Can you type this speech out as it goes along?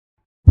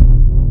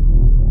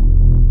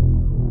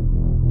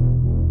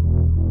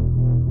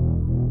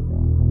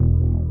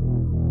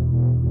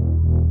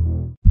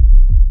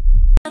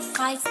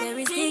fights, there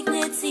is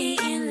dignity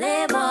in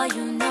labor,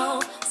 you know.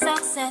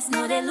 Success,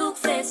 no, they look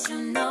face,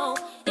 you know.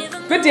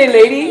 Good day,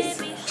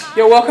 ladies.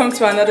 You're welcome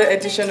to another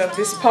edition of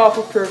this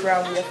powerful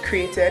program we have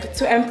created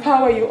to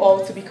empower you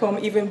all to become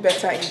even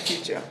better in the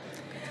future.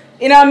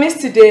 In our midst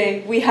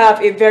today, we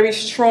have a very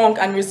strong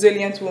and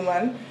resilient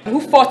woman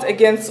who fought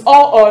against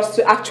all odds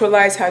to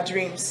actualize her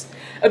dreams,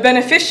 a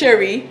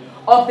beneficiary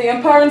of the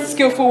Empowering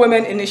Skillful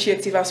Women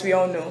Initiative, as we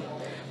all know.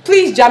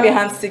 Please jam your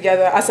hands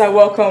together as I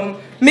welcome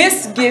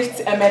Miss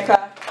Gift Emeka.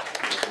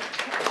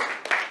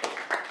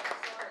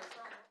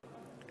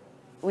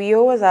 We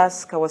always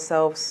ask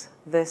ourselves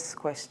this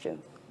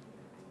question: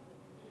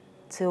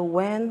 till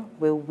when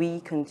will we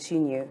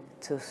continue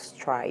to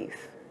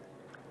strive?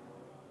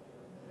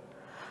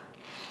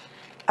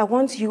 I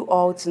want you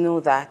all to know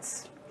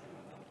that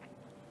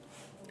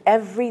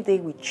every day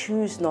we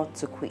choose not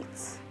to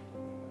quit,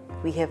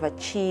 we have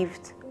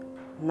achieved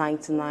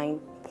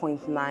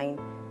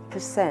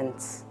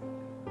 99.9%.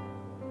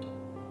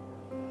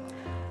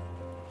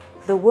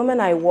 The woman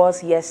I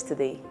was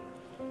yesterday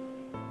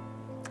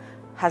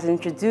has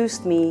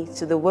introduced me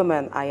to the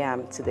woman I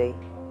am today,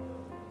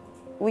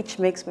 which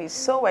makes me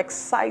so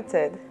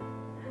excited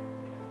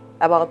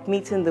about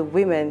meeting the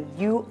women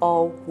you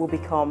all will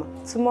become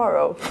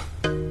tomorrow.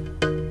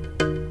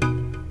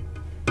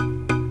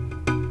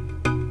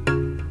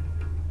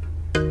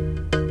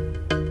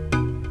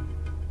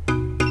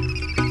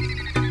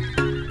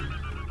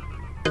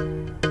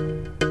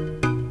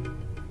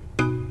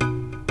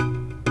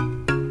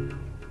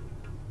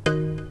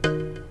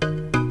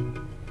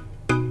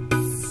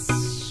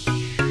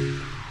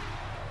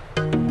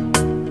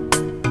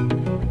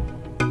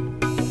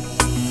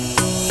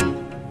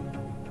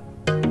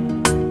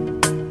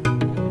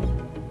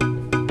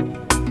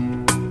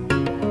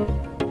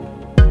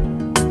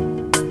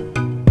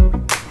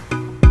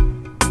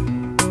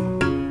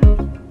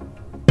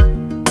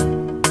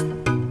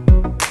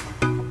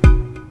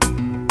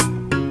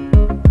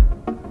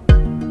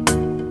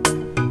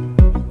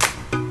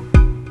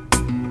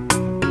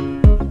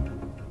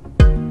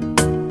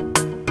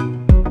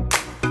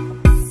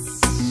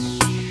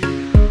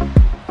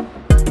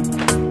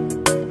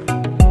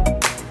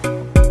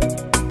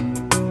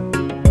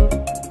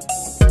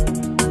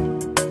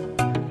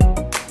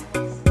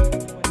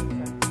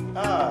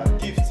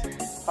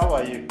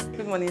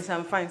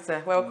 I'm fine,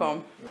 sir.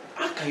 Welcome.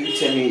 How can you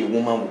tell me a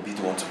woman will be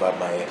the one to barb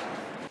my hair?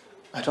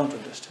 I don't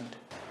understand.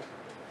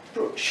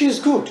 Bro, she's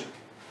good.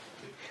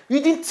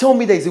 You didn't tell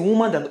me there is a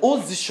woman that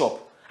owns this shop.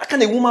 How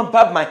can a woman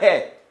barb my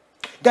hair?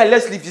 Guy,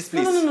 let's leave this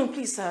place. No,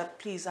 please, sir.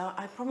 Please,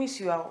 I promise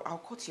you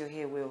I'll cut your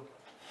hair well.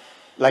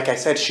 Like I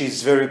said,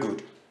 she's very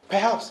good.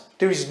 Perhaps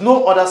there is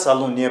no other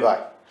salon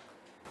nearby.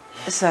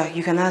 Sir,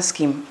 you can ask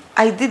him.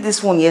 I did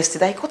this one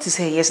yesterday. I cut his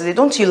hair yesterday.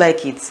 Don't you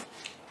like it?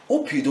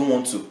 Hope you don't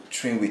want to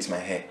train with my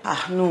hair.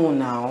 No,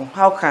 now.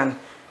 How can?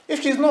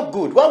 If she's not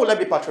good, why would I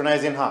be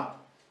patronizing her?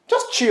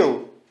 Just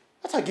chill.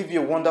 Let her give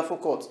you a wonderful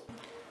cut.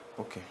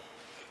 Okay.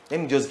 Let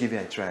me just give you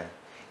a try.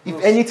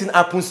 If anything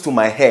happens to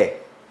my hair,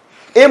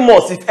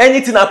 Amos, if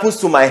anything happens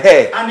to my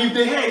hair. And if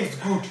the hair is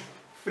good,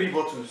 3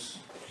 bottles.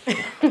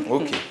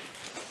 Okay.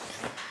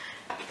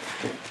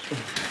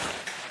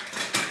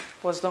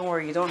 Boss, don't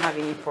worry. You don't have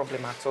any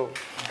problem at all.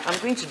 I'm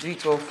going to do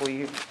it all for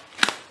you.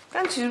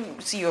 Can't you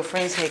see your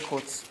friend's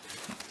haircuts?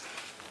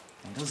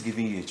 I'm just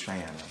giving you a try,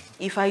 Anna.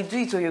 If I do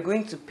it, you're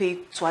going to pay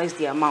twice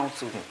the amount.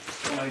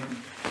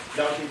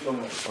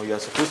 Oh, you're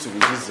supposed to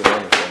reduce the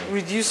money for me.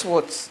 Reduce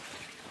what?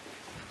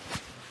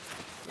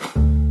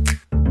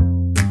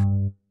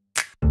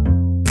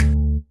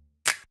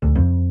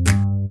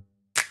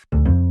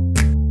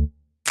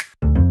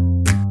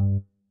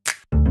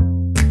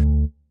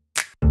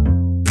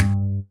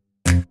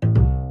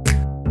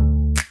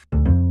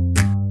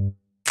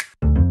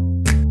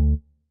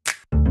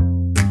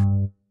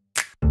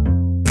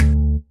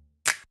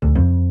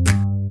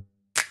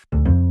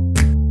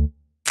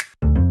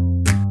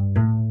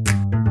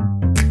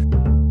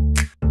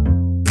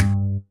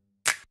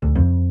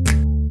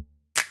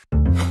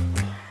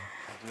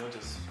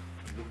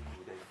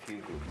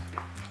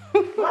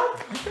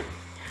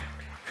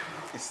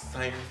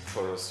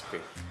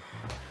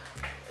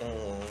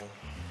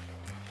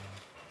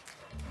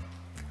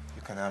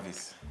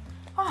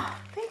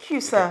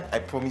 Sir. I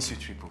promise you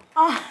triple.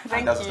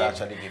 Thank you. That's what I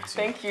actually give to you.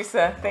 Thank you,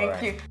 sir.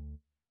 Thank you.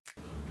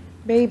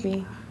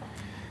 Baby.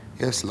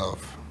 Yes,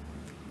 love.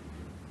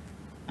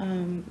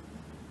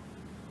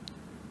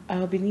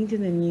 I'll be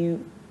needing a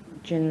new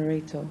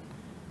generator.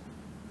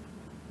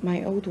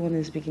 My old one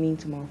is beginning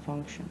to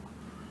malfunction.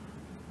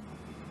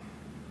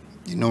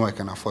 You know I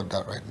can afford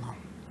that right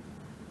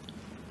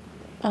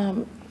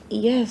now.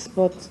 Yes,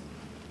 but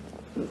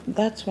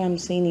that's why I'm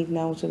saying it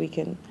now, so we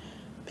can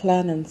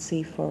plan and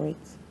save for it.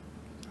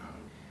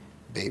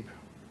 Babe,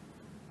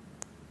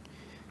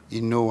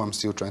 you know I'm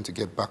still trying to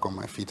get back on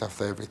my feet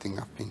after everything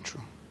I've been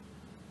through.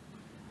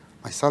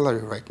 My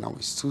salary right now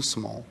is too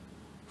small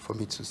for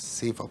me to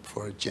save up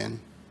for a gen.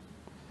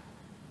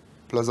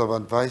 Plus, I've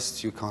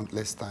advised you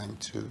countless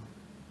times to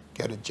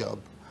get a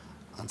job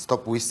and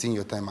stop wasting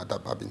your time at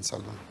that barbing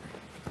salon.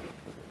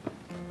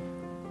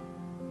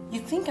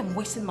 think I'm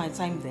wasting my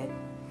time there?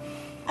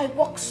 I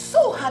work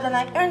so hard and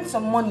I earn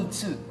some money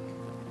too.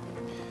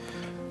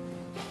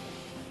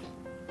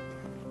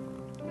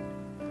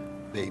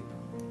 Babe,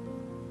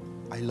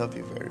 I love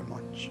you very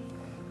much.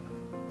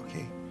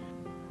 Okay?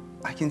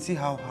 I can see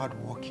how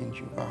hardworking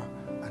you are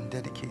and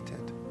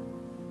dedicated.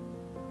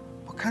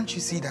 But can't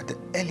you see that the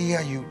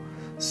earlier you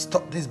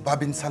stop this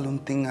barbing salon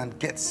thing and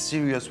get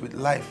serious with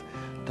life,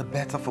 the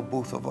better for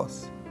both of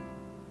us?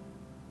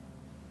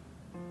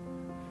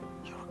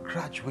 You're a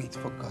graduate,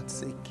 for God's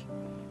sake.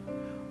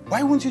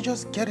 Why won't you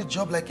just get a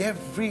job like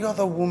every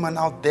other woman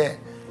out there?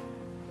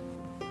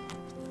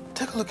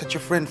 Take a look at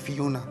your friend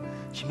Fiona.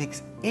 She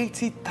makes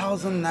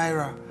 80,000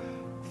 naira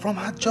from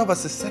her job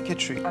as a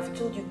secretary. I've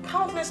told you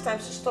countless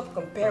times to stop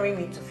comparing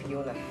me to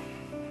Fiona.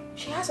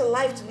 She has a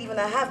life to live and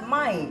I have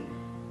mine.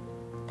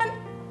 And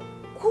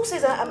who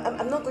says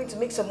I'm not going to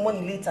make some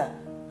money later?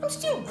 I'm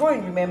still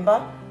growing,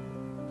 remember?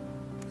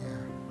 Yeah,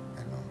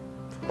 I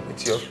know.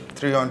 With your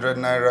 300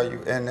 naira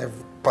you earn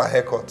per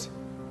haircut.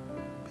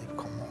 Babe,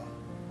 come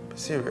on. Be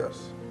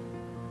serious.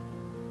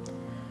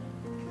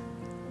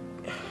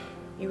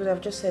 You would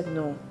have just said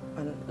no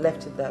and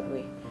left it that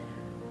way,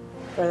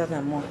 rather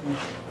than mock me.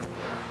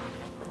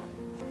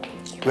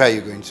 Where are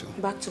you going to?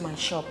 Back to my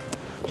shop.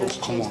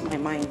 Just come changed on. my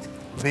mind.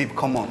 Babe,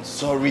 come on.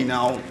 Sorry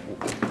now.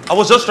 I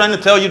was just trying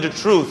to tell you the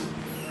truth.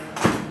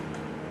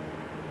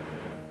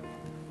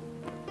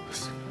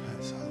 This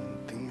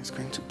thing is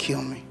going to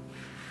kill me.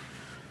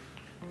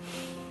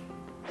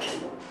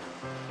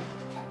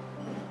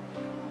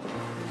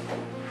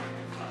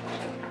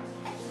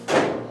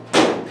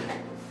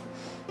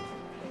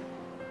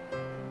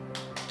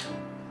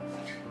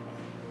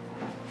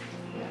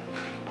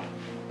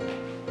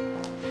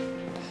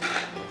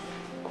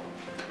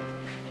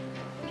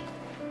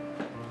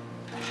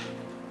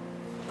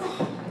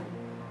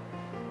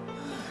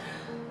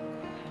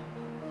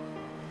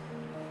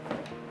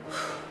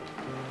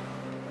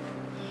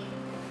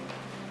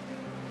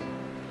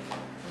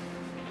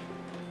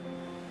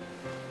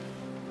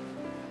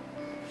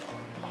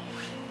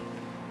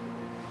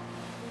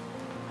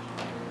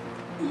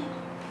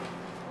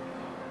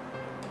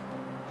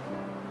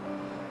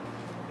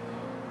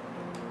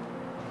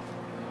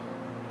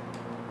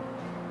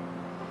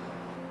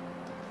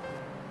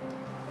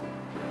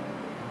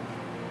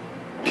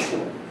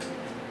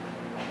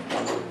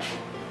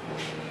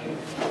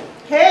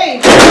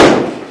 Hey!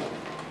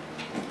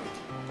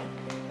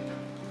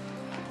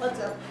 What's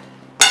up?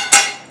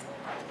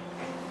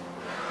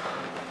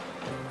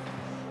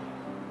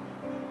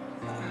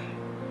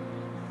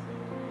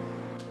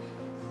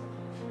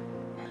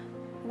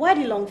 Why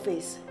the long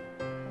face?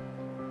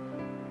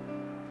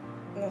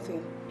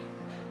 Nothing.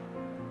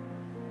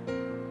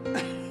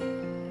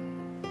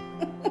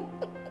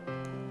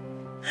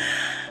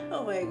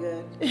 Oh my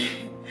God.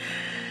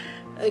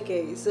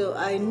 Okay, so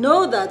I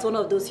know that one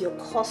of those your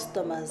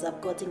customers have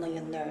gotten on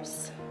your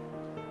nerves.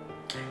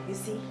 You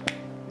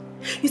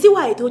see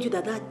why I told you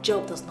that that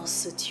job does not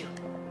suit you?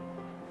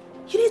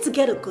 You need to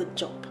get a good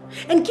job.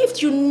 And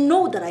Gift, you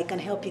know that I can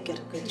help you get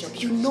a good job.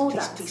 You know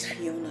that. Please,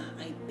 Fiona,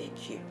 I beg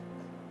you.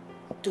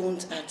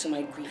 Don't add to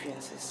my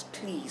grievances,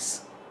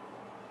 please.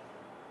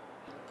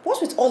 What's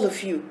with all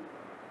of you?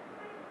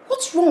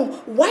 What's wrong?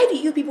 Why do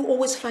you people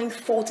always find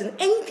fault in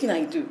anything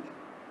I do?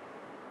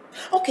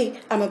 Okay,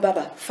 I'm a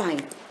baba,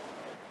 fine.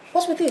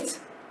 What's with it?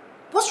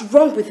 What's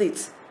wrong with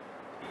it?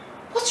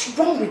 What's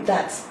wrong with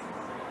that?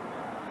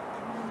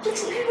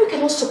 Please, if you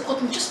cannot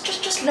support me,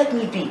 just let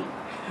me be.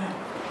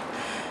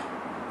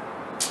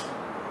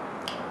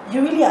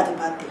 You really had a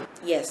bad day.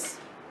 Yes,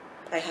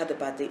 I had a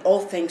bad day. All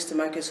thanks to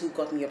Marcus who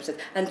got me upset,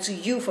 and to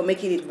you for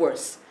making it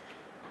worse.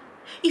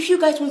 If you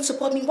guys won't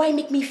support me, why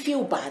make me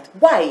feel bad?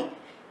 Why?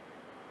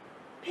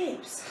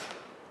 Babes,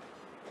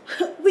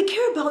 we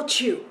care about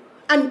you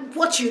and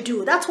what you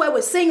do. That's why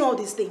we're saying all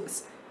these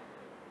things.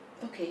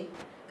 Okay,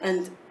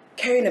 and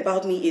caring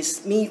about me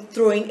is me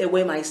throwing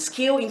away my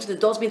skill into the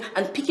dustbin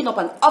and picking up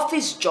an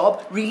office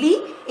job?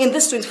 Really? In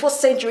this 21st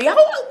century? How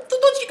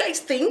don't you guys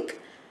think?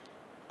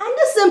 And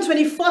this same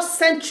 21st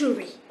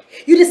century,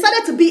 you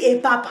decided to be a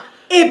barber.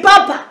 A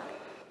barber!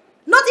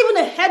 Not even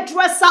a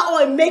hairdresser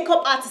or a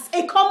makeup artist,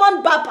 a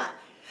common barber.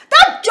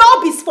 That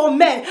job is for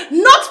men,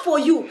 not for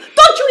you.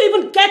 Don't you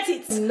even get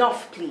it?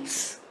 Enough,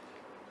 please.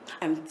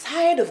 I'm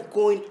tired of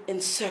going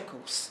in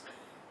circles.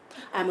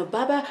 I'm a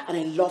barber and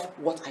I love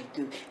what I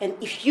do. And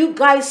if you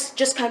guys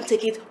just can't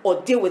take it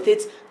or deal with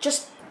it,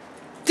 just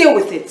deal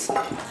with it.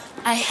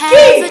 I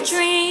have a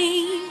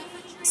dream.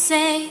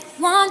 Say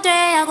one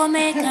day I will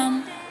make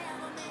them.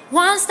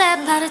 One step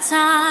at a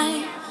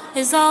time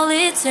is all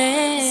it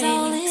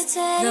takes.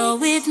 Though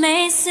it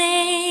may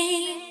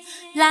seem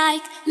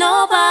like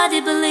nobody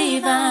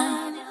believes,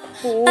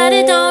 but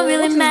it don't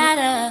really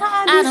matter.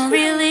 I don't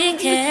really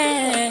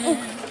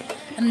care.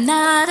 I'm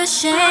not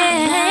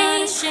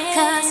ashamed,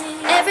 cause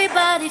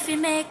everybody feel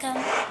make them.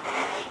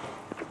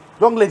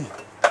 Young lady,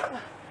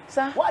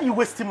 Sir? why are you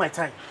wasting my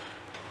time?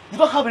 You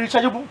don't have a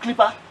rechargeable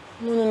clipper?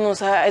 No,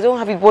 sir, I don't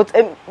have it, but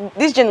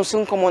this gen will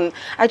soon come on.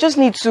 I just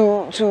need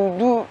to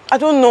do, I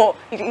don't know,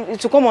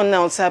 to come on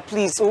now, sir,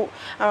 please. Oh,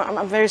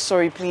 I'm very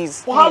sorry,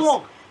 please. For how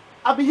long?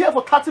 I've been here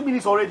for 30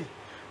 minutes already.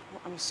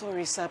 I'm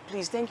sorry, sir,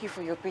 please. Thank you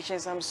for your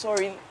patience. I'm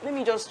sorry. Let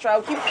me just try.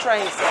 I'll keep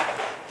trying, sir.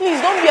 Please,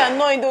 don't be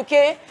annoyed,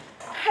 okay?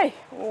 Hey,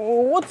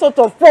 what sort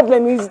of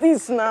problem is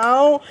this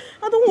now?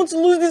 I don't want to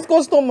lose this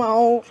customer.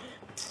 Oh.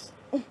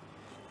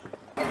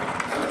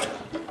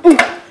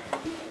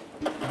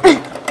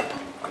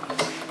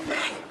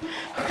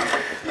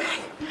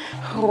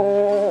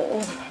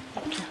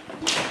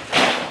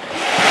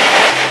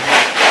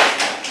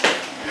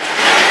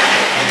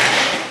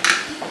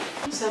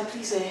 Sir,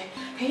 please,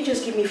 can you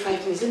just give me 5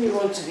 minutes? Let me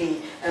run to the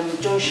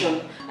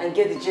junction and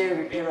get the gen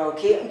repairer,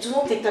 okay? Do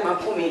not take time, I'm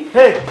coming.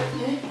 Hey!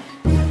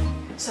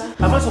 Sir?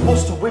 Am I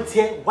supposed to wait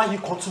here while you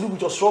continue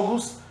with your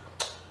struggles?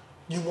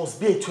 You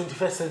must be a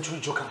 21st century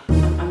joker.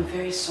 I'm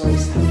very sorry,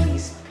 sir,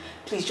 please.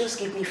 Please, just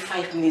give me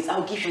 5 minutes.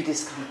 I'll give you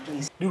discount,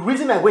 please. The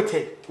reason I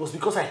waited was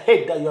because I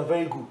heard that you are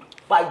very good.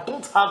 But I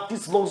don't have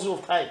this luxury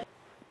of time.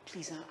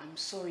 Please, I'm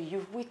sorry.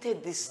 You've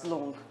waited this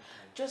long.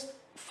 Just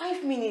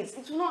 5 minutes.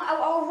 It will not.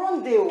 I'll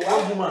run there.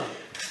 Young woman,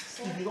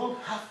 if you don't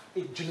have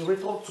a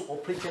generator to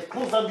operate here,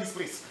 close down this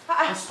place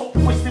and stop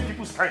wasting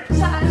people's time.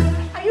 Sir,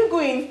 are you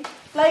going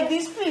like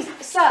this, please?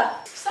 Sir,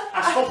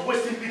 and stop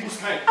wasting people's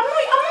time. I'm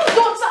not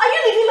done, sir. Are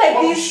you living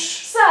like this?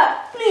 Sir,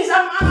 please,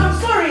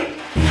 I'm sorry.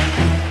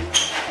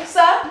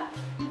 Sir?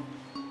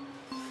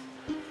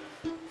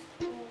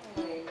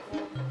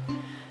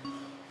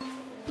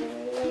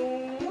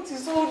 What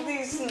is all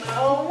this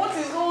now? What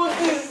is all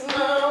this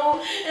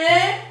now?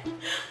 Eh?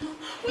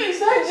 Where is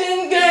that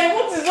Jane guy?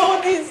 What is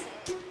all this?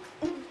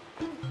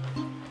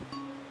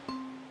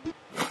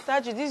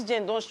 Taji, this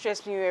Jane don't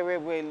stress me very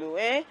well,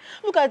 eh?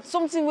 Look at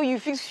something where you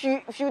fixed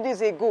few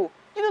days ago.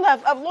 You know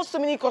that I've lost so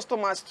many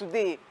customers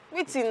today.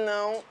 Waiting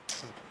now.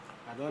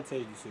 I don't tell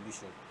you the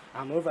solution.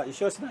 I'm over. You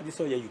sure that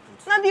this oil you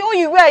put? Now the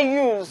oil where I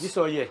use. This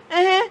oil.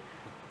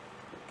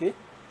 Okay.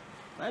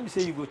 Let me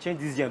say you go change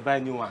this and buy a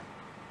new one.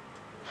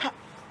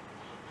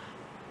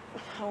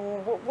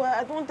 Oh, but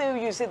I don't tell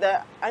you say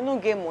that I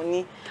don't get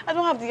money. I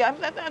don't have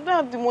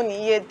the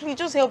money yet. Please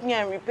just help me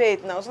and repair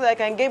it now so that I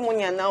can get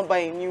money and now buy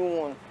a new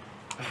one.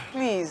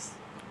 Please.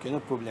 Okay,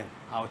 no problem.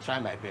 I'll try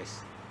my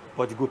best.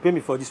 But you go pay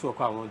me for this work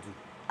I won't do.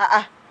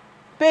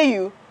 Pay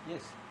you?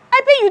 Yes.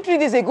 I paid you 3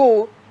 days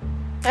ago.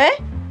 Eh?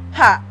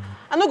 Ha!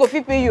 I no go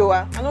fit pay you.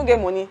 I don't get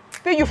money.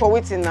 Pay you for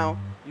waiting now.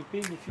 You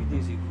paid me a few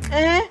days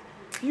ago.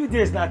 Few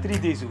days, now 3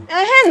 days.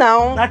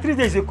 Now. Now 3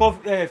 days, you call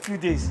few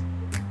days.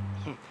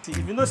 See,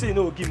 if you don't say you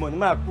know give money,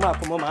 ma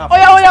come on, Oh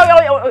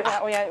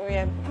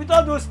yeah. With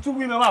all those 2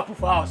 women who put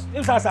for house,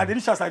 if that's the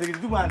rich house, they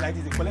do man like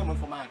this, they collect money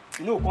for man.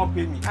 You know, can't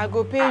pay me. I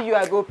go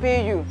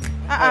pay you.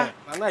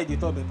 And now you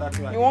talk better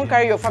too. You won't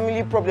carry your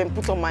family problem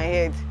put on my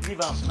head. Give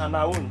them, na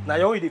my own. Now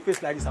you own the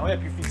face like this. I want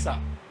help you fix her.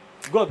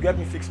 God help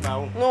me fix my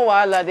own. No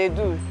wahala, they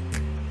do.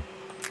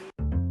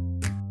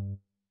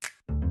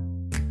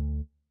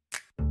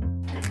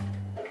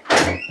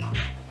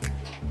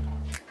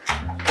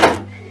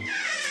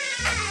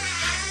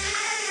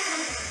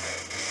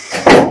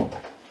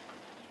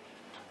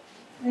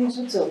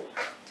 What's up?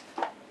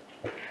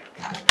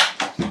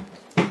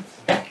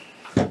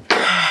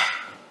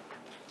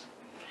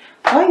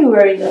 Why are you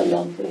wearing that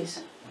long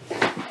face?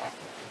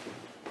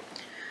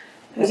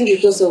 Is it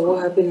because of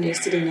what happened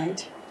yesterday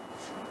night?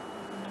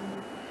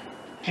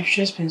 I've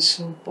just been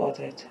so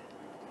bothered.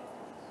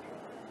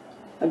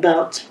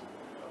 About?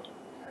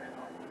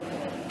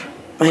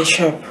 My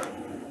shop.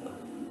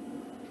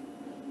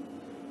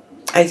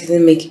 I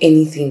didn't make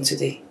anything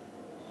today.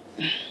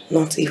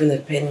 Not even a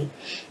penny.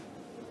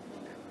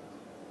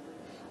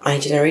 My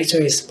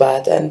generator is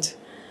bad and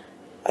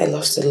I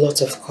lost a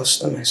lot of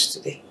customers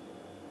today.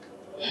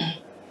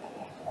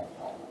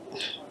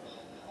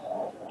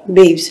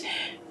 Babes,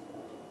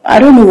 I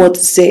don't know what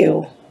to say,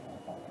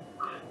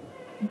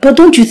 but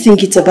don't you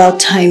think it's about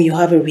time you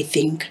have a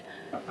rethink?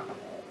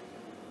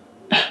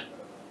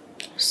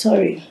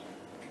 Sorry.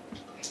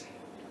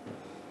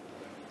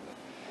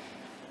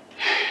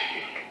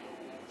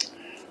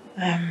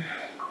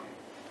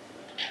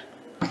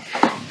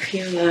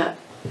 Fiona,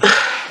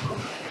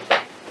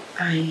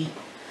 I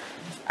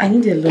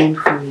need a loan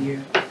from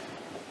you.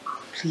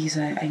 Please,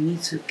 I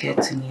need to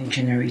get a new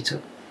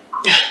generator.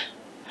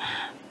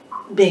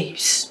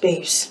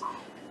 Babes.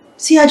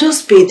 See, I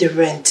just paid the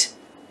rent.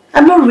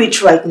 I'm not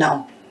rich right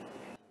now.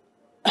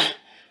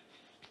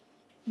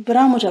 But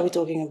how much are we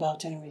talking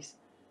about anyways?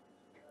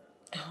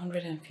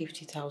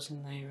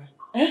 150,000 naira.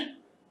 Eh?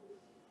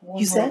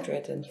 You said?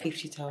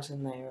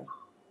 150,000 naira.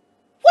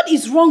 What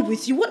is wrong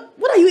with you?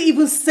 What are you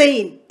even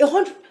saying?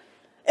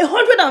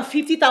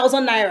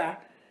 150,000 naira?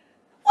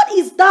 What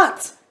is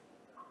that?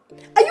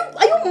 Are you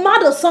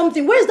mad or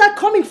something? Where is that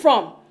coming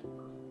from?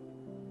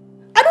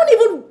 I don't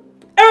even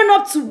earn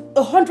up to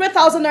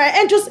 100,000 naira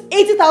and just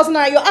 80,000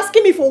 naira. You're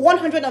asking me for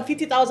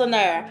 150,000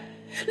 naira.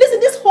 Listen,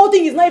 this whole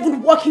thing is not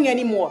even working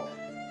anymore.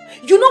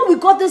 You know we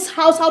got this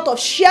house out of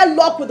sheer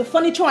luck with the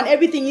furniture and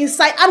everything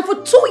inside, and for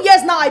 2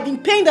 years now I've been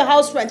paying the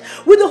house rent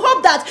with the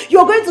hope that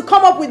you're going to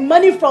come up with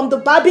money from the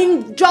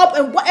barbing job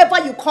and whatever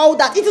you call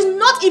that. It is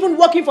not even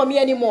working for me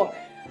anymore.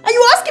 And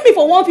you're asking me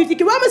for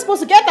 150k. Where am I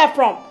supposed to get that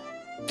from?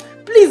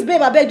 Please,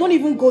 babe, I beg, don't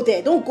even go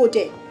there. Don't go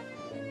there.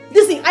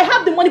 Listen, I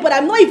have the money, but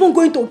I'm not even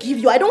going to give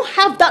you. I don't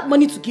have that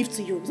money to give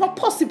to you. It's not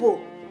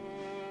possible.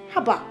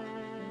 Haba.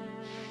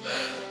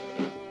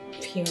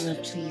 Fiona,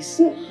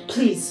 please.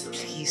 Please.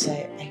 Please,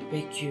 I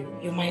beg you.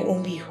 You're my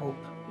only hope.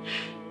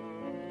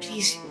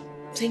 Please,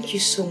 thank you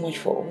so much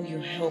for all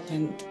your help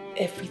and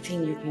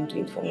everything you've been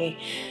doing for me.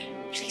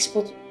 Please,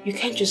 but you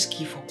can't just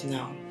give up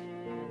now.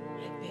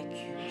 I beg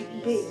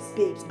you.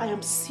 Babes, I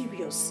am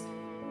serious.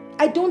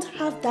 I don't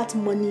have that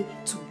money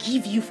to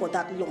give you for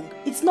that long.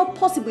 It's not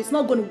possible. It's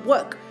not going to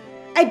work.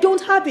 I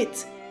don't have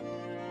it.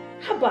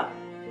 Haba.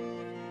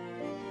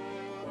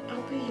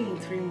 I'll pay you in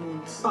 3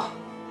 months. Oh,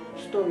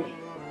 story.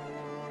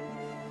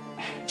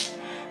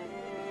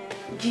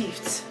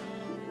 Gifts.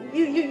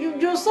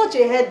 You're such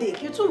a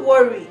headache. You're too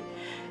worried.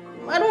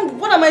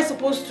 What am I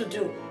supposed to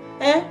do?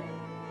 Eh?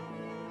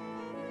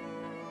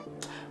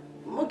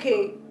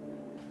 Okay,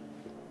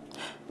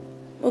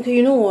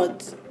 you know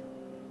what?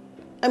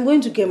 I'm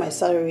going to get my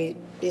salary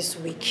this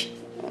week.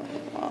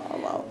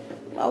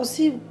 I'll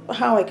see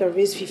how I can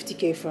raise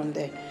 50k from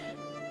there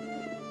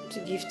to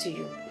give to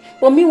you.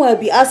 But meanwhile, I'll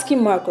be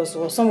asking Marcus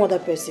or some other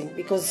person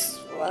because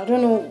I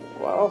don't know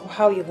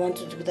how you want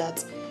to do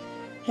that.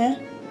 Eh?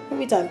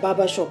 Every time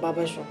barber shop,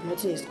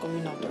 nothing is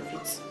coming out of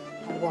it.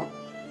 Wow.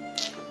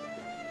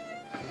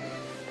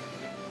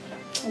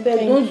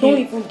 Don't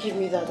even give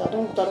me that. I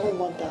don't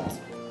want that.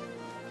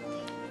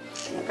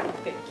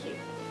 Thank you.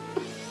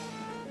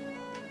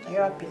 Are you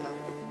happy now?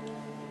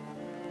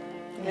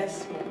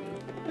 Yes, ma'am.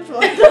 Which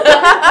one?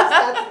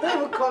 Don't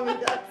even call me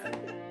that.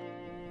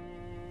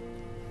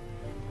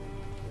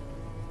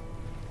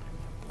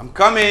 I'm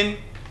coming.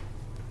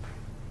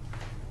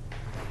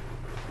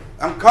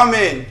 I'm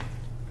coming.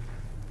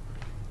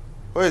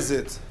 Where is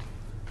it?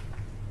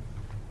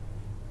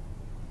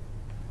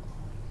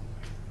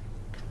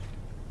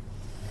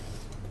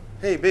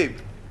 Hey, babe.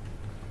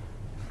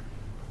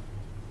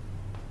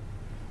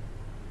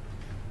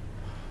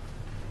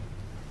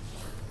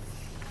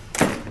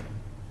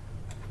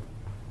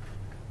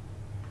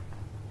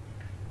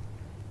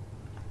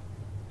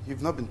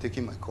 You've not been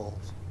taking my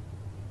calls.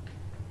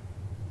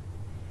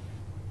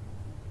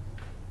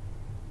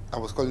 I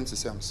was calling to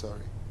say I'm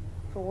sorry.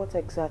 For what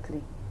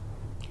exactly?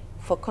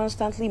 For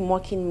constantly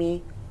mocking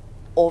me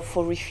or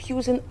for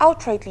refusing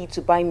outrightly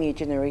to buy me a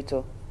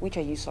generator? Which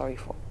are you sorry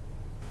for?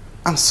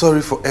 I'm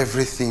sorry for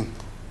everything.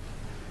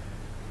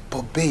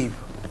 But babe,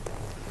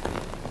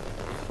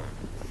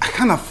 I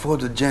can't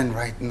afford a gen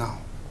right now.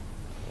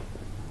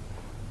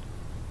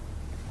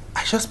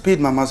 I just paid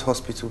Mama's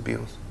hospital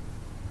bills.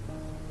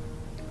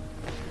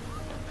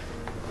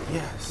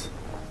 Yes.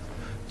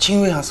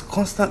 Chinwe has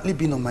constantly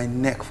been on my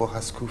neck for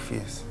her school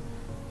fees.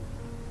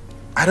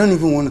 I don't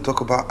even want to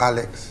talk about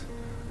Alex.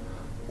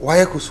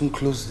 Why could soon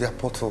close their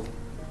portal?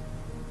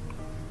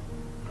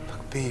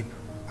 Look, babe,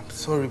 I'm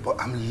sorry,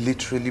 but I'm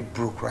literally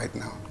broke right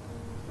now.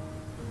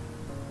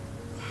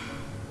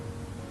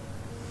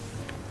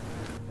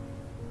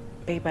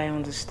 Babe, I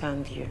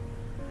understand you.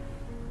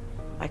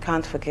 I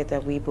can't forget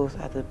that we both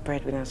are the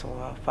breadwinners of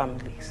our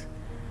families.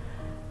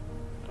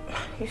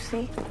 You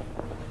see,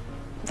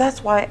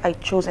 that's why I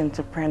chose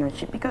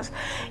entrepreneurship, because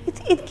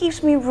it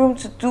gives me room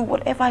to do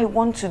whatever I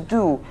want to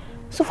do.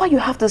 So far you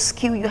have the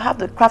skill, you have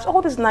the craft,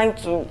 all this 9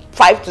 to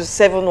 5 to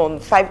 7 or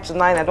 5 to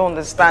 9, I don't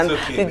understand.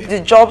 It's okay,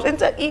 the jobs,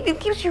 it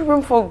gives you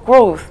room for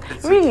growth,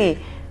 it's really.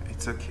 Okay.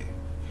 It's okay.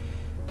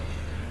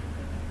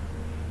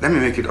 Let me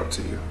make it up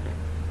to you.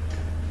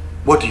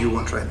 What do you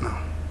want right now?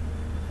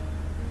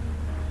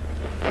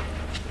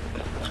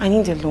 I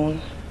need a loan.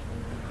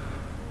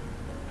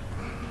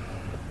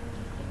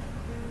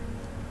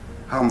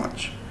 How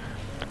much?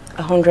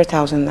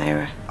 100,000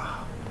 naira.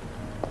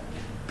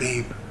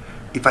 Babe,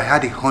 if I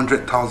had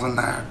 100,000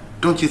 naira,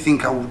 don't you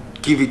think I would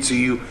give it to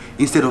you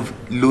instead of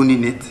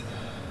loaning it?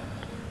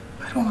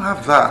 I don't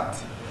have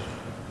that.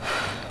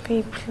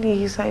 Babe,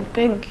 please, I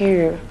beg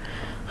you.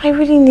 I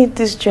really need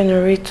this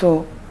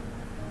generator.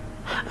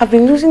 I've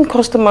been losing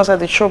customers at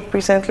the shop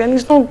recently and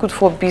it's not good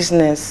for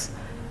business.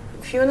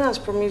 Fiona has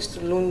promised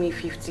to loan me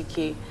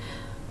 50k.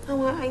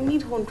 Now I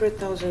need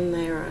 100,000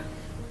 naira.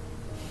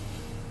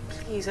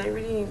 Please, I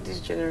really need this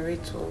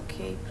generator,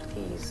 okay?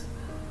 Please.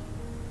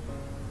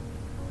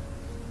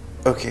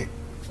 Okay.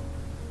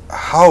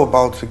 How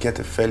about we get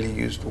a fairly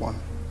used one?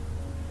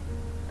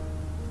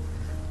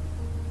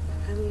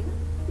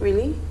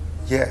 Really?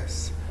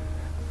 Yes.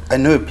 I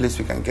know a place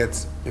we can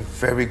get a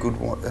very good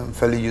one,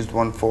 fairly used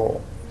one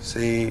for,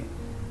 say,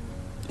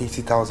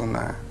 80,000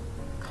 naira.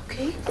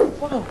 Okay.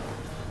 Wow.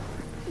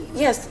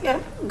 Yes, yeah,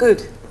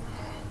 good.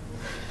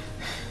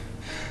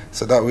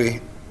 So that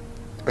way,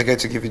 I get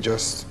to give you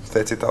just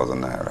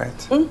 30,000 naira, right?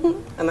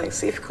 Mm-hmm. And I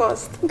save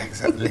cost.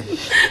 Exactly.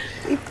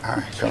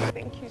 Alright, come on.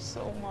 Thank you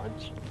so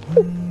much.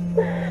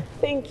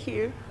 Thank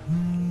you.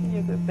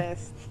 You're the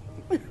best.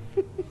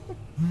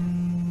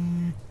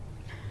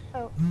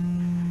 Oh.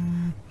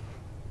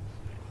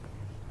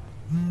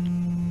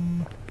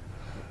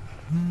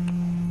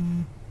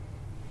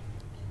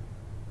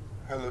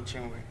 Hello,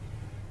 Chinwe.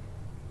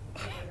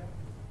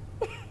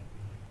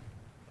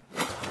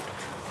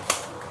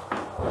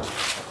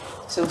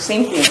 So,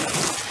 same thing.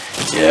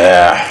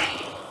 Yeah.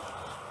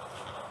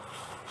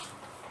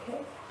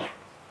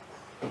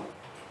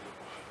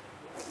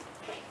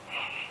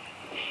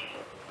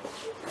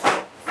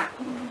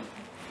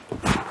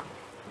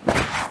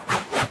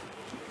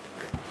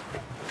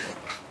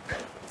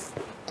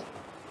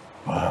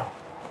 Wow.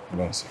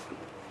 Nonso.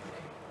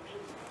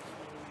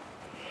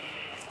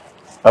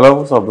 Hello,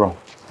 what's up, bro?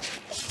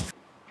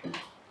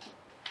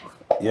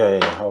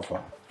 Yeah, how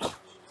far?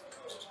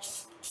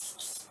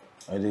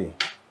 I did.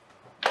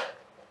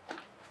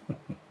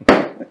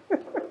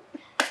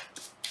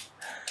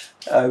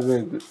 I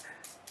mean,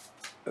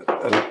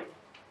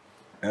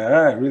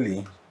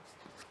 really?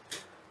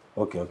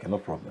 Okay, no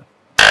problem.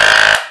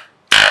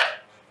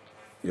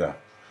 Yeah.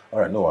 All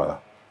right, no other.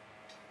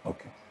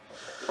 Okay.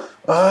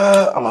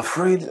 I'm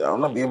afraid I'll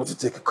not be able to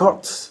take a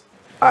cut.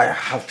 I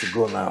have to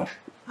go now.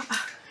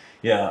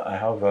 Yeah, I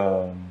have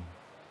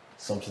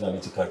something I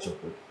need to catch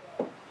up with.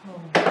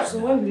 Oh, so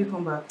when will you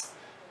come back?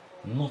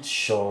 I'm not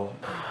sure.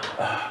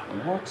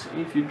 What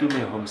if you do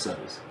me a home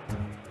service?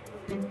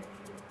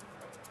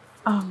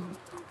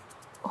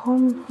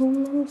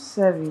 Home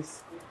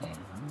service.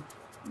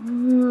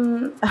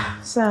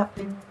 Sir,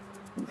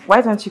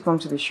 why don't you come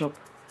to the shop?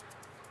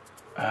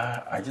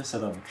 I just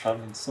said I'm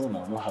traveling soon.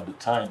 I don't have the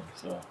time,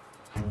 so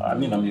I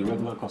mean I'm a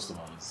regular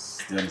customer.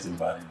 Is there anything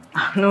bad in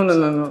it?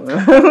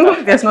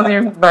 No. There's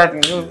nothing bad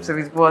in home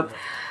service, but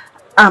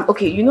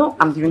okay, you know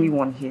I'm the only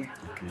one here.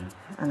 Okay.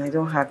 And I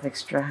don't have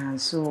extra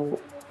hands, so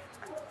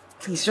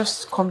please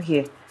just come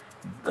here.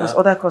 Because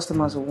other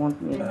customers will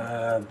want me.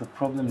 The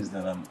problem is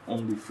that I'm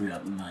only free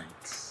at night,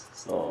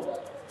 so...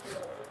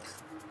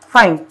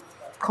 Fine.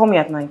 Call me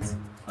at night.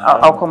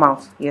 I'll come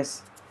out,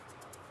 yes.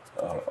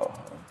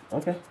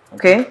 Okay.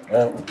 Okay?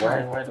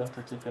 Why don't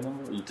I take your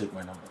number? You take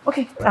my number.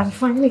 Okay, I'm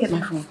fine. Let me get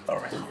my phone.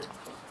 Alright.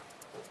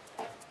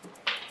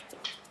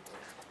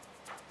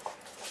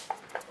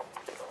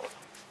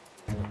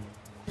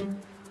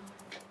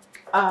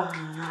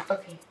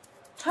 Okay.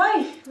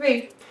 Hi,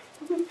 wait.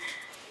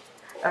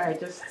 Alright,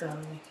 just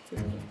give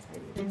me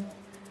inside.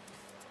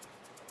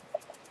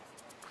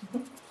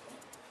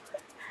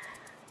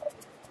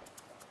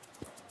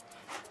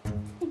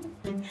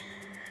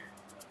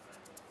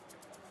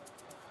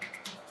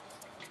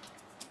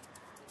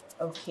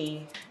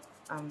 Okay,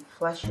 I'm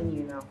flashing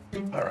you now.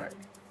 Alright.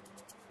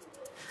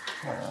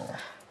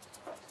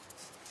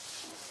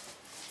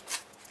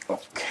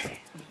 Okay.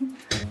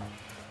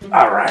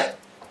 Alright.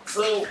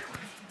 So,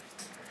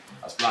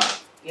 that's planned.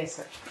 Yes,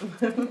 sir.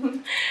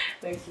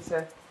 Thank you,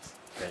 sir.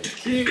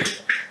 Thank you.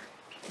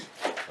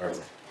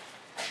 Alright.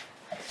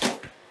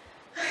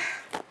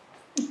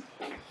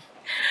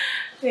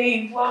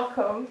 Hey,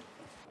 welcome.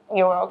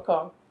 You're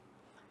welcome.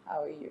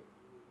 How are you?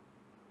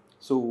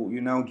 So you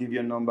now give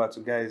your number to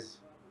guys?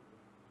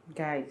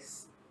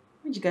 Guys?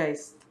 Which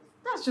guys?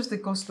 That's just a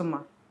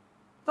customer.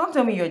 Don't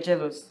tell me you're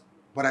jealous.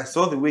 But I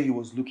saw the way he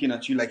was looking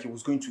at you like he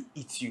was going to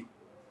eat you.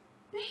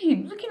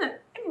 Babe, looking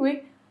at...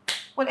 Anyway,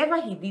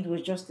 whatever he did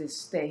was just a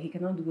stare. He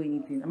cannot do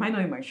anything. Am I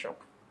not in my shop?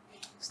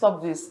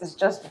 Stop this. It's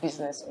just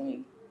business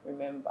only.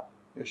 Remember.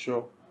 You're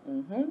sure?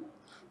 Mm-hmm.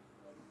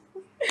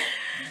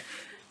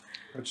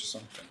 Got you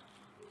something.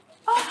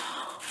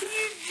 Oh,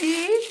 you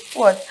did?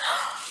 What?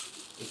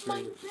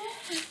 My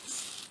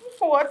best.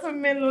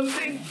 Watermelon.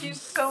 Thank you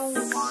so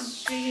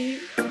much,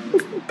 babe.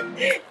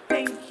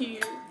 Thank you.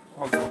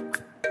 Okay.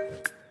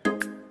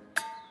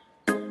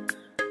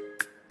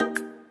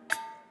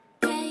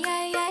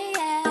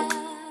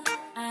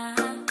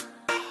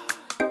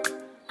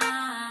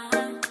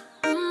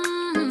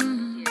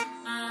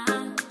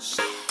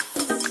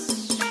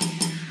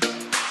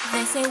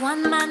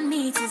 One man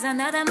meat is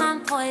another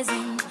man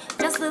poison.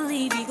 Just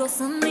believe you go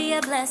soon be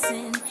a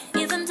blessing.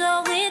 Even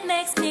though it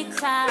makes me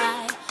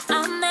cry,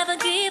 I'll never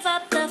give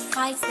up the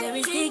fight. There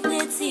is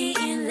dignity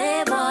in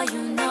labor,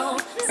 you know.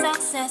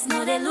 Success,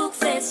 no they look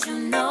face, you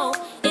know.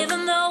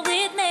 Even though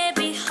it may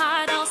be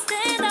hard, I'll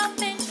stand up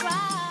and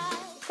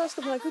try.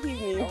 Customer, good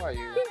evening. How are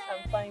you?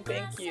 I'm fine,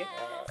 thank you.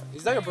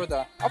 Is that your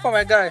brother? How far,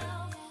 my guy?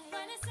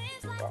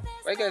 Wow.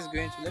 Where you guys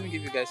going to? Let me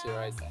give you guys a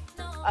ride.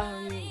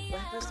 My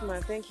customer,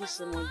 thank you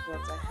so much,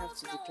 but I have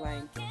to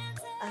decline.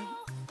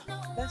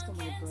 That's not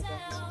my brother,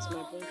 it's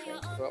my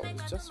boyfriend. Well,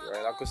 it's just a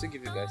ride. I could still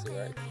give you guys a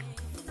ride.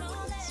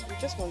 We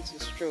just want to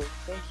stroll.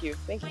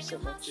 Thank you so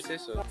much. You say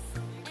so.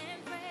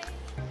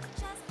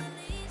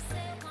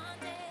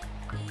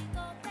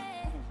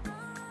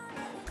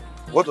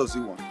 What does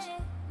he want?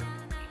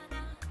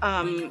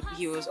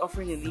 He was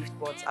offering a lift,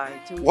 but I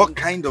told him... What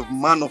kind of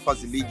man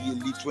offers a lady a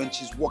lift when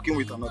she's walking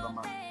with another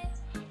man?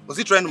 Was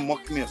he trying to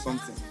mock me or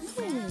something?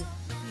 No,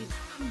 babe,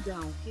 calm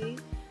down, okay?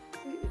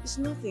 It's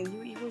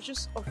nothing. He was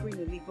just offering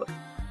a leave, but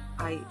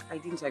I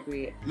didn't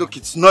agree. Look,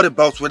 it's not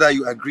about whether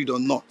you agreed or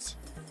not.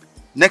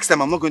 Next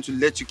time, I'm not going to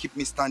let you keep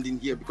me standing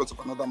here because of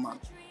another man.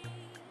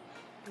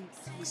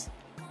 Please,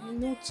 you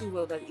know too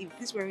well that if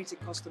this weren't a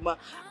customer,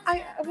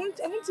 I won't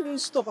even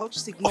stop. I'll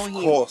just ignore him.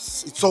 Of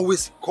course, it's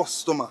always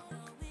customer.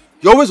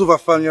 You're always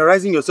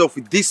over-familiarizing yourself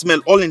with this smell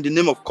all in the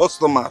name of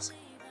customers.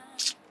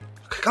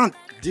 I can't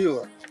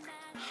deal.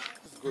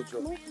 Good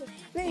job. No,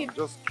 babe. You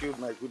just killed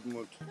my good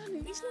mood.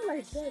 It's not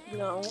like that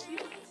now.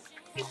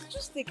 It's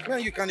just a... Now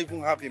you can't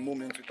even have a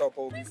moment without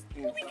all these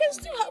things. We can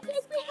still have...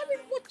 We're having...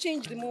 What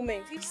changed the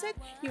moment? He said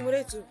he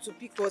wanted to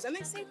pick us, and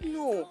I said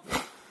no.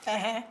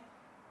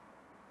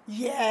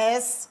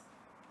 Yes.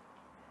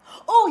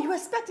 Oh, you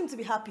expect him to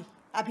be happy,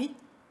 Abby?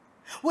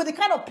 With the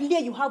kind of play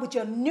you have with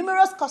your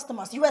numerous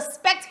customers, you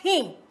expect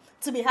him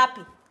to be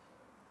happy.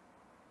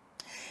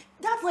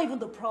 That's not even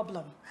the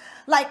problem.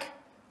 Like,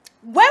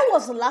 when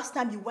was the last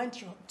time you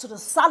went to the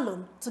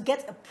salon to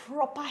get a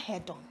proper hair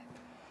done?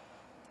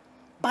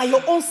 By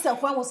your own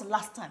self, when was the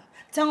last time?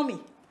 Tell me.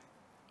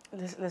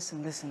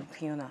 Listen,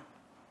 Fiona.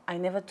 I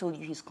never told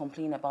you he's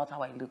complaining about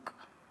how I look.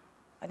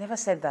 I never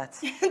said that.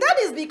 That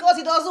is because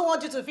he doesn't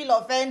want you to feel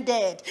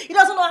offended. He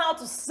doesn't know how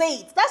to say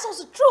it. That's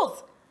also the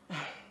truth.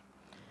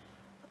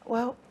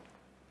 Well,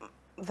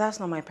 that's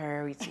not my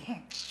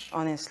priority,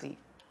 honestly.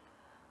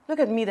 Look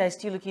at me that is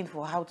still looking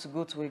for how to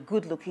go to a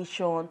good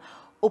location,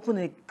 open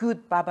a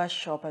good barber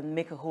shop and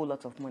make a whole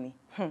lot of money.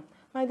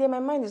 My dear, my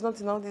mind is not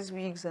in all these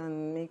wigs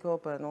and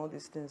makeup and all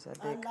these things.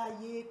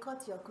 Alaye,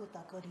 cut your coat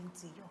according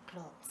to your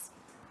clothes.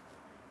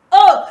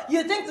 Oh,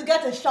 you think to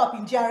get a shop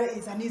in GRA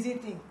is an easy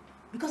thing?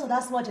 Because of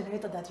that small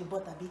generator that you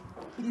bought, Abby.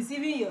 You're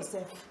deceiving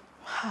yourself.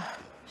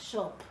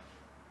 Shop.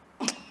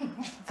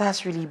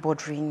 That's really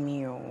bothering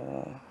me.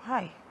 Oh.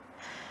 Hi.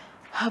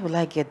 How will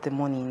I get the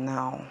money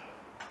now?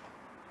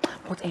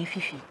 But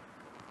Fifi,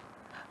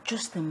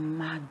 just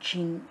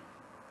imagine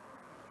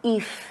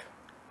if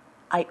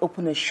I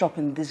open a shop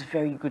in this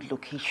very good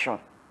location.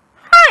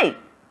 Hi!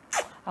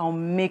 I'll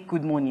make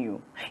good money.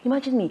 Oh.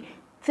 Imagine me,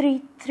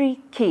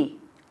 3K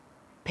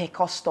per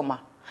customer.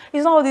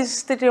 It's not all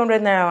this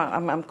 300 naira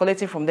I'm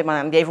collecting from them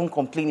and they're even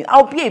complaining.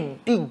 I'll be a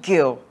big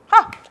girl.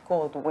 Ha!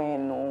 God,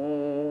 when?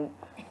 No.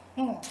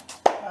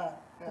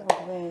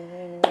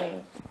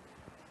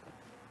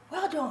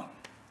 Well done.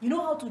 You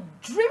know how to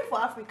dream for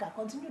Africa.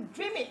 Continue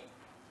dreaming.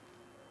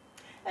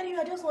 Anyway,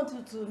 I just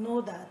wanted to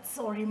know that,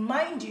 or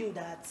remind you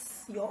that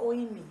you're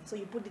owing me. So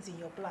you put it in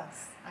your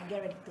plans and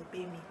get ready to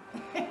pay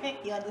me.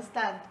 You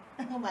understand?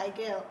 My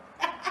girl.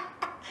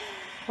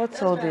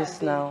 What's all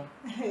this now?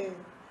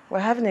 We're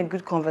having a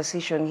good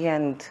conversation here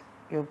and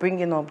you're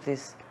bringing up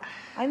this.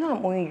 I know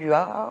I'm owing you.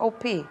 I'll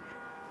pay.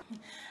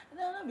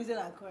 No, not be saying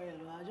I quarrel.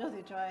 I'll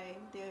just try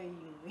tell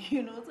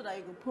you, so that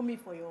you can put me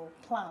for your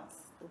plans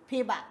to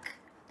pay back.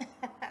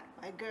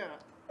 My girl.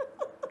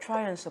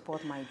 Try and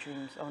support my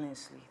dreams,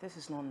 honestly. This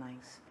is not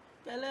nice.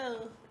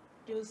 Hello.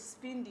 Just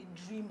spin the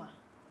dreamer.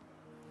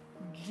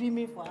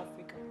 Dreaming for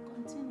Africa.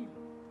 Continue.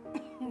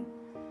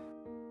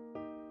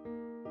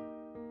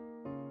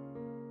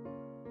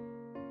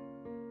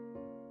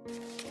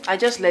 I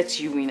just let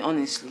you win,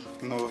 honestly.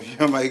 No,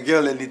 you're my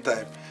girl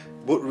anytime.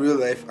 Both real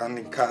life and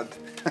in card.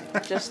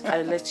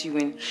 I let you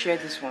win. Share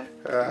this one.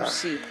 We'll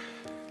see.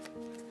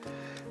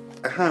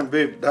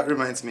 Babe, that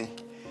reminds me.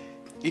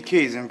 Uke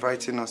is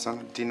inviting us on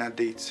a dinner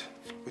date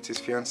with his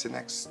fiancée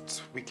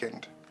next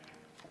weekend.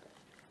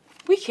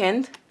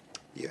 Weekend?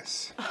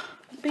 Yes.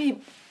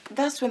 Babe,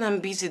 that's when I'm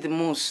busy the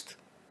most.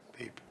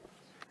 Babe,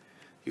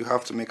 you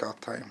have to make our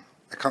time.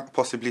 I can't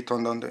possibly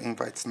turn down the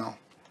invites now.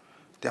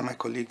 They're my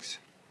colleagues.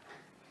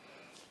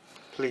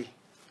 Play.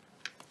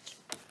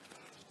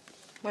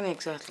 When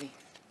exactly?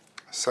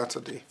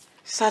 Saturday.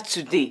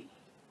 Saturday?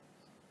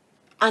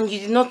 And you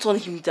did not turn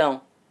him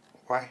down?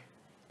 Why?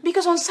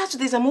 Because on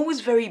Saturdays I'm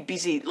always very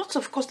busy. Lots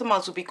of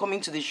customers will be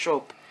coming to the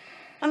shop.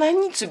 And I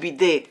need to be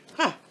there.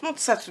 Not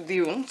Saturday,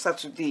 not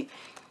Saturday.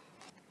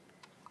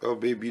 Oh,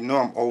 babe, you know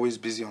I'm always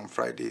busy on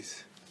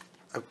Fridays.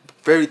 I'm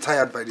very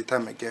tired by the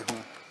time I get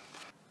home.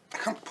 I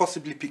can't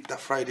possibly pick that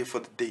Friday for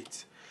the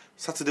date.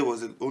 Saturday was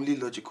the only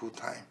logical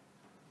time.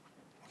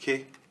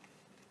 Okay?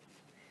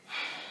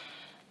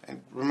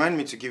 And remind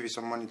me to give you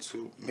some money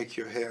to make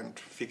your hair and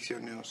fix your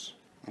nails.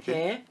 Okay?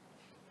 Hair?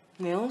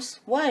 Nails?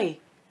 Why?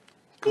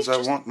 Because I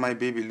want my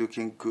baby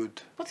looking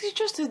good. But it's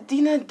just a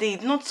dinner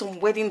date, not some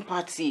wedding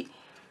party.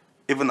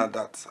 Even at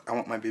that, I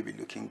want my baby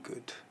looking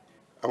good.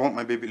 I want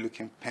my baby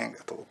looking pink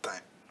at all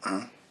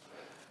time.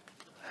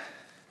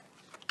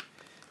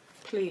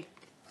 Play.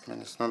 I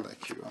mean, it's not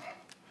like you are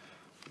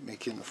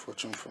making a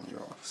fortune from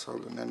your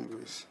salon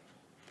anyways.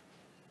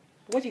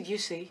 What did you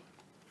say?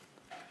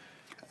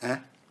 Eh?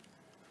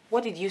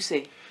 What did you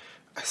say?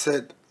 I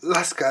said,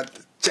 last card,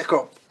 check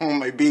up on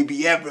my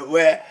baby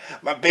everywhere.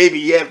 My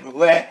baby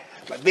everywhere.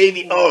 My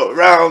baby all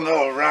around,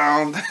 all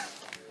around.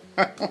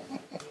 Okay,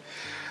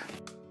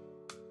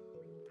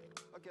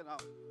 now.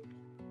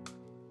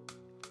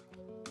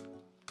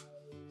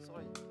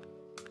 Sorry.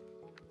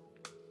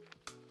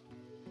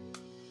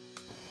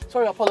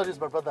 Sorry, apologies,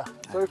 my brother.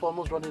 Sorry for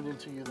almost running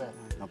into you there.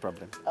 No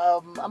problem.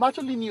 I'm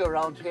actually new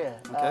around here,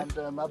 Okay.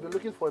 and I've been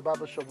looking for a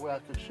barber shop where I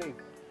could shave.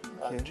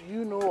 Okay. Do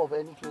you know of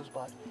any close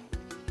by?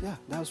 Yeah,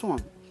 there's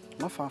one.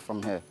 Not far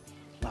from here.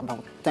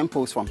 About 10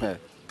 poles from here.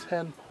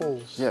 10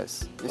 poles?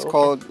 Yes. It's Okay.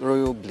 called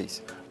Royal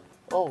Bliss.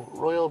 Oh,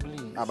 Royal Bliss.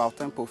 About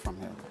 10 poles from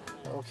here.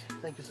 Okay,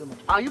 thank you so much.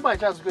 Are you by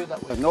chance going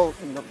that way? No.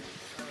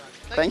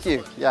 Thank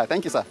you. Yeah,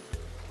 thank you, sir.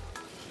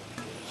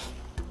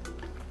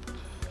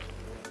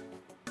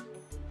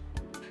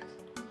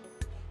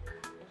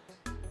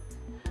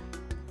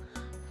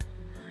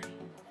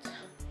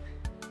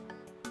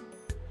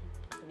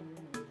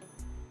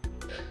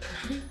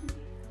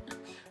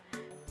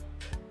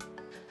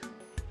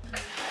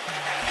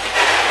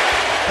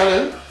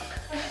 Hello.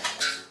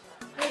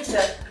 Hey,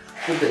 sir.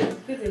 Good day.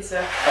 Good day,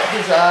 sir.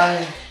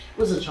 Please,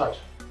 who's in charge?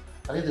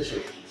 I need the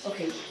shave, please.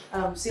 Okay,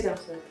 sit down,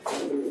 sir.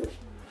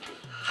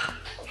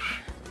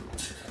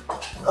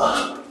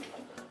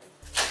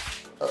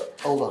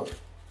 Hold on.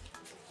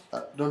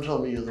 Don't tell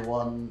me you're the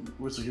one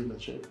who's to give me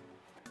the shave.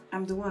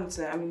 I'm the one,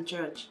 sir. I'm in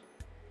charge.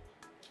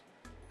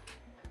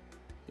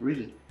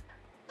 Really?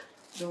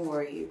 Don't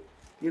worry.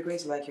 You're going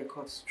to like your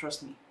cuts.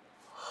 Trust me.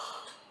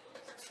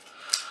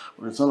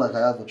 Well, it's not like I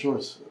have a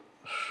choice.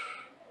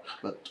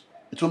 But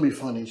it won't be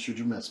funny should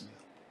you mess me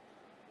up.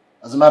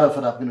 As a matter of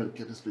fact, I'm going to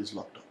get this place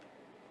locked up.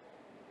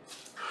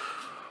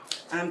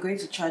 I'm going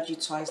to charge you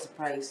twice the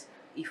price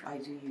if I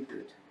do you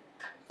good.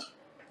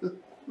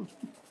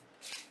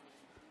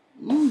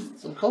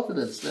 Some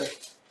confidence there.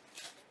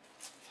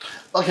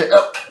 Okay,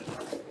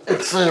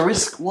 it's a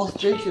risk worth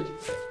taking.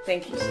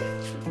 Thank you,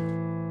 sir.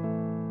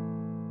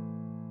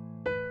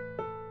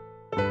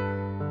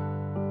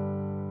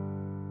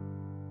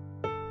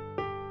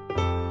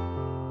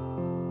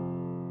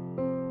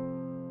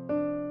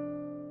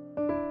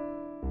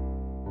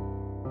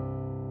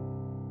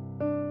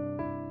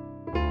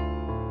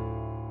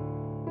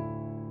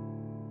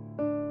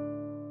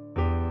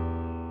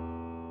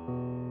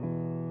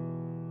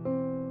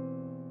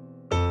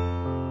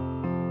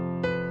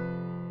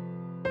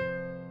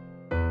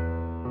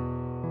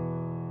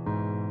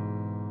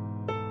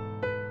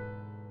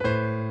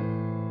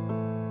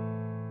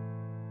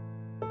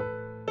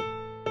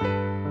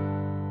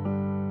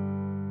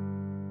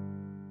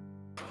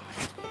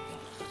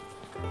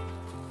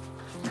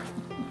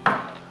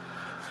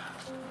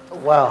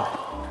 Wow.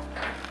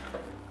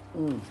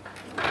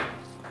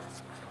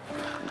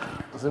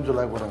 I seem to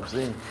like what I'm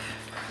seeing.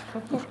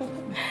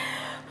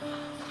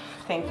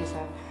 Thank you,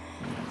 sir.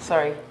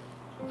 Sorry.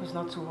 It was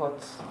not too hot.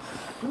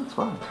 It's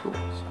fine. It's cool.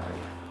 Sorry.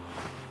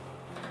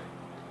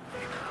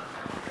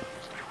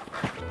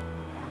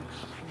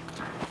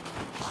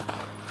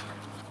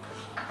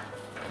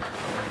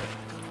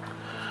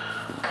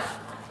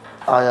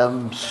 I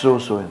am so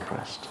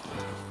impressed.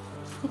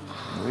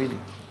 Really,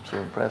 so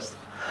impressed.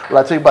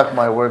 Well, I take back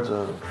my words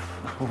of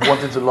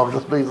wanting to lock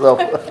this place up.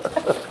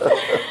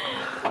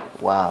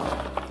 Wow.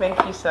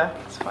 Thank you, sir.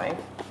 It's fine.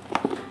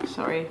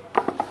 Sorry.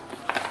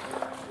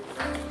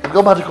 You've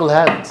got magical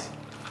hands.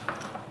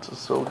 It's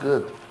so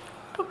good.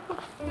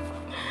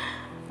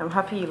 I'm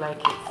happy you like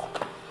it.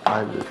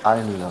 I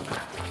love it.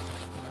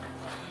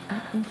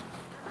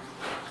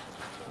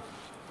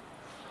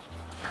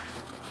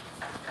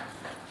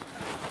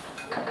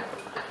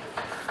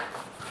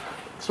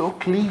 So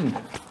clean.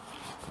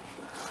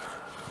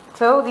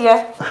 Told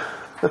ya.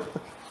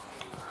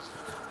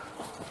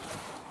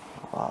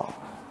 Wow.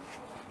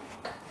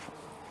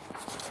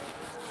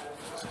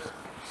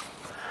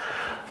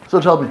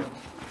 So tell me,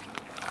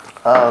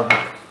 how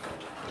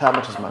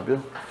much is my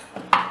bill?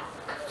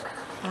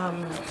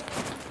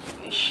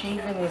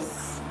 Shaving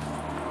is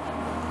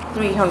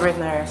 300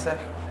 naira, sir.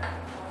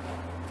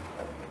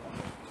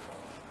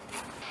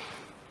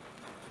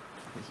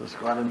 This is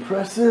quite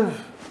impressive.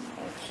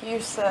 Thank you,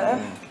 sir.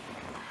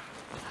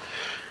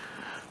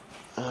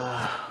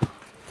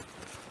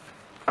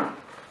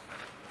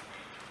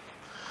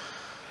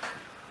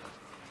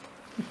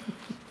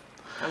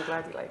 I'm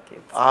glad you like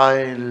it.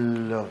 I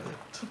love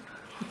it.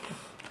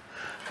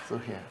 So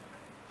here.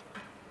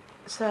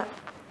 Sir,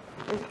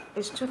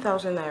 it's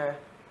 2,000 naira.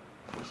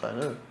 Yes, I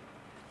know.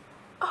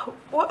 Oh,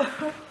 what?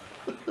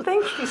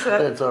 Thank you, sir.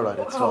 It's all right.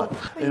 It's Wow.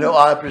 fine. You know,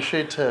 I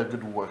appreciate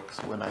good works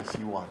when I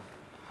see one.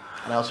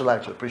 And I also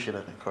like to appreciate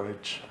and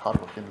encourage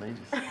hardworking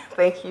ladies.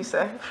 Thank you,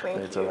 sir. Thank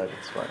you. It's all right.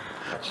 It's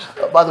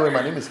fine. By the way,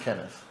 my name is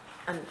Kenneth.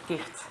 And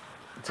gift.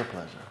 It's a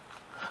pleasure.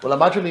 Well,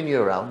 I'm actually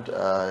new around.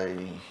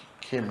 I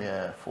came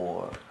here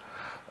for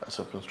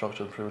some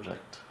construction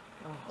project.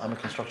 Oh. I'm a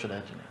construction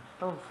engineer.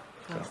 Oh,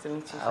 nice to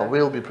meet you, sir. I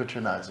will be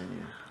patronizing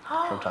you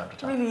from time to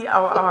time. Really,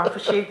 I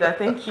appreciate that.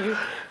 Thank you.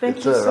 Thank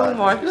It's you all so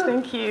right. much.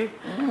 Thank you.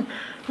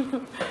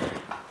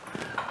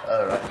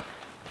 All right.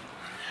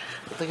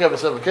 Take care of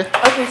yourself, okay?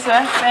 Okay,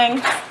 sir.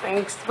 Thanks.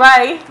 Thanks.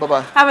 Bye.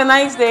 Bye-bye. Have a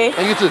nice day.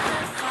 And you too.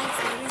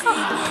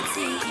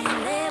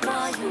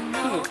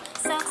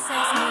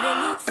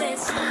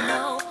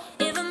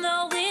 Even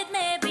though it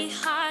may be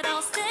hard,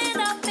 I'll stand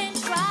up and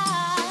try.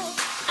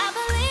 I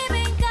believe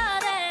in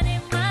God and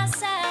in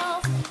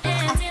myself,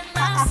 and in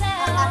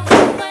myself.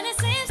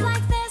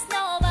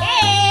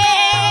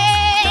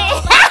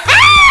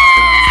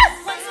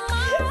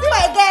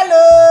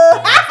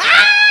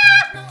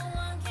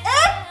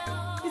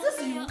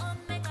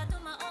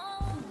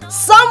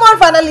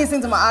 not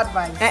listening to my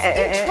advice.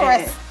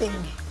 Interesting.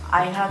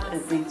 I have a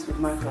date with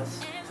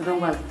Marcus, so don't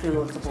go and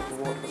feel on top of the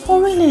world.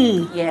 Oh,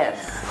 really?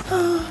 Yes.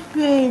 Oh,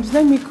 babes,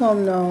 let me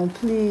come now,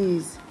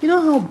 please. You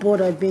know how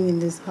bored I've been in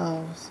this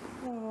house.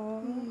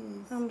 Oh,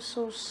 I'm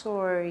so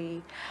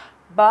sorry.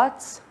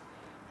 But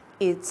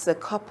it's a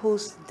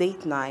couple's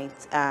date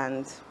night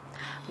and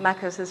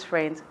Marcus's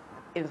friend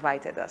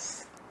invited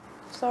us.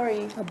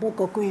 Sorry.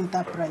 Abokoko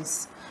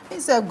Enterprise.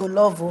 It's a good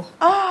love.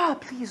 Ah,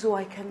 please,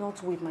 I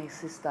cannot with my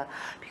sister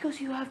because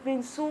you have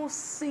been so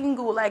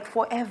single like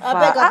forever.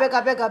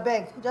 I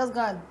beg. Just go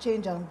and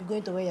change and be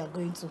going to where you're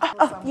going to.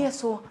 Yes,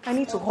 so I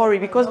need to hurry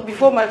because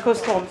before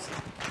Marcus comes.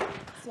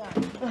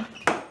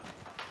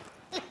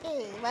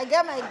 My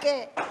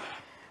girl.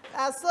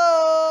 That's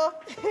so.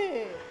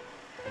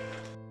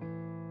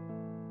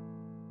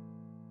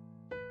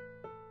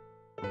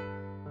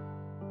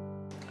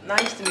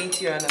 Nice to meet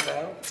you,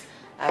 Annabelle.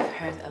 I've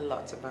heard a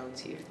lot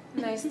about you.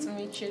 Nice to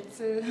meet you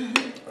too.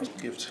 That's a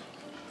gift.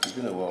 It's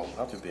been a while.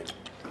 How have you been?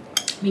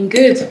 Been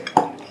good.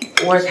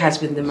 Work has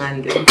been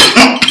demanding.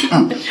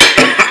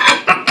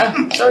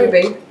 Sorry,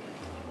 babe.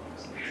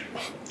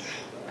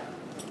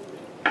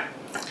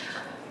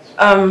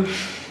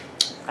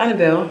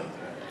 Annabelle,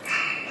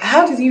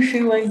 how did you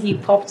feel when he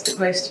popped the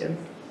question?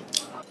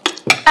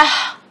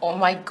 Oh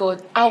my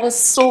God, I was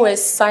so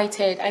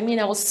excited. I mean,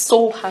 I was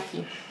so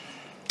happy.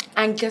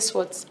 And guess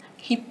what?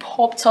 He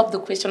popped up the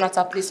question at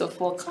our place of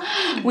work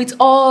with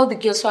all the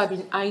girls who have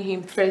been eyeing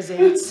him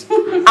present.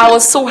 I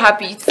was so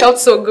happy. It felt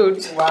so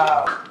good.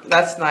 Wow,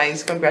 that's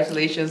nice.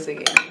 Congratulations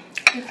again.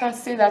 You can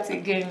say that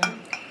again.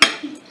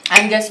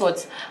 And guess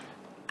what?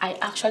 I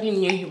actually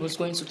knew he was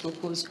going to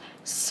propose.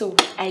 So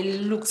I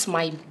looked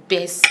my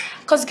best.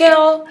 Because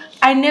girl,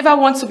 I never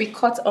want to be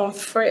caught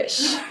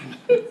unfresh.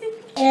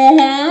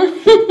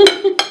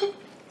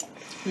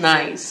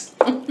 Nice.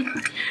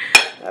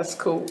 That's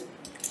cool.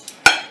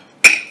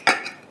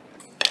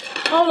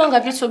 How long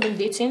have you two been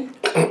dating?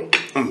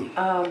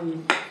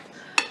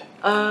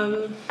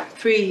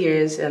 3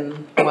 years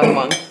and 1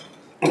 month.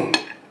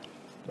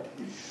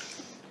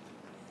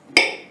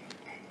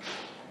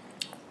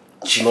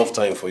 It's enough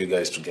time for you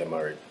guys to get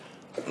married.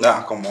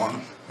 Nah, come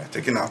on. We're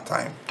taking our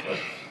time.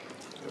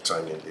 Your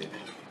time indeed.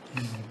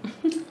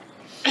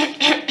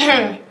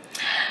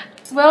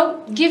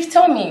 Well,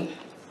 tell me,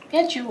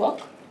 where do you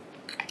work?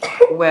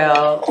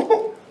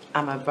 Well,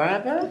 I'm a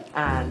barber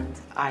and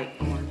I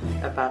own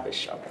a barber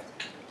shop.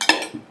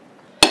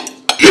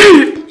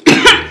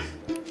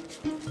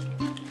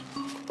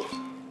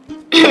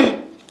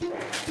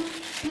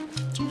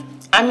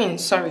 I mean,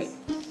 sorry,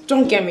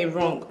 don't get me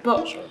wrong,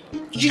 but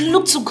you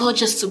look too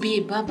gorgeous to be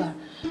a barber.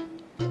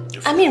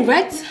 I mean,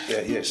 right?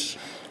 Yeah, yes.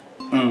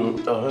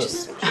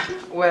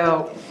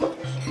 Well,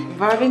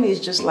 barbering is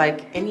just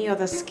like any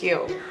other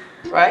skill,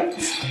 right?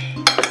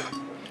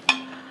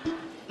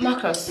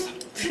 Marcus,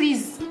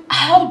 please,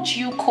 how do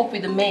you cope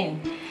with the men?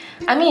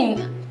 I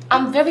mean,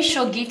 I'm very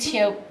sure Gift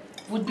here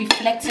would be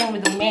flirting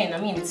with the men. I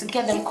mean, to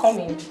get them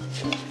coming.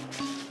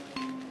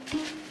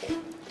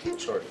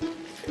 Sorry.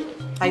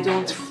 I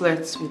don't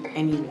flirt with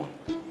anyone.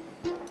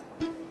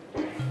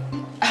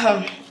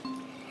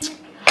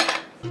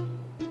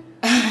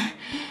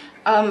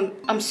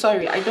 I'm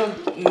sorry, I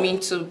don't mean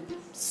to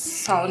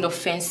sound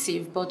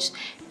offensive, but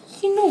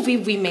you know we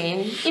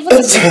women,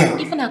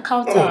 even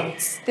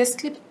accountants, they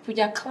sleep with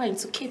their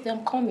clients to keep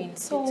them coming.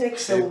 So it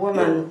takes a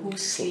woman who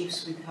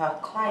sleeps with her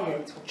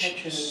client for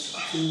patronage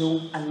to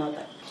know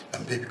another.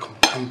 And baby,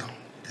 calm down.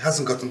 It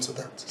hasn't gotten to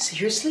that.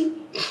 Seriously?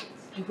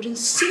 I wouldn't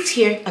sit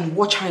here and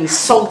watch her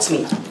insult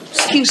me.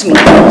 Excuse me.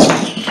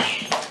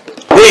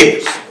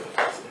 Babe!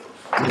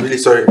 I'm really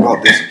sorry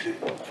about this,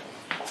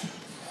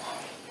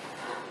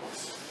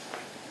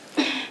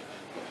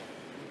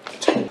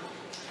 okay?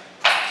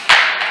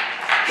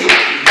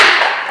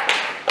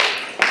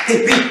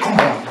 Hey, babe, come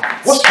on.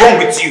 What's wrong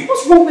with you?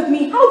 What's wrong with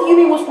me? How do you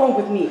mean what's wrong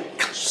with me?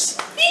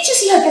 Didn't you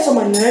see her get on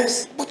my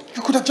nerves? But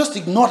you could have just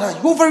ignored her.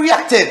 You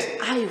overreacted.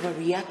 I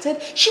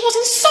overreacted? She was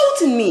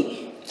insulting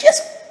me.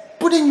 Yes,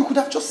 but then you could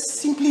have just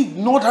simply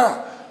ignored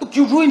her. Look,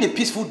 you ruined a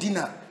peaceful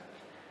dinner.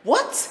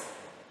 What?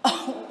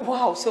 Oh,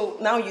 wow, so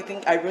now you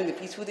think I ruined the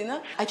peaceful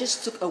dinner? I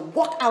just took a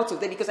walk out of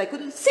there because I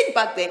couldn't sit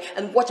back there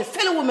and watch a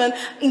fellow woman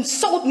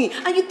insult me.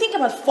 And you think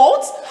I'm at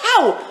fault?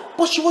 How?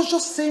 But she was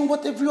just saying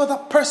what every other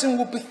person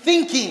would be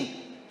thinking.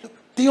 Look,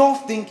 they all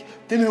think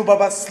female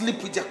barbers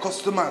sleep with their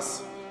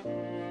customers.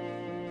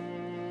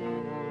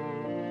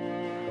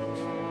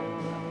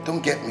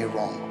 Don't get me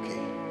wrong, okay?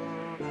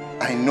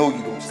 I know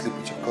you don't sleep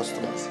with your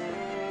customers.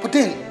 But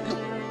then, look,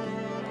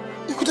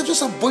 you could have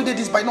just avoided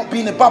this by not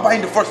being a barber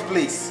in the first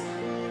place.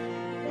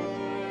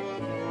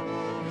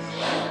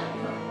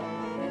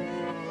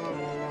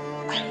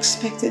 I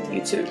expected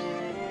you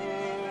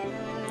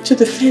to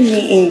defend me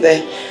in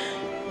there.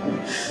 Come on,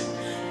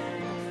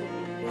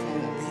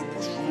 babe,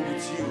 what's wrong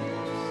with you?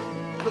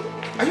 Look,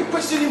 are you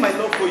questioning my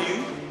love for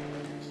you?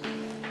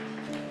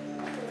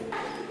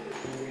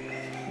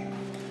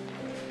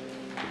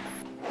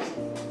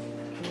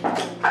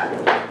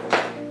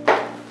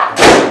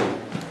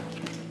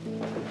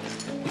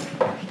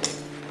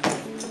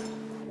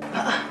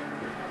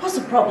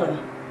 problem?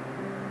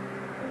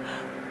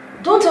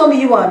 Don't tell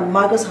me you and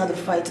Marcus had a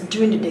fight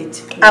during the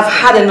date. I've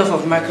had enough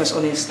of Marcus,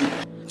 honestly.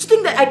 Do you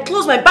think that I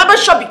closed my barber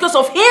shop because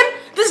of him?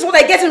 This is what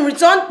I get in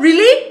return?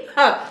 Really?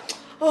 Huh.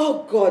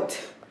 Oh, God.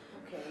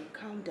 Okay,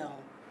 calm down.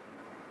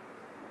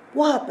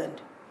 What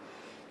happened?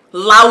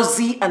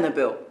 Lousy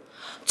Annabelle.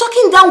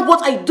 Talking down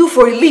what I do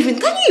for a living.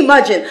 Can you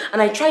imagine?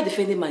 And I tried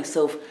defending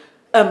myself.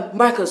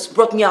 Marcus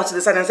brought me out to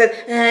the side and said,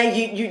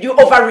 you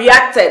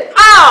overreacted.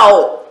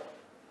 How?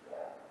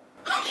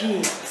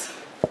 Gift.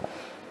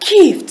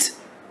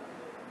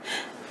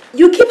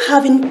 You keep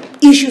having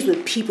issues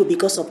with people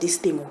because of this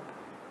thing.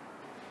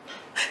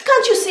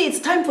 Can't you see it's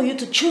time for you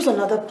to choose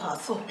another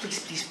path? Oh,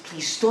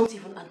 please, don't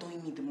even annoy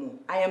me the more.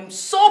 I am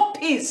so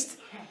pissed.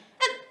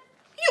 And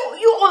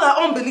you all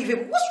are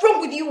unbelievable. What's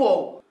wrong with you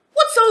all?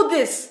 What's all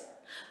this?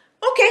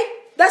 Okay,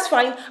 that's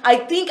fine. I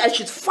think I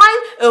should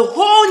find a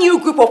whole new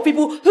group of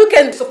people who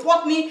can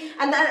support me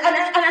and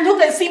who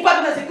can see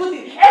Babin as a good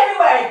thing.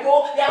 Everywhere I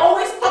go, they're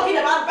always talking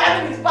about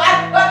Babin is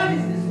bad, Babin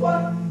is this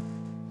one.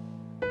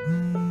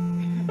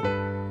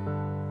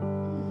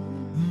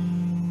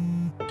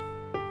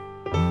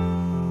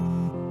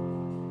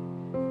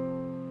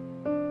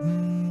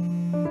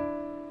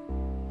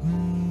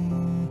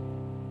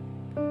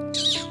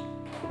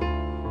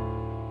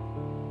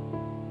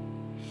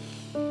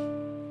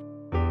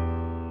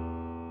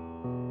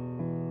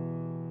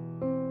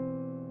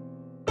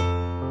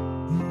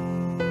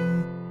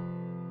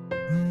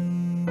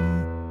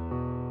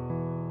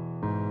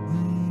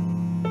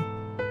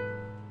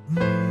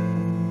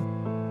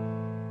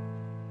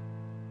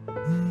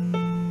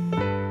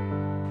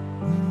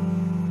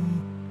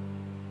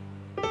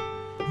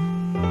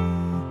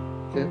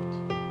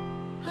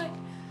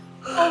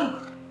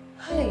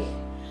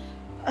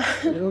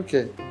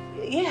 Okay.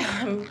 Yeah,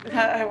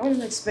 I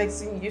wasn't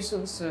expecting you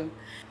so soon.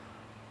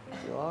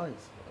 Your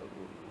eyes.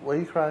 Were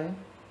you crying?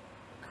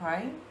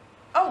 Crying?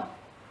 Oh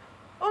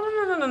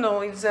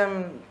no. It's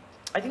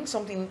I think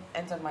something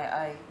entered my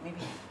eye.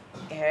 Maybe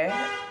hair.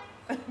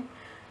 Oh,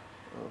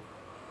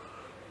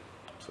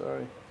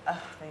 sorry.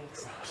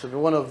 Thanks. So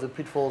one of the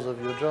pitfalls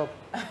of your job.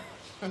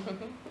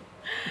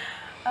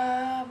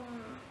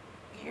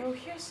 You're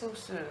here so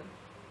soon.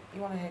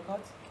 You want a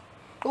haircut?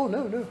 Oh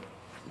no.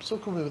 I'm so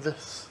cool with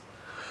this.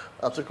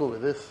 I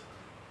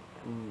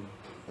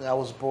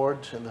was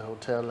bored in the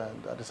hotel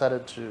and I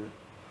decided to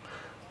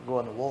go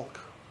on a walk.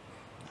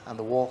 And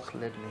the walk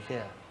led me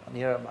here. And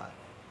here am I.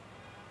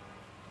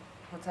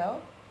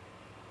 Hotel?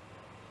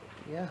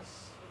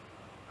 Yes.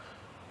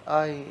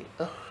 I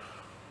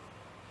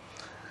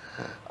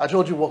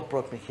told you what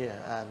brought me here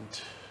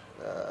and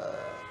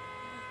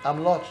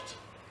I'm lodged.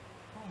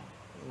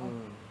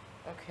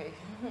 Okay.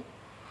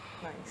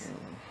 Nice.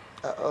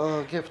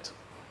 Gift.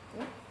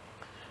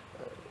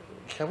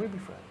 Can we be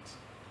friends?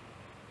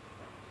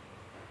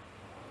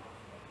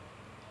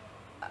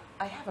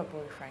 I have a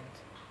boyfriend.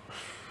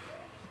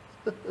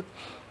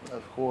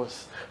 Of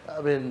course.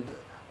 I mean,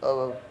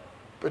 it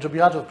would be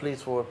out of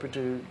place for a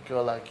pretty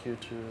girl like you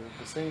to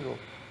be single.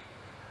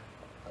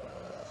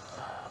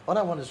 All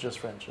I want is just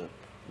friendship,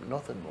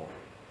 nothing more.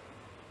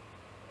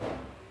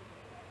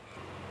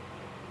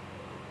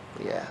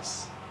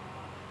 Yes.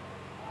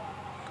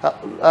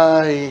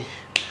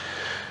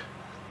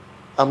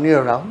 I'm new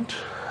around.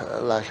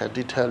 Like I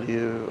did tell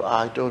you,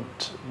 I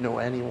don't know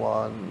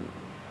anyone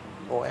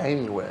or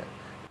anywhere.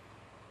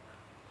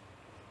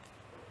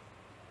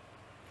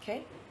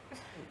 Okay.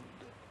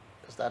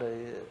 Is that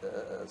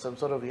some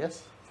sort of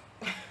yes?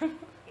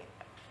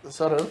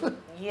 Sort of?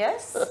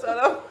 Yes, sort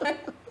of.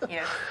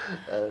 Yes.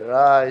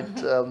 Right.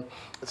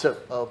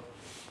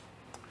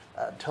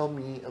 Tell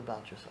me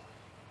about yourself.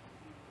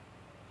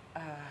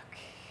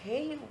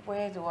 Okay,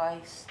 where do I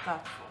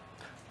start from?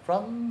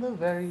 From the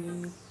very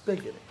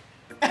beginning.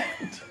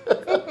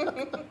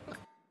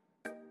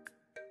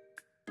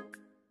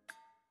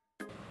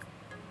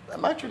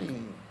 I'm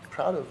actually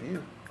proud of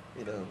you.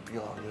 You know,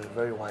 you're a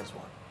very wise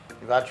one.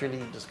 You've actually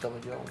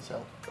discovered your own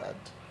self. That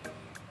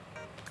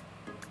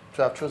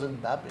to have chosen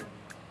Babin,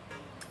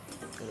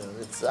 you know,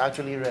 it's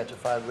actually rare to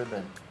find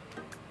women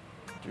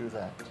do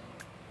that.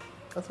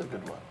 That's a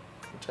good one.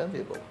 It's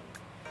enviable.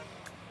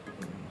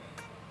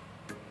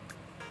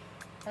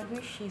 I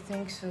wish he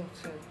thinks so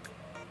too.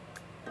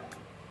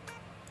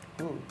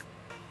 Who?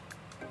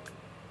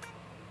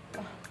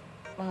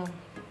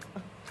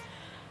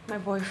 My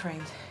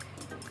boyfriend.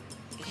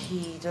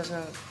 He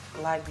doesn't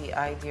like the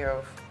idea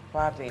of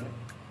Babin.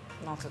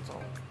 Not at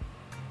all.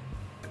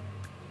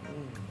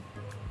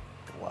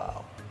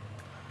 Wow.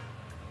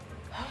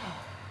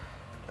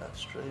 That's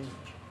strange.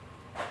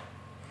 Yeah.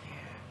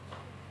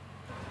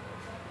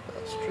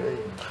 That's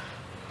strange.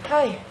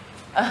 Hi.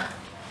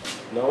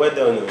 No, well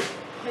done.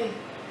 Hey,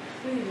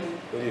 what are you doing?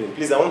 What are you doing?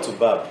 Please, I want to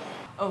bab.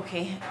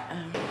 Okay.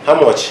 How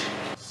much?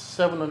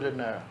 700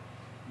 naira.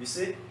 You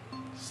see?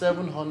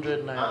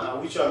 700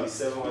 naira. Which one is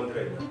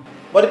 700?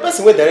 But the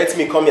person will direct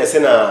me come here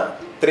saying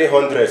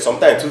 300,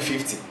 sometimes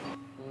 250.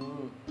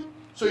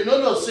 So you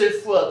know no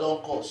safe fuel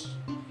don't cost.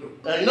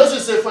 You know say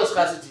safe fuel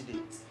scarcity day.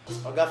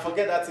 Oga,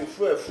 forget that thing.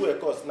 Fuel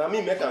cost. Now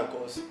me make an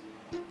cost.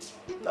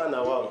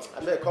 Now, wow. I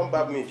better come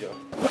back me, John.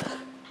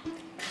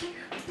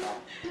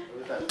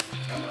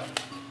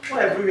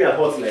 Why everywhere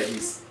hot like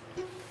this?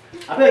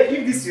 I beg,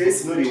 if this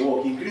US no dey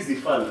work, increase the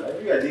fan.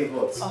 Everywhere dey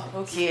hot. Oh,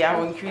 okay, I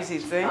will increase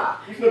it. Eh?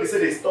 If not, they say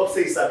they stop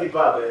say it's a bit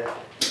bad. You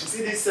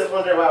see this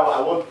 700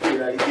 I want to pay.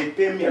 Like, they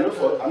pay me. I know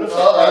for. I know for.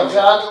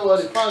 don't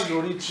worry. The fan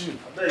will reach you.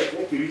 I beg,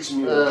 make you reach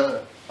me.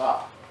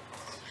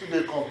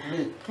 They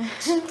complain.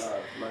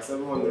 My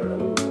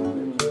 700.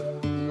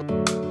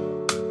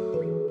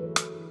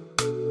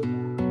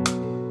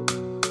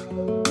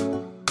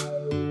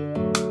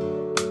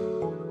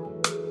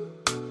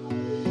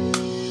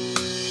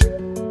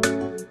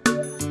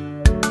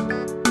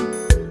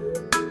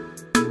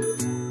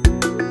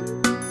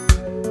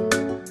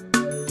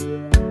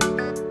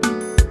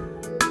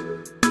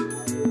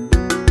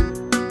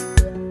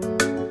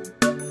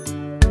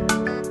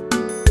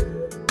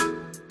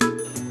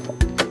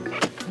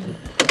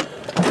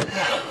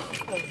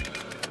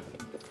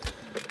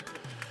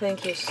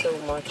 Thank you so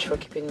much for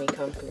keeping me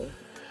company.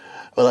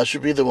 Well, I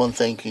should be the one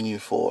thanking you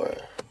for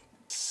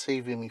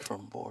saving me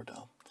from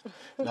boredom.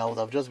 Now, I would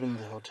have just been in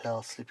the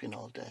hotel sleeping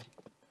all day.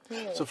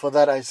 Yeah. So for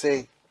that, I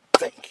say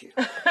thank you.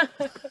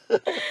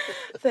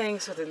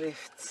 Thanks for the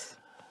lift.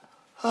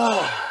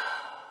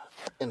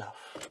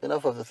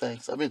 Enough of the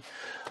thanks. I mean,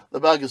 the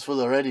bag is full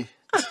already.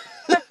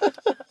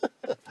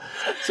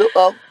 So,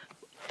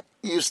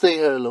 you stay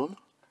here alone?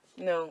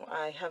 No,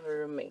 I have a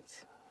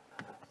roommate.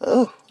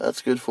 Oh,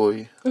 that's good for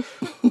you.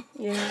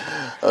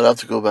 Yeah. I'll have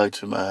to go back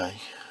to my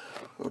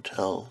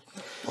hotel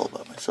all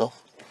by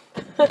myself.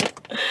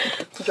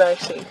 Drive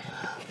safe.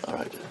 All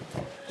right.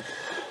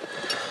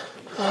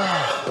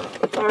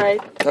 All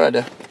right. All right,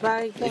 then.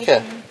 Bye. Take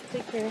care.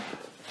 Take care.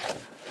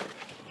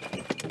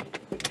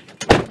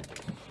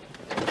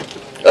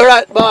 All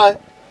right, bye.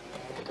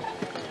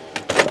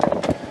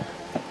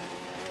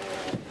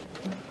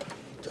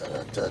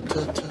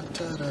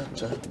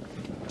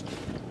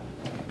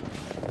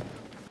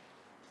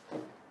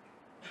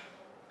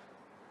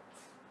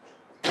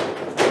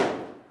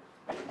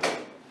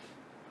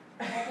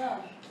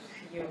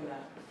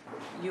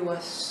 You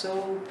are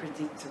so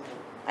predictable.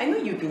 I know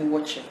you've been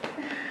watching.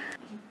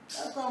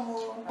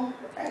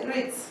 I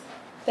agree.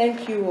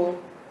 Thank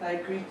you. I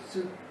agree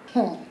too.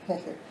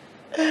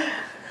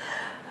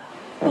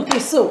 Okay,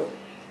 so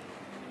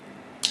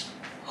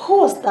who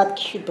was that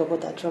cute bubble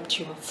that dropped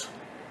you off?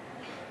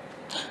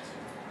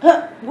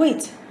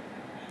 Wait.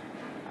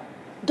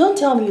 Don't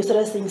tell me you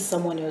started seeing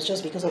someone else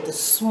just because of the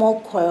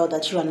small quarrel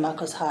that you and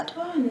Marcus had.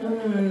 Oh,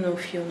 no,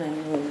 Fiona,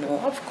 no.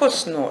 Of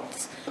course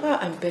not.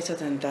 I'm better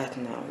than that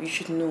now. You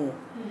should know.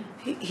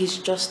 He's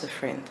just a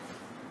friend.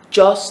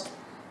 Just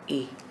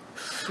a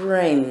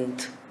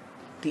friend.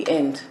 The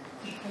end.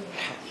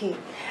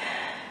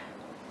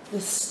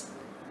 It's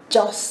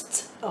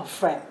just a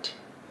friend.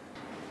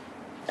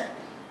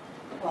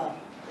 Wow.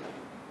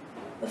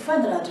 A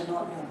friend that I do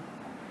not know.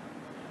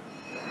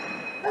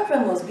 That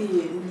friend must be a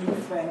new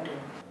friend.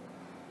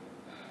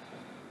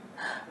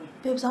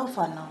 Babes, how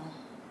far now?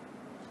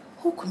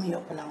 Hook me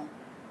up now.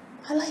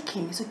 I like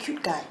him. He's a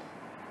cute guy.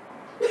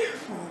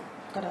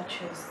 God, I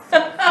choose.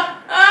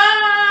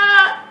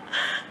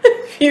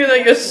 Fiona,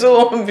 you're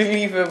so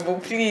unbelievable.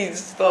 Please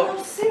stop.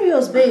 I'm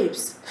serious,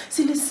 babes.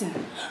 See, listen.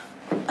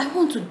 I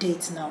want to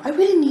date now. I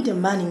really need a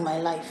man in my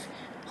life.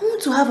 I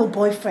want to have a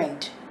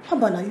boyfriend. How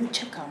about now you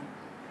check him?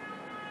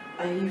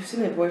 You've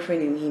seen a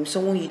boyfriend in him,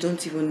 someone you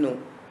don't even know.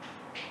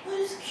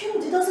 Well, it's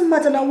cute. It doesn't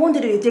matter now. One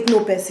day they take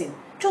no person.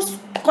 Just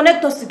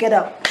connect us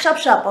together. Sharp,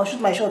 sharp. I'll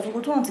shoot my shot. We'll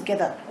go to one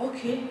together.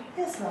 Okay.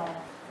 Yes, now.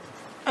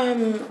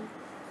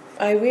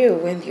 I will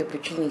when the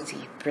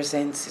opportunity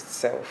presents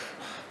itself.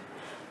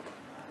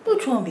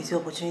 Which one be the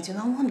opportunity?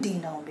 Now, one day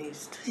now,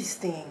 babes. Do this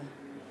thing.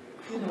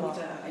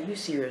 Are you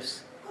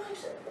serious?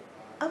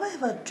 Have I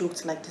ever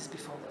joked like this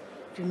before?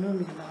 You know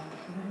me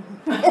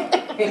now.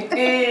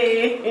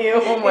 Hey,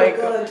 oh my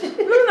God.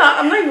 No,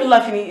 I'm not even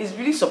laughing. It's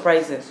really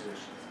surprising.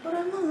 But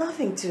I'm not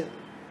laughing too.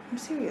 I'm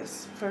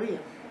serious. For real.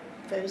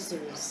 Very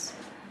serious.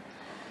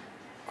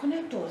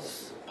 Connect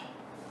us.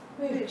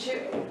 Wait, are you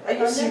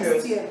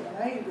serious?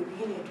 Now you go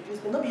begin to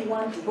introduce me. Not be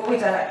one thing. But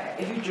wait, are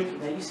you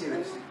joking? Are you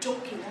serious? I'm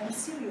joking. I'm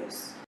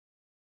serious.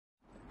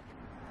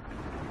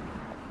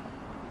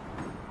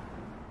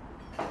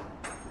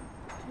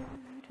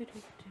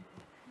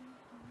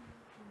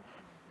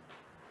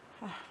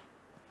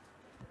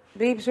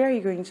 Babes, where are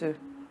you going to?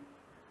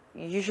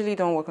 You usually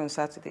don't work on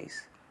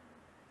Saturdays.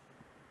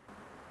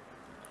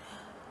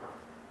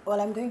 Well,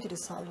 I'm going to the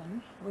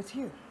salon with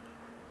you.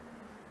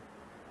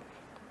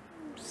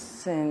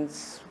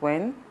 Since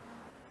when?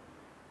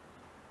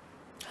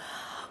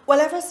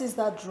 Well, ever since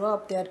that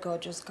drop dead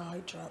gorgeous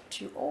guy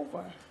dropped you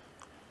over.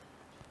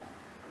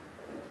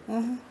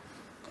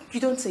 You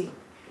don't say.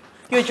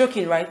 You're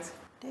joking, right?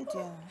 Did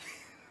you?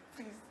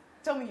 Please,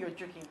 tell me you're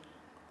joking.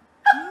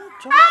 I'm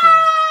joking.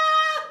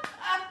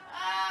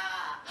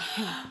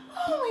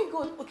 Oh my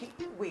God. Okay,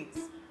 wait.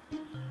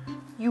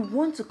 You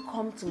want to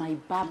come to my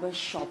barber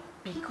shop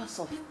because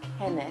of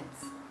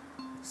Kenneth?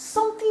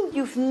 Something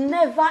you've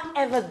never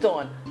ever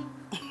done.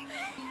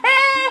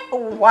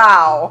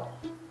 Wow.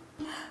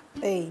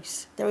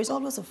 Babes, there is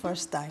always a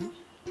first time.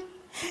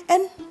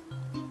 And,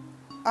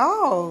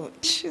 oh,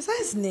 is that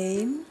his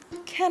name?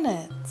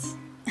 Kenneth.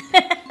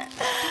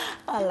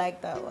 I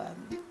like that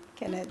one.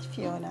 Kenneth,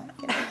 Fiona.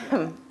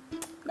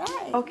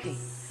 Nice. Okay.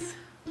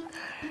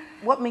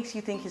 What makes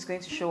you think he's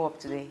going to show up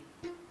today?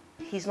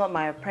 He's not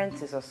my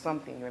apprentice or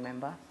something,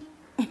 remember?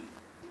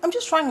 I'm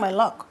just trying my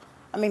luck.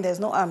 I mean, there's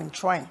no harm in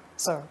trying,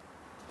 so.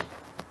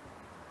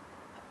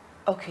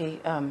 Okay,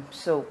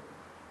 so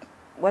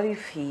what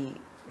if he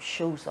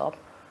shows up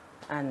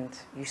and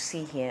you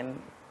see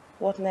him?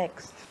 What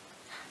next?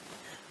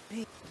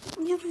 Babe,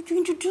 you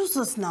introduce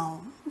us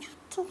now. You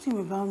talk to him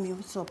about me,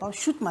 what's up? I'll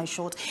shoot my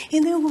shot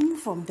and then we'll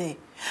move from there.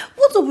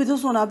 What's up with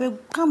this one? I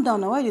beg, calm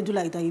down now. Why you do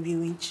like that, you be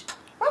winch?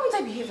 Why would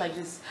I behave like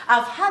this?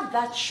 I've had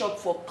that shop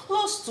for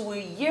close to a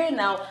year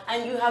now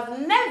and you have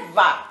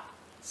never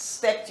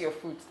stepped your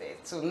foot there.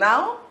 So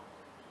now,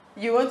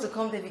 you want to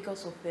come there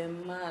because of the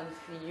man,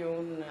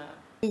 Fiona.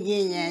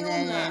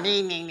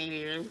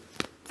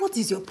 What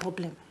is your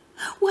problem?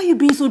 Why are you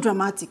being so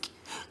dramatic?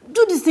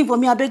 Do this thing for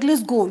me, I beg,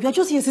 let's go. You're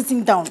just here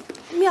sitting down.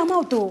 Me, I'm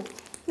out though.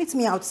 Meet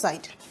me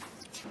outside.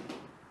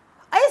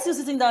 Are you still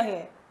sitting down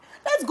here?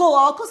 Let's go,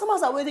 our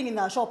customers are waiting in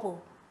our shop.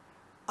 Oh.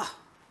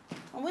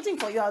 I'm waiting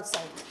for you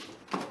outside.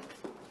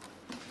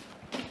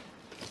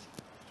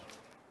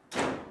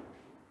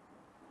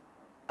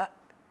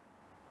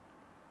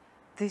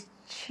 Did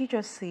she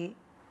just say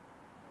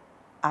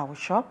our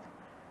shop?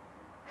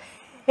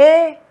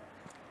 Hey,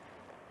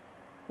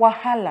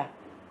 Wahala.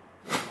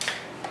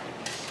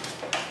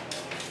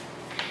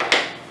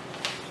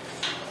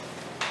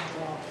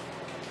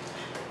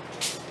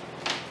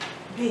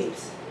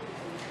 Babes,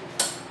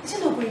 is he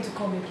not going to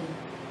come again?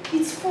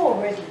 It's 4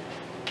 already.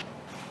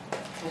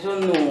 I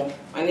don't know.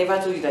 I never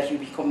told you that you'd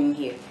be coming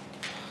here.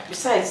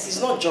 Besides,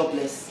 he's not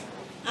jobless.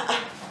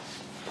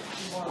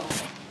 Wow.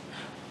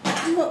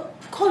 No,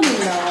 call him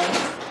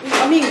now.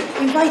 I mean,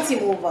 invite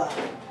him over.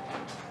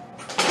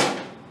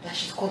 That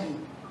she's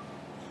calling.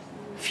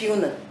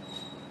 Fiona,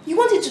 you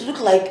want it to look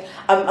like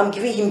I'm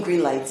giving him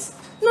green lights?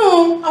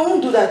 No, I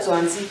won't do that to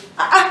Auntie.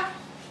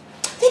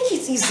 Take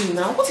it easy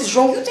now. What is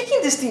wrong? You're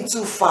taking this thing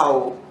too far.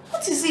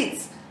 What is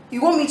it?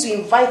 You want me to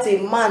invite a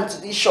man to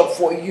this shop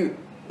for you?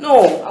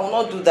 No, I will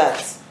not do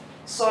that.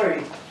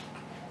 Sorry.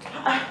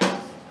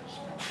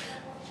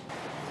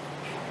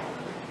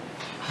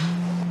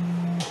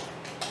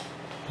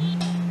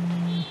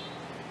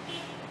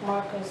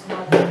 Marcus.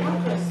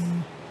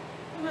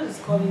 What is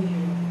calling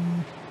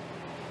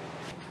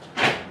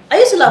you? Are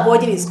you still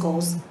avoiding his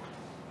calls?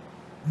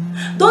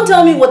 Don't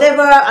tell me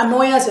whatever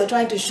annoyance you're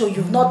trying to show,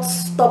 you've not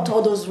stopped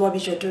all those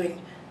rubbish you're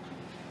doing.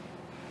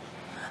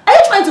 Are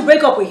you trying to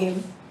break up with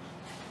him?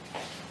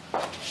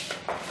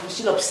 I'm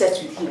still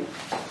upset with him.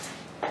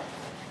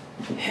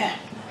 Yeah.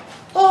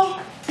 Oh.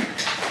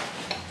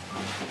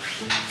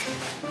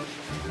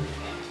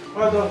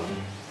 Well done.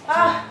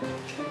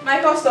 My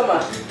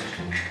customer.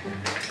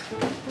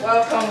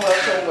 Welcome.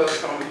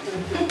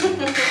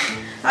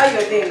 How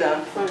you doing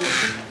now?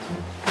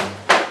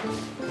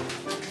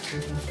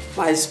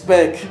 My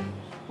spec.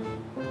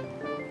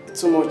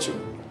 Too much.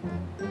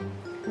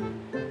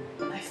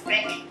 My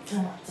spec. Too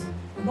much.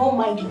 Don't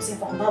mind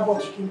yourself about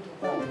what you came to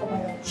about. Oh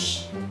my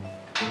gosh.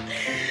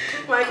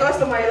 My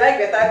customer, you like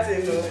better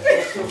thing, though.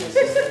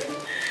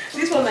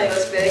 This one I your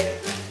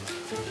spec.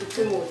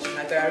 Too much.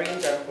 I can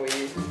arrange that for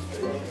you.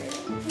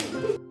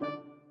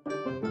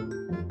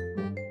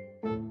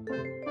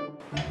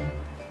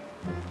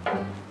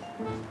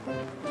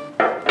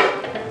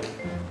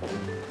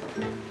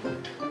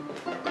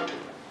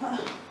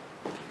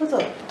 What's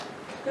up?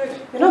 Good.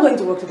 You're not going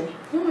to work today?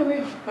 No,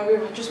 I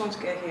will. I just want to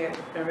get here,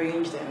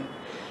 arrange them,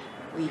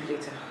 leave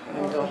later.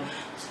 I'm done.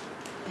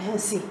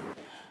 See,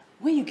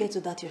 when you get to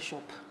that your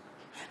shop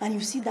and you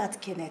see that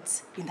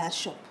Kenneth in that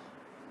shop,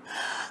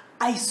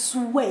 I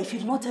swear if you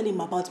do not tell him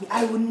about me,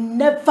 I will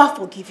never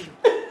forgive you.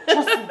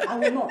 Trust me, I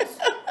will not.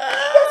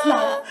 Yes,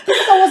 now.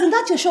 Because I was in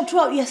that your shop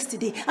throughout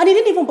yesterday and he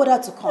didn't even bother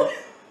to come.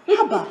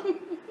 Haba.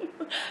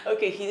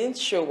 Okay, he didn't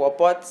show up,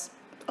 but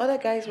other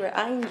guys were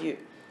eyeing you.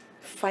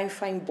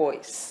 Fine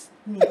boys.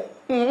 Me?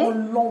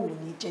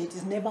 Alone, it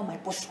is never my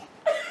portion.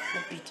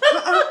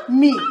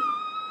 Me.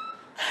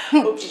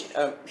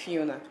 Okay,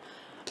 Fiona.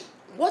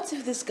 What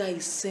if this guy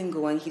is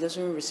single and he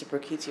doesn't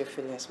reciprocate your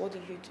feelings? What do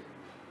you do?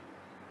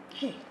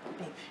 Hey,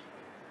 babe.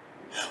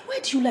 Why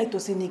do you like to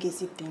say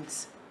negative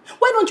things?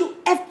 Why don't you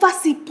ever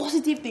see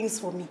positive things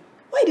for me?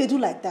 Why do you do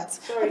like that?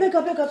 Sorry. I beg.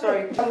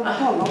 Sorry.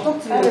 I'll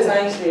talk to you. Have a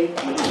nice day.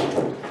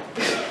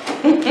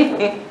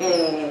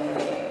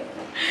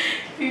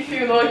 If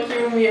you not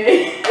kill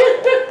me.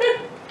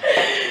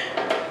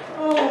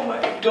 Oh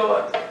my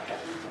God.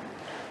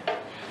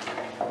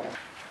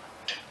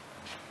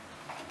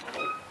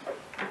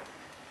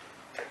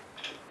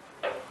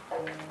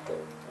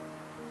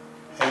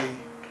 Hey.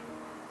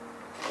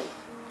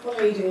 What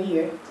are you doing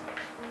here?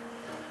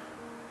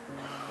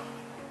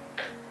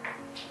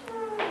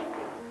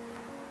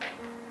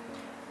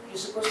 You're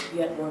supposed to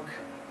be at work.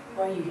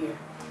 Why are you here?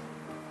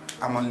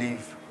 I'm on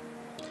leave.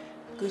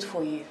 Good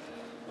for you.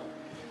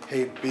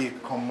 Hey babe,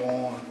 come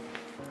on.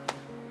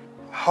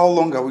 How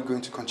long are we going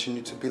to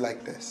continue to be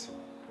like this?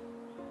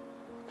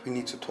 We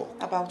need to talk.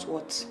 About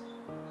what?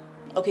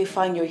 Okay,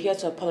 fine, you're here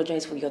to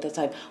apologize for the other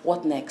time.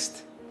 What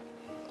next?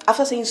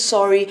 After saying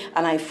sorry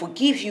and I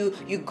forgive you,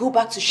 you go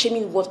back to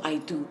shaming what I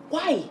do.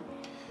 Why?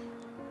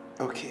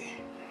 Okay.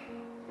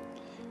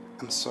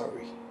 I'm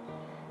sorry.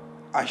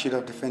 I should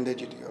have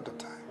defended you the other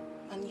time.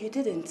 And you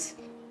didn't.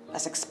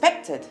 As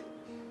expected.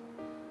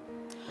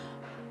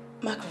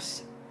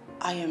 Marcus,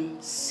 I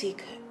am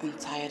sick and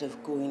tired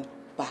of going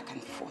back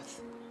and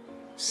forth.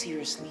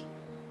 Seriously.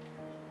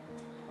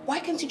 Why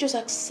can't you just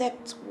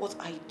accept what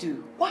I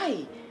do?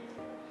 Why?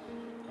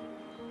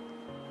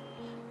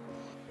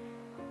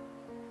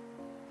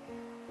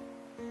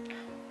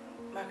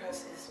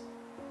 Marcus,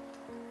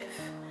 if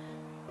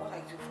what I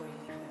do for you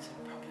even is a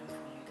problem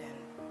for you, then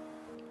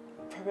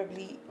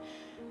probably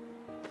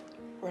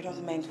we're not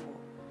meant for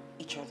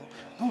each other.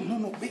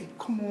 No, babe,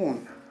 come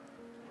on.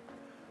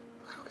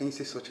 How can you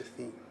say such a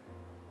thing?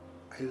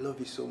 I love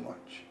you so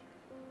much.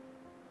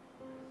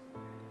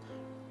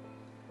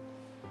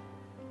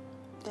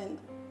 Then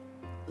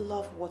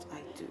love what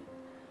I do.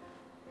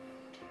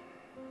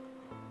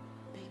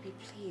 Baby,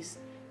 please,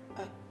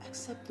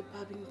 accept the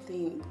babbing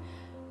thing.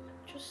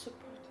 Just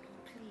support me,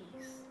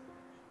 please.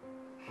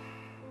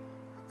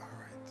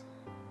 Alright.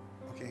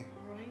 Okay?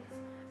 Right?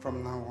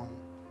 From now on,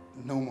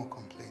 no more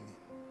complaining.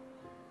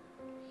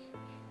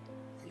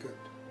 You're good.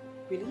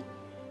 Really?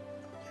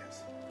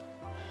 Yes.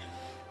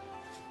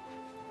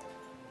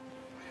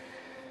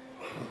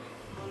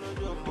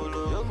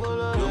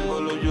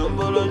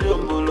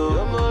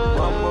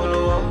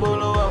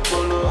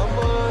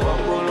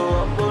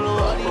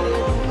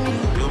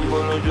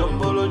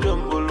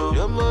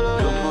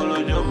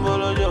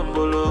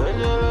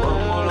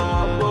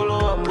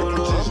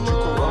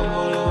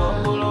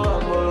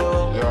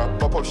 Yeah,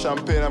 pop up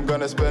champagne, I'm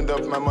gonna spend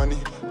up my money.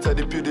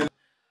 Teddy Pewdie.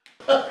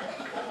 Look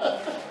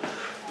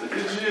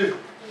at you.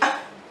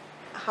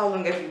 How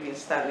long have you been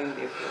standing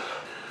there for?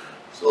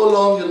 So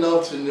long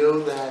enough to know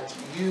that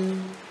you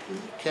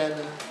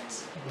cannot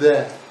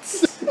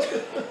dance.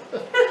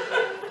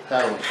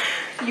 How?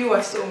 You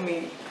are so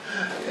mean.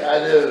 Yeah, I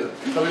know.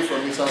 Coming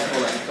from me sounds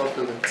more like a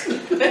compliment.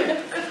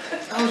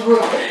 Sounds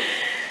wrong.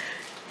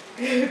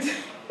 Good.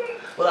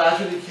 Well, I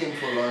actually came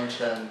for lunch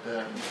and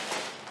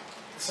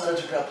decided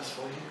to grab this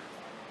for you.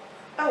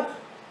 Oh.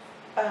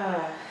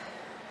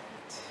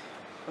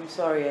 I'm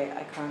sorry,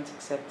 I can't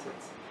accept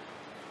it.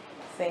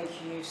 Thank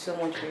you so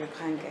much for your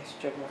kind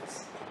gesture, but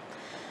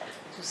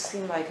it will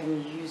seem like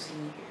I'm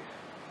using you.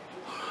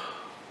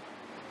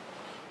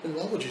 And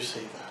why would you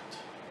say that?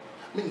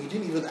 I mean, you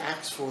didn't even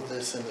ask for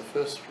this in the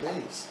first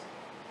place.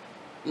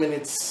 I mean,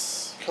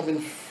 it's coming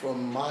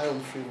from my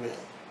own free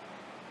will.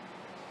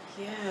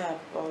 Yeah,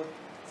 but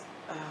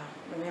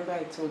remember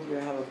I told you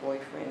I have a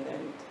boyfriend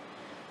and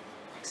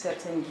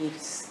accepting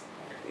gifts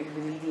is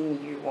leading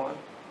you on.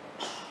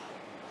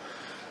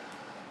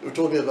 You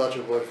told me about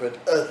your boyfriend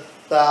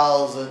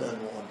 1,001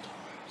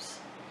 times.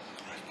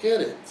 I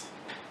get it.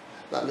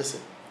 Now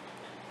listen,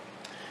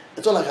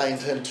 it's not like I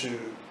intend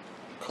to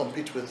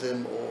compete with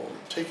him or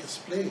take his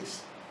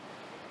place.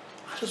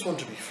 I just want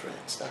to be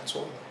friends, that's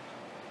all.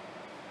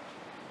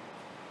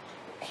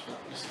 So,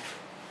 listen.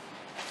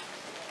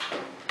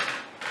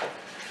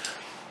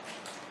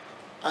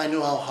 I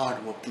know how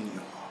hardworking you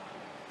are.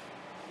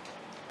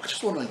 I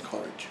just want to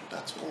encourage you,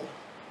 that's all.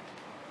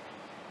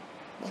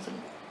 Nothing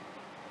more.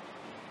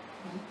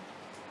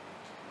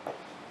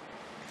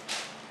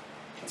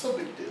 It's no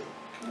big deal.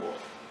 Come on.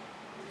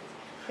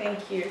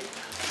 Thank you.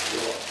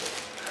 You're welcome.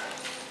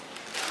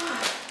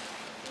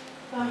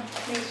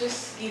 Please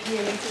just give me a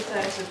little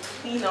time to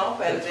clean up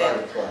and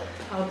then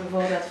I'll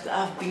devour that.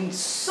 I've been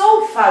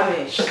so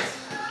famished.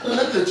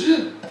 Look at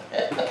you.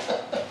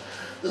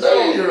 Is that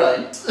really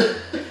right?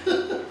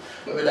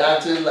 I've been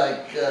acting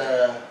like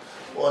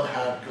one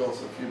hard girl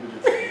for a few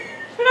minutes ago.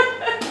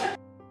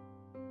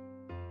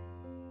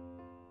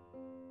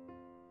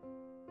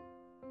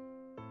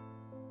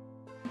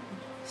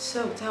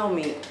 So tell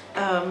me,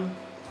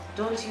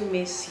 don't you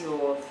miss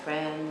your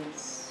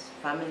friends,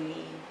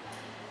 family,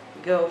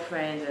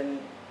 girlfriend, and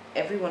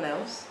everyone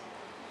else?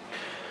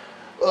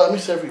 Well, I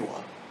miss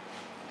everyone.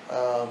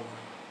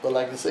 But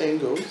like the saying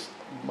goes,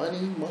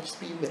 money must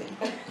be made.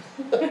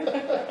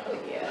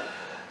 Yeah.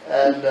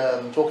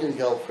 And talking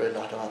girlfriend,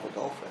 I don't have a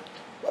girlfriend.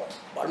 But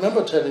I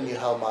remember telling you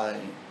how my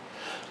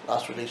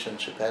last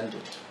relationship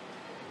ended.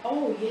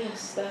 Oh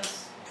yes,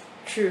 that's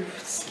true.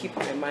 Skip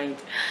my mind.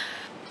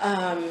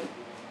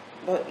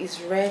 But it's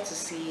rare to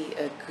see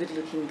a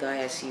good-looking guy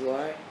as you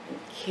are, and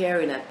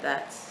caring at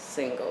that,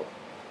 single.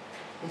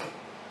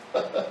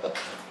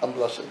 I'm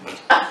blushing.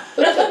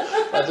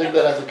 I take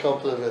that as a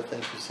compliment.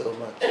 Thank you so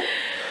much.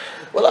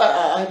 Well,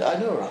 I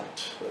know,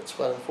 right? It's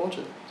quite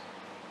unfortunate.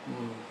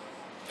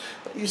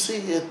 But you see,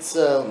 it's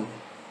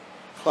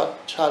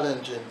quite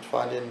challenging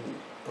finding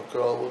a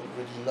girl who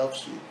really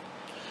loves you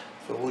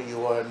for who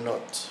you are and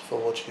not for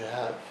what you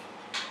have.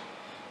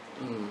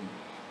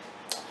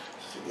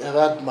 I've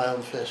had my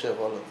own fair share of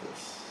all of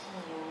this.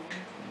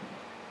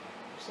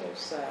 So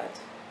sad.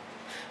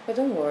 But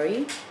don't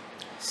worry.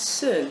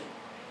 Soon,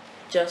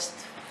 just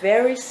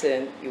very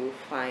soon, you will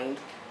find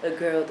a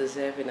girl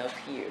deserving of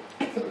you.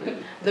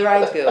 The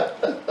right girl.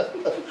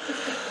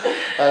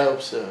 I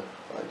hope so.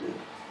 I do.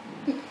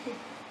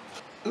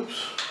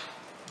 Oops.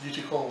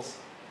 Duty calls.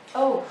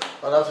 Oh.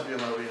 I'll have to be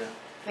on my way now.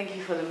 Thank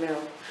you for the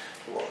meal.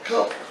 You're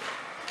welcome.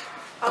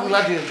 I'm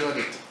glad you enjoyed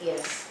it.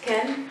 Yes.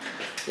 Ken?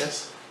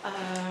 Yes?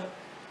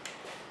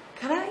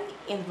 Can I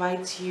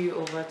invite you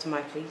over to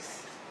my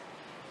place?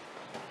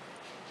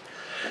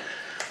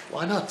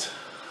 Why not?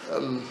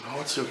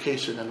 What's the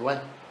occasion and when?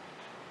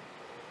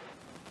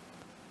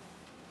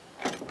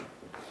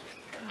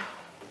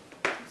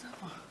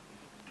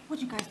 What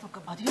do you guys talk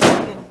about? Did you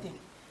say anything?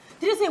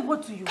 Did you say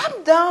what to you?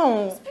 Calm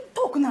down.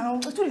 Talk now. I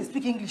told you to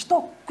speak English.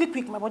 Talk quick,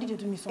 quick. My body did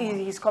do me so much.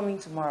 He's coming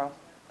tomorrow,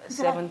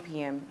 7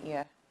 p.m.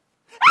 Yeah.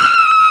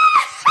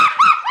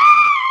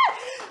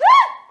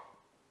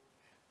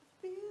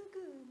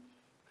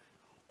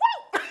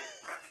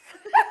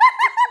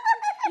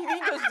 You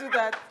didn't just do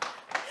that.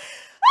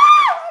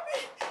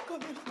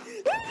 Come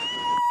here.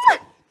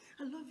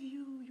 I love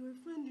you. You're a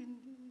friend in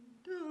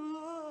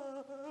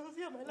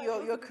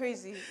You're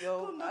crazy.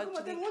 You're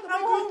actually. I'm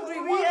hungry.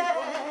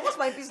 What's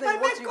my business? My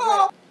What you makeup.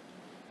 want?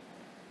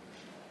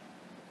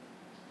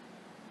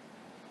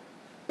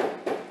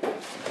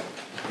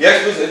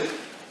 Yes, who's it?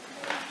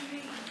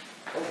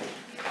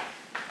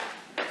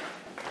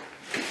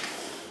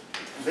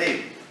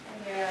 Babe.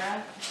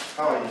 Yeah.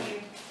 How are you?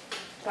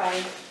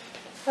 Fine.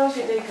 How's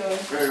your day going?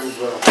 Very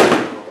well.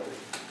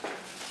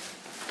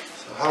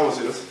 So how was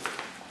it?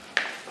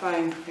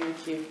 Fine,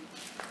 thank you.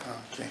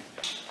 Okay.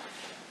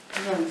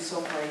 I'm so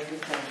far every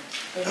time.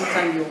 Every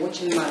time you're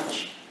watching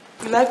match.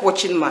 You like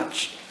watching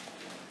match.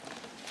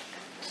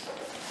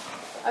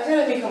 I said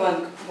let me come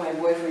and cook for my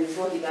boyfriend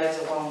before he dies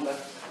of hunger.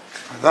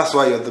 That's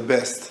why you're the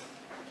best.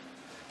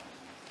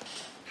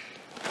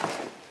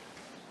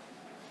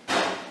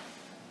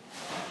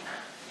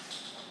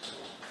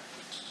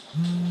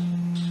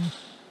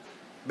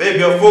 Babe,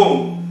 your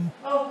phone.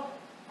 Oh.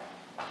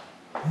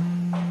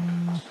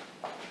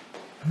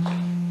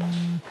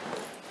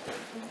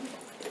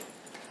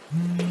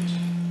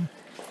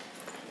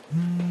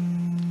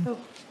 Oh.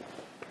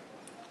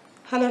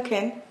 Hello,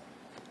 Ken.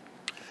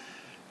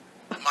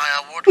 My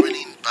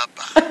award-winning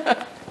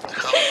Papa.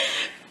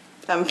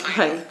 I'm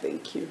fine,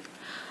 thank you.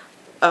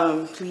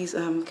 Please,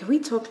 can we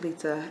talk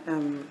later?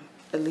 I'm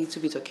a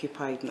little bit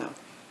occupied now.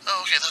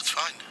 Oh, okay, that's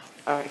fine.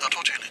 All right. I'll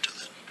talk to you later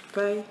then.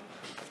 Bye.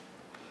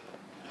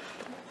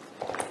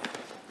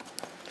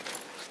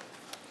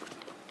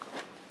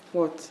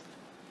 What?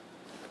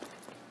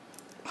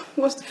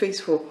 What's the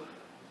face for?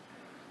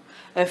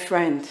 A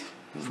friend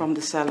from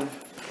the salon.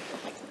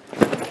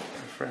 A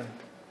friend?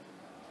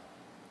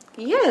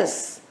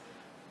 Yes.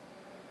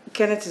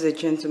 Kenneth is a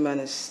gentleman,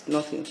 it's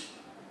nothing.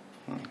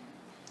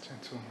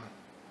 Gentleman.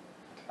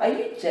 Are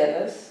you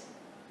jealous?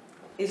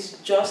 It's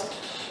just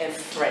a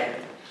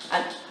friend.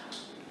 And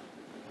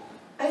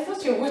I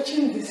thought you were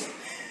watching this.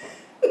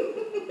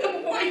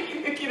 Why are you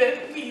looking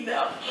at me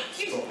now?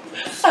 Stop.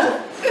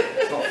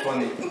 It's not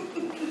funny.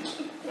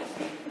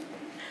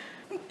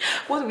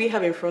 What do we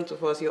have in front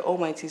of us? Your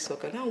almighty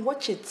soccer. Now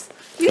watch it.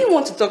 You didn't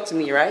want to talk to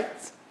me,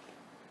 right?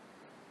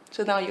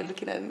 So now you're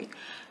looking at me.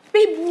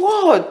 Babe,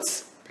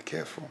 what? Be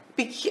careful.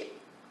 Be careful.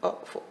 Oh,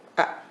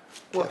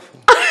 what? Careful.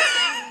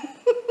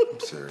 I'm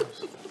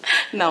serious.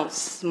 Now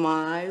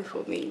smile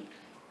for me.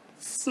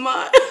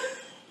 Smile.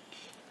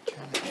 You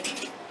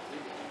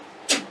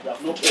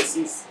have no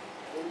persons.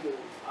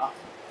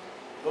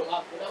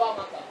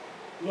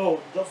 No,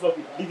 just drop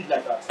it. Leave it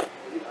like that.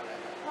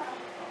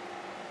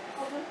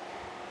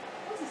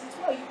 What is it?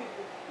 Why are you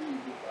people?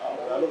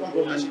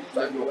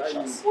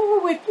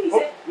 Wait, please. Oh,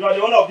 you are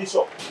the owner of this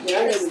shop.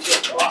 Yes.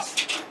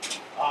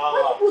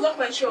 Why people lock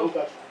my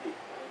shop?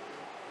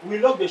 We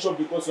lock the shop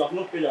because you have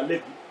not paid your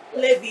levy.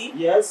 Levy?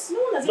 Yes. No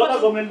one has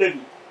Local government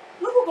levy.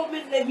 Local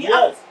government levy?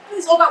 Yes.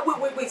 Please,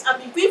 wait. I've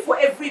been paying for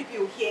every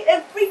bill here.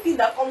 Everything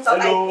that comes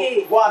out, Hello. I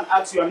pay. Go and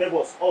ask your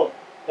neighbors all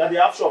that they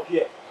have shop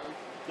here.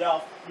 They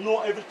have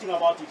know everything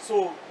about it.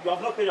 So you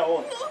have not paid your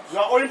own. You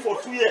are owing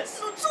for 2 years.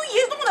 No, 2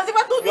 years? No one has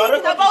ever told me Your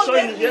anything record about is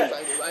showing levy. here.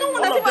 No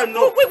one has All of ever. them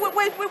know. Wait,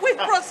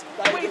 bros.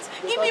 Wait.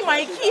 Give me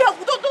my key.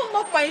 Don't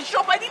knock my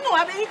shop. I didn't know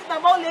anything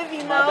about levy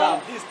now.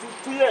 Madam, this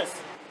 2 years.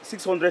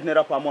 600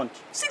 naira per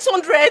month.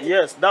 600?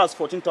 Yes, that's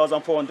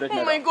 14,400 naira.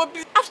 Oh my God,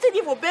 please. I've stayed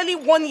here for barely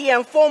 1 year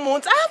and 4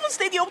 months. I haven't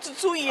stayed here up to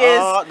 2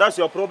 years. That's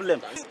your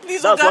problem.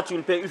 Please, that's Oga. what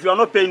you'll pay. If you are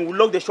not paying, we'll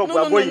lock the shop. We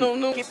are going.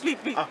 No. Okay,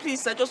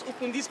 please, sir, just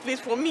open this place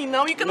for me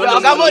now. You cannot No,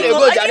 just no, I didn't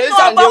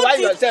know about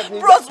it.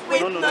 Bros,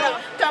 wait No. now.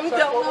 Calm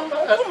down.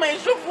 Open my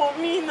shop for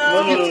me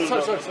now. No.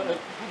 Sorry.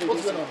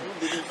 What's going on?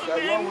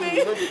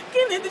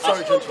 Kenneth, they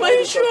just lock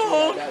my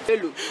shop.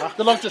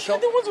 They locked the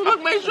shop? They want to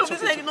lock my shop. They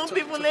said I don't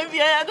pay for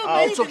levy. I don't know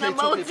anything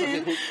about it.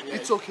 okay.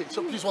 It's okay.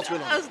 So please, what's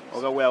going on?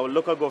 Okay, we are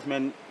local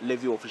government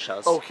levy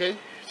officials. Okay.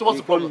 So what's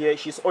the problem? Here,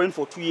 she's owing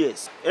for 2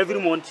 years. Every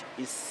month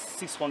is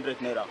 600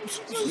 naira.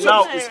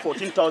 Now it's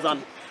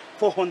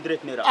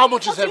 14,400 naira. How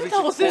much is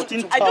everything?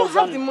 14,000. I don't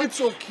have the money.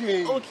 It's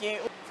okay. Okay.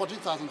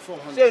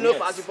 14,400. Say no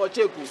party for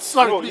Chike.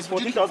 Sorry, no, please. it's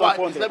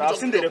 14,400. I've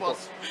seen the record.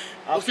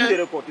 I've seen the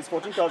record. It's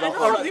 14,400. I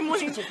don't have the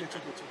money. It's okay.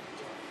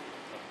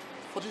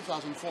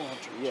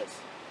 14,400.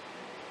 Yes.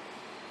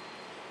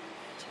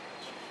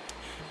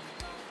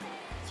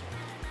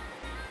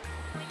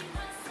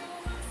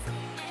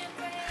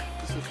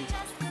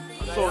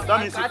 So that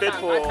means you paid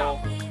for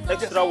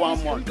extra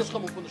 1 month. Just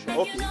come open the shop.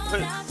 Okay,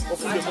 wait.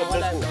 Open the shop,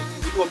 let's go.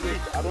 You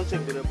complete. I don't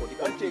check the record. You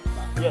can check.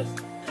 Yes.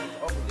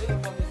 Okay.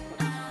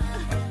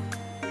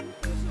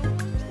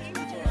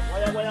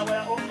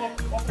 Wire,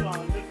 open and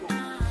let's go.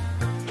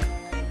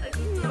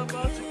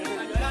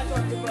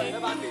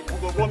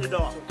 We'll go me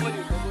down.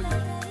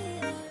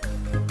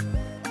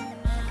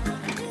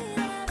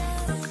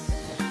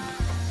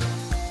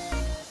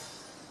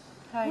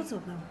 Hi. What's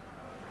up now?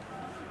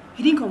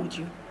 He didn't come with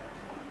you?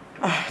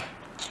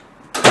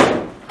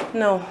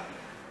 No.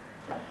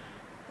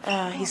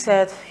 He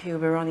said he'll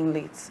be running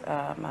late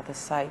at the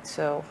site,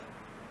 so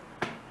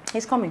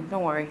he's coming,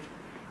 don't worry.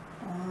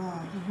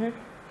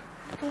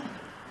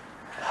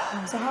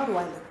 So how do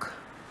I look?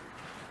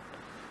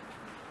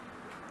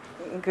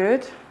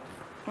 Good.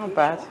 Not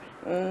bad.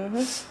 And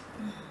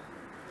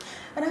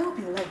I hope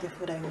you like the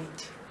food I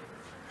made.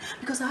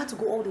 Because I had to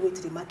go all the way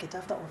to the market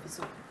after office.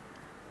 So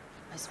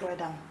I swear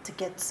down to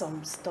get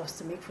some stuff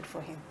to make food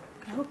for him.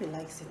 I hope he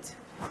likes it.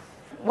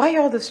 Why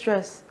all the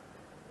stress?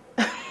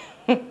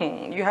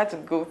 You had to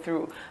go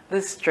through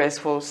this stress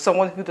for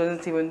someone who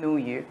doesn't even know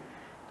you.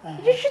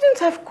 You shouldn't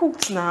have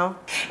cooked now.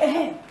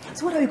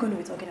 So what are we going to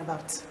be talking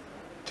about?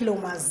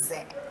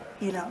 Kilomaze,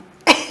 you know?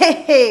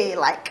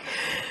 Like,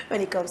 when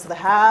he comes to the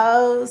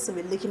house, we'll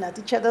be looking at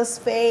each other's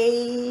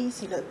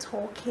face, you know,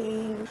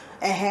 talking.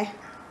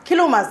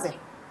 Kilomaze.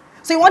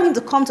 So you want him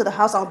to come to the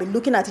house and we'll be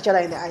looking at each other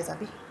in the eyes,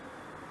 Abby?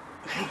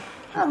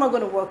 I'm not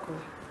going to work with.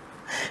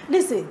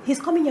 Listen, he's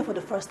coming here for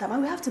the first time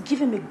and we have to give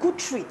him a good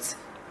treat.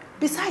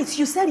 Besides,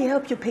 you said he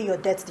helped you pay your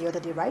debts the other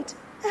day, right?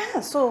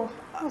 So,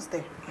 how's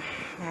there?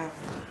 Yeah,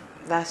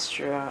 that's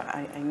true.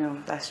 I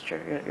know, that's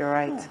true. You're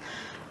right. Yeah.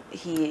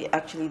 He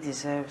actually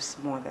deserves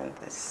more than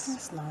this.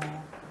 Yes, no.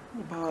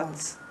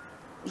 But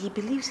he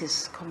believes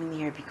he's coming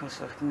here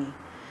because of me.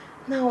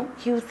 Now,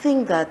 he'll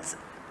think that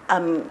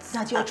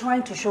that you're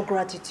trying to show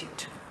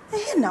gratitude.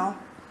 Now,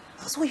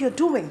 that's what you're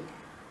doing.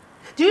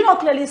 Do you not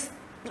clearly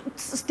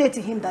state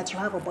to him that you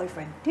have a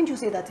boyfriend? Didn't you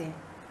say that to him?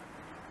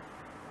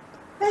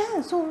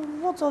 So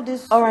what's all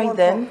this? All right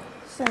then.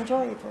 Just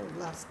enjoy it for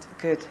last.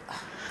 Good.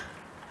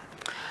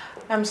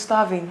 I'm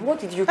starving. What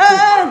did you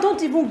cook?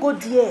 Don't even go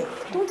there.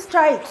 Don't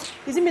try it.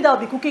 Is it me that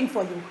will be cooking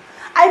for you?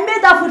 I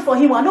made that food for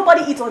him and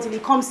nobody eats until he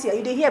comes here.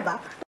 You didn't hear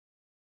back?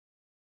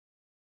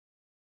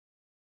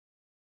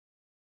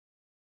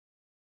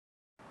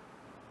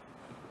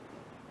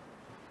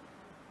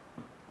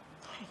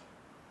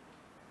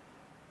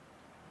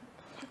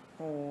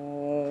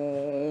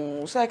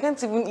 Oh, so I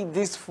can't even eat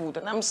this food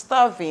and I'm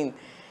starving.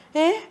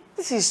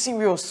 This is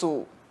serious,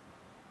 so.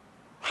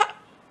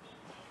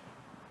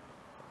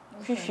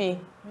 Okay. Fifi.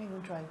 Don't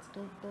even try it.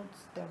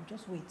 Don't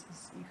just wait.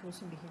 You can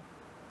also be here.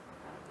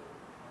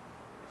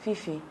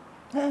 Fifi.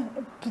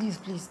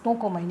 Please, don't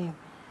call my name.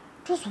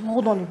 Just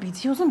hold on a bit.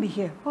 He will soon be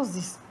here. What's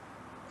this?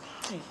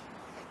 Hey.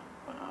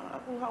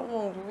 How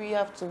long do we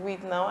have to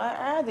wait now? I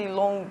had a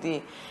long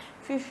day.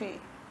 Fifi,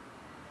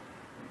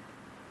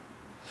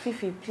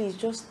 please,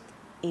 just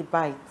a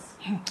bite.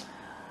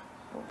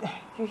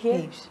 You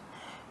hear?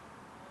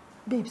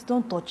 Babes,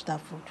 don't touch that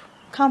food.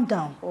 Calm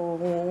down.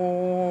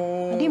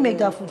 Oh. I didn't make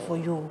that food for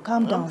you.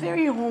 Calm down. I'm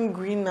very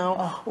hungry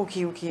now.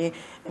 Okay.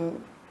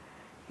 You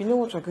know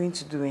what we're going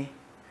to do, eh?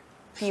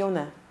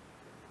 Fiona,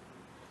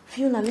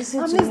 listen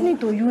to me. I'm listening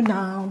to you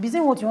now. Be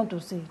saying what you want to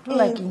say. Don't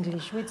like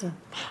English. Waiting.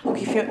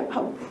 Okay, Fiona.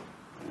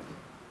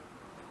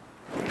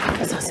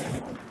 What's that?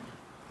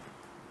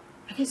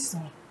 I can't see.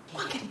 Go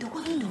and get the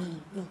door.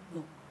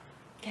 No.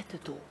 Get the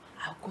door.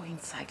 I'll go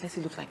inside. Let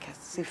it look like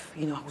as if,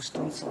 I was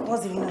doing something.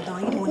 What's the meaning of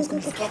that? You know what's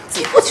going to get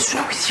it. What is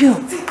wrong with you?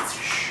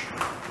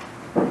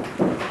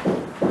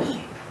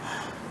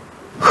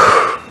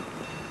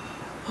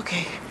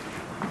 Okay.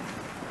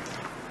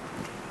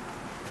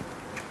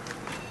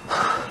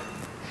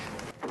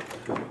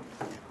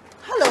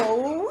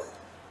 Hello.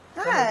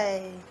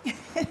 Hi.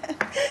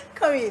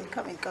 Come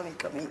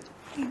in.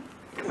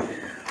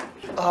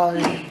 Oh,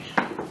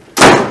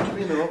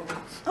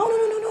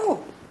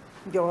 no.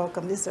 You're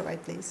welcome. This is the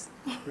right place.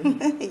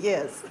 Really?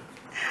 Yes.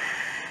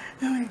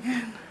 Oh my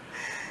God.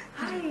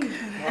 Hi.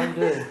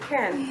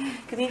 Ken.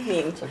 Good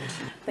evening.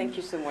 Thank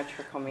you so much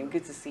for coming.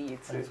 Good to see you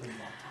too.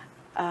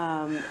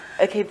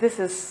 Okay, this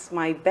is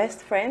my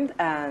best friend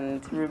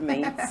and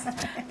roommate,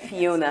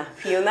 Fiona.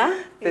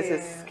 This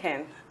is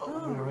Ken.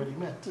 Oh, we already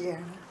met. Yeah.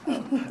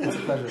 It's a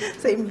pleasure.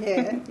 Same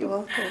here. You're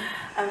welcome.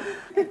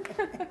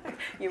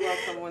 You're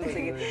welcome once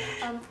again.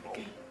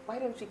 Why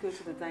don't we go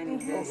to the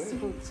dining? There's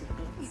food to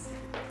eat.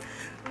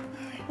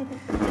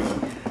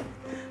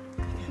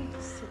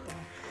 Sit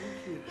down.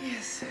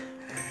 Yes.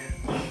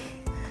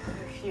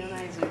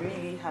 Fiona is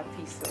really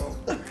happy, so.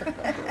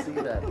 I can see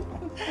that. Oh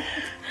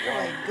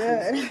my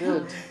God.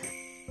 Good.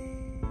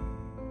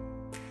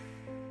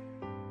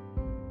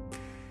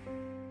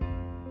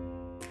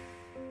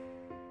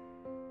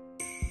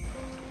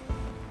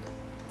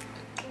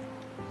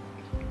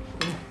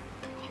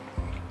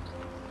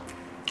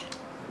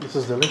 This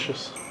is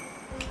delicious.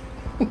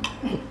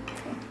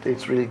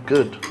 Tastes really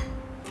good.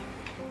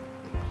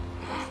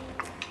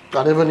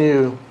 I never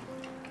knew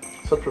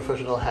such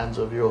professional hands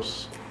of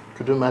yours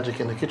could do magic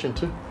in the kitchen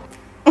too.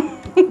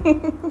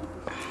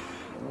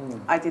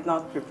 I did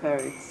not prepare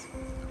it.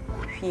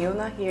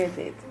 Fiona here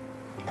did.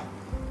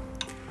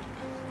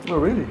 Oh,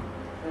 really?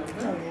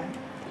 Oh, yeah.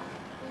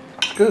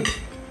 It's good.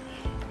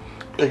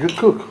 You're a good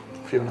cook,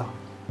 Fiona.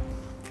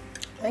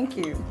 Thank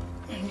you.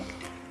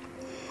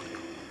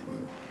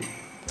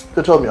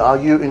 So tell me, are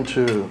you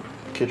into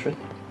catering?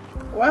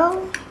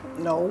 Well,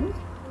 no.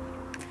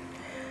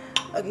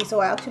 Okay, so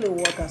I actually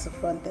work as a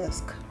front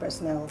desk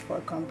personnel for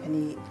a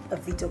company, a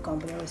veto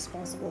company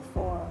responsible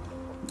for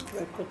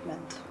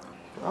recruitment.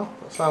 Oh,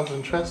 that sounds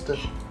interesting.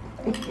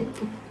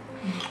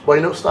 Well,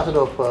 you know, starting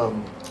up a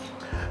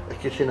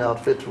kitchen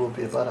outfit will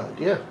be a bad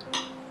idea,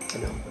 you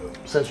know,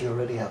 since you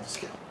already have the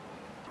skill.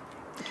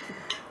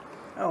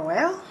 Oh,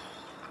 well,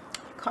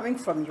 coming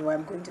from you,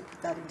 I'm going to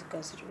put that into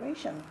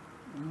consideration.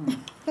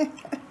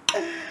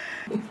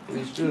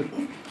 Please do.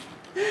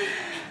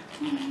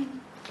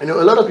 I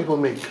know a lot of people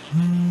make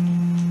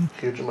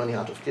huge money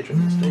out of catering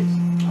these days.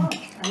 Oh,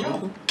 I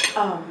know.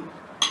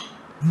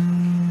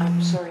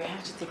 I'm sorry, I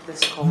have to take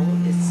this call.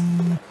 It's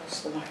a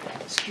customer.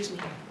 Excuse me.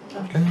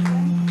 Okay.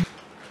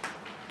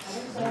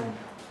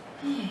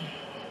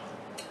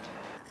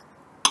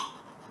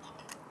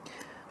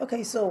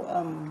 Okay, so,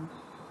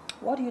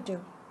 what do you do?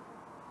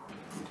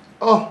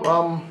 Oh,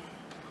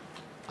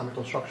 I'm a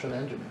construction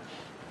engineer.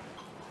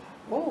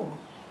 Oh,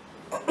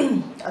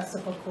 that's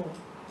super cool.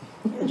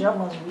 Your job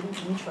must really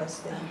be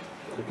interesting.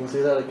 You can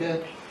say that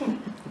again.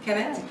 Can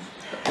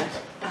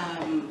I?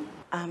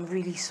 I'm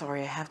really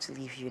sorry, I have to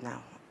leave you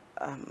now.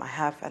 I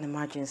have an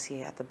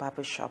emergency at the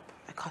barber shop.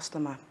 A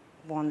customer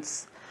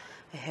wants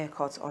a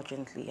haircut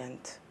urgently, and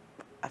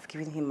I've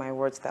given him my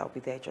words that I'll be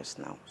there just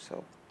now,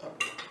 so.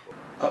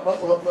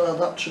 Well,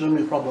 that shouldn't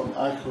be a problem.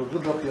 I could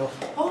drop you off.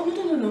 Oh,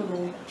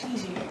 no.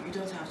 Please, you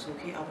don't have to,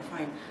 okay? I'll be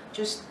fine.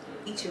 Just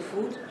eat your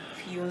food.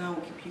 Fiona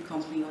will keep you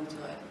company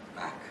until I'm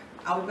back.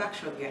 I'll be back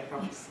shortly, I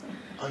promise.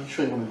 Are you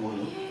sure you want to go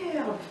alone?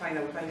 Yeah, I'll be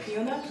fine.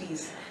 Fiona,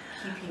 please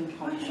keep him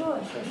company. Sure.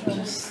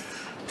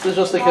 Please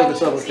just take care of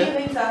yourself, okay? See you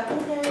later.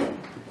 Okay.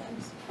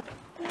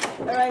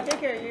 All right, take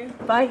care of you.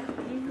 Bye.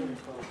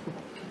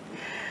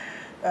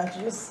 She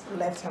just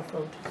left her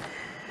food.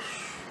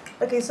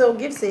 Okay, so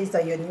Gift says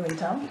that you're new in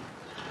town.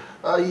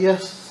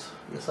 Yes.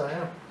 Yes, I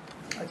am.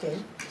 Okay.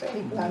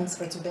 Any plans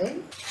for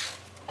today?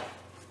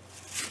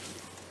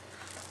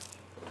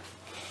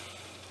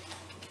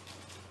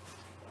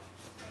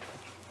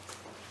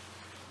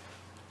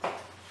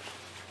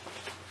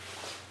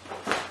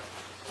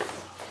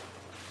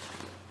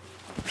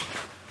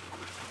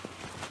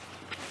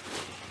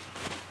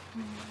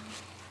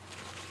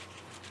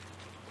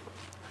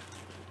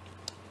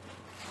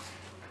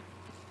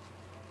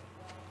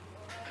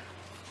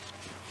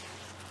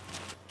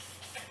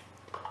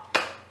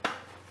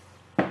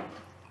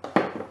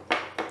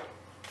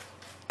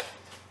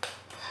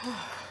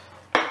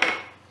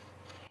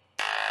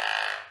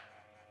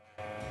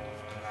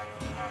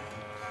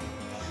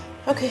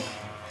 Okay.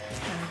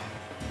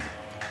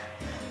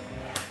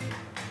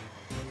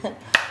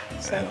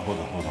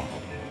 Hold on.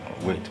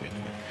 Wait.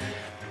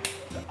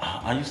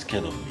 Are you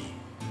scared of me?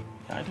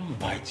 I don't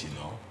bite, you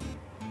know.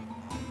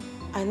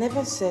 I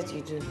never said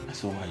you do.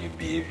 So why are you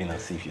behaving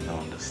as if you don't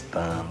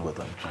understand what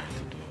I'm trying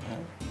to do? Huh?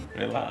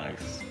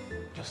 Relax.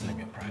 Just name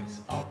your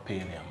price. I'll pay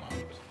the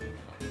amount.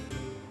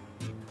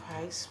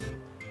 Price?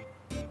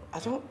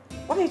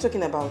 What are you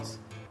talking about?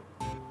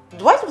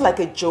 Do I look like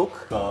a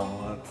joke? Come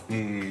on,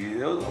 please.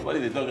 Nobody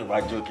is talking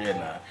about joke here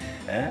now.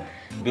 Eh?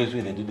 Those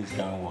way they do this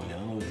kind of work, you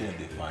don't know what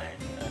they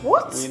find.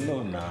 What? We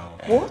know now.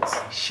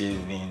 What?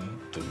 Shaving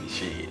to be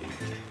shaved.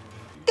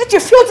 Get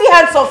your filthy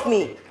hands off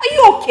me! Are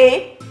you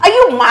okay? Are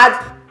you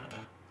mad?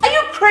 Are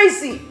you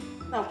crazy?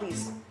 Now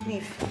please,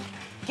 leave.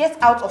 Get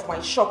out of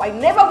my shop. I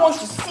never want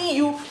to see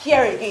you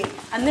here again.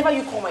 And never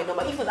you call my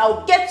number. If not,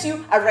 I'll get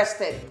you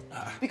arrested.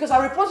 Because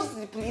I'll report you to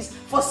the police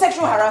for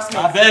sexual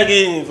harassment. I beg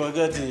you,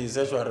 forget it,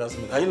 sexual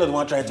harassment. Are you not the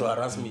one trying to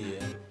harass me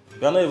here?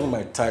 You are not even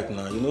my type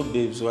now. You know,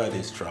 babes, why they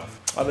straff.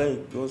 I beg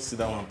you, go sit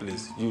down one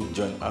place. You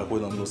join. I'll go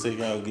down, go say,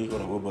 I'll give you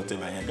a bottle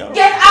by hand.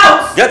 Get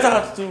out! Get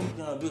out too!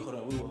 I'll give you a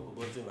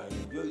bottle by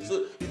hand.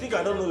 So, you think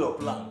I don't know your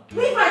plan?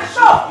 Leave my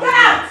shop! Get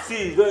out!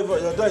 See, your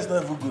door is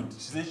not even good. She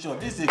said, sure,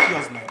 this is a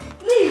kiosk now.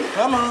 Leave!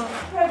 Come on.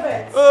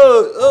 Perfect.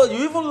 Oh,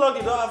 you even lock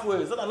the door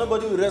halfway so that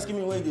nobody will rescue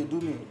me when they do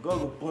me. God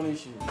will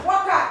punish you.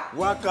 Waka!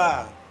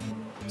 Waka!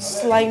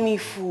 Slimy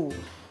fool.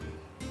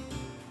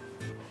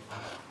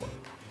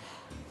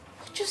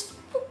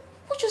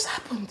 just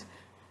happened?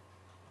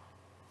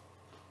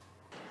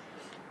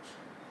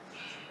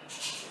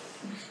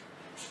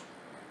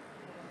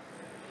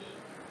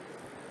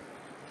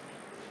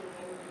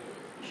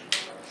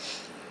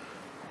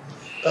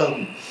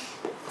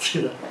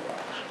 Sheila,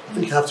 I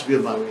think you have to be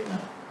on my way now.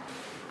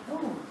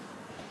 Oh,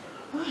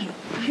 why?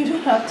 You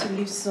don't have to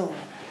leave soon.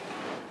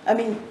 I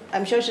mean,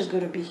 I'm sure she's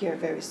going to be here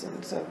very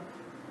soon, so...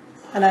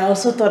 And I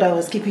also thought I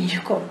was keeping you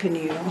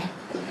company, you know.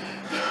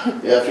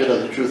 Yeah, Sheila,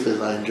 the truth is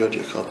I enjoyed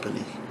your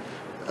company.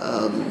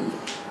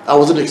 I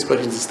wasn't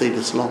expecting to stay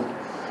this long.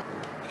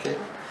 Okay?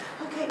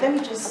 Okay, let me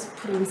just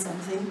put in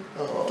something.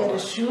 Get a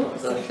shoe.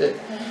 Okay.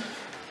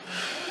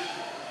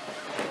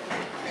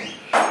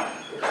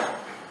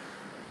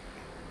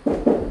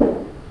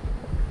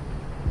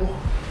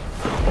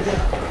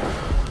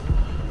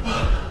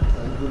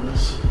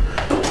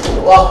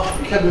 Wow,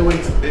 you kept me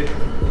waiting, babe.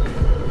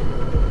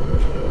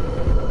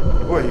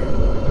 Who are you?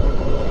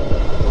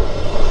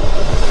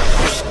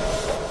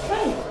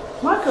 Hi,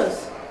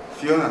 Marcus.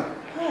 Fiona.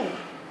 Hi.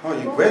 How are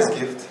you? Where's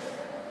Gift?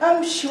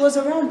 She was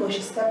around, but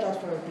she stepped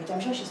out for a bit. I'm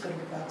sure she's going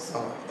to be back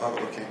soon.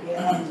 Oh, okay.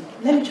 Yeah,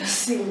 let me just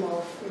see him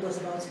off. He was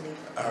about to leave.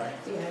 Alright.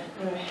 Yeah,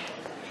 alright.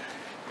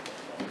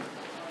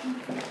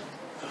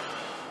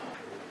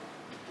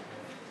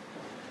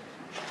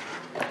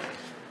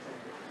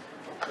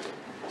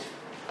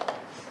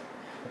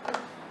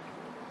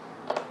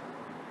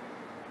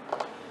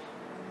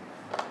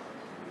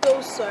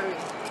 So sorry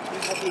you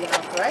had me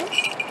out, right?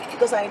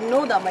 Because I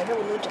know that my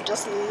friend would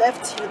just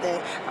left you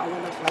there and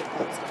went off like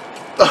that.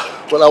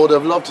 Well, I would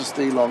have loved to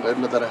stay longer,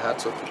 know that I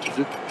had something to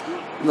do.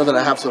 Know that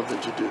I have something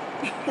to do.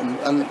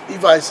 And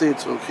if I say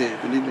it's okay,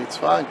 believe me, it's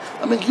fine.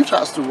 I mean, Gift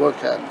has to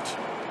work and...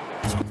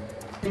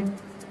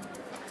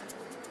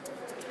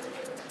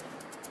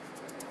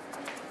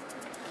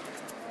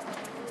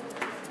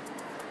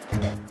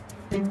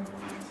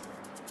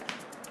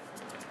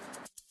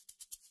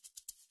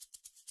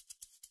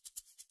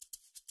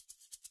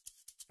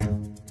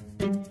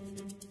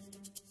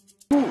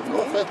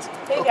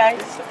 Hey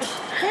guys.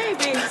 Hey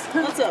babes.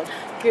 What's up?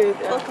 Good.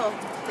 Welcome.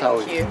 How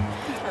are Thank you.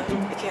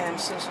 Okay, I'm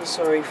so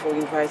sorry for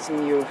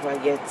inviting you over,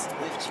 yet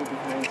left you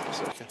behind.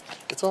 It's okay.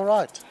 It's all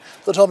right.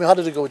 So tell me, how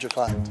did it go with your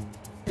client?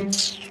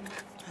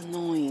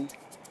 Annoying.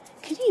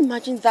 Can you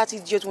imagine that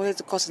idiot wanted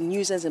to cause a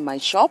nuisance in my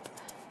shop?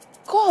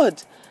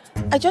 God,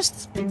 I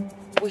just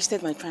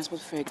wasted my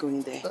transport fare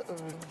going there.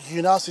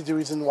 You now see the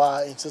reason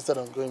why I insisted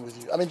on going with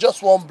you. I mean,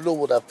 just one blow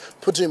would have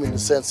put him in the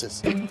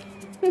senses. Thank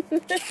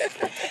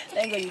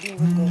God you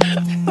didn't even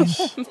go.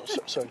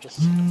 Sorry, just...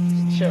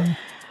 Sure.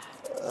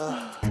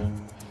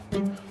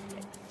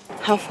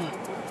 How far?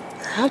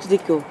 How did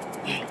it go?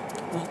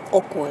 Well,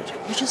 awkward.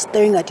 We're just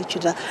staring at each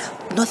other.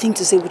 Nothing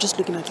to say, we're just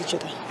looking at each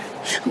other.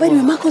 By the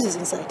way, Marcus is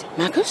inside.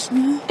 Marcus?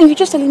 Mm-hmm. And you're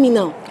just telling me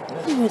now?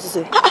 What do you want to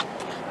say?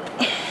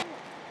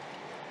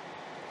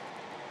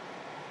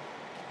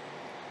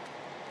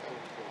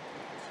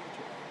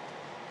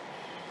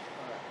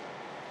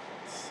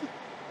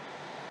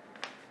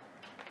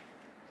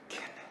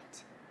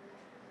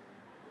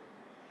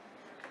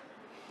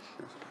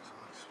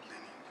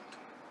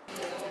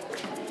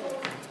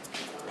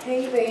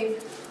 Hey, babe.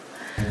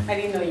 I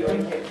didn't know you were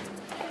here.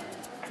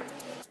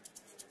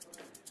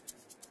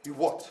 You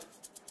what?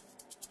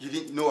 You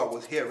didn't know I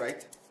was here,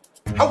 right?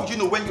 How would you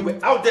know when you were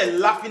out there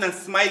laughing and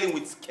smiling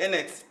with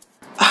Kenneth?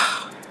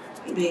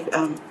 Babe,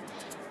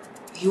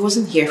 he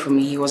wasn't here for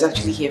me. He was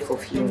actually here for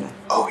Fiona.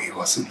 Oh, he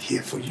wasn't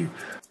here for you.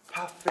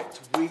 Perfect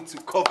way to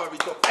cover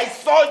it up. I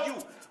saw you.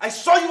 I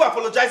saw you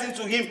apologizing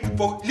to him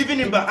for leaving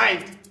him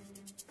behind.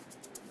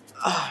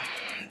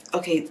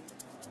 Okay,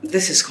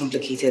 this is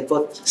complicated,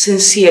 but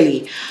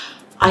sincerely,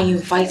 I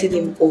invited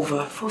him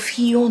over for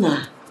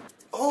Fiona.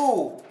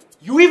 Oh,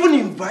 you even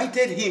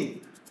invited him.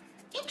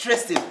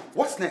 Interesting.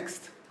 What's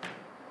next?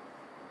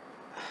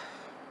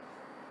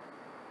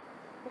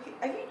 Okay,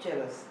 are you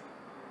jealous?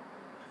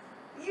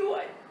 You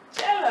are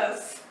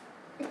jealous.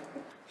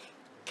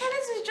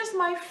 Kenneth is just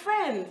my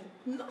friend.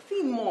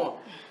 Nothing more.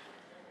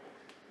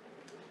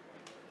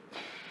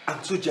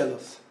 I'm too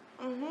jealous.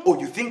 Oh,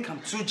 you think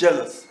I'm too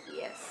jealous?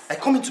 Yes. I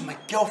come into my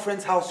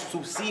girlfriend's house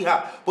to see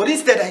her, but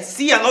instead I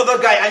see another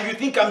guy and you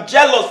think I'm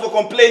jealous for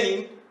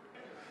complaining?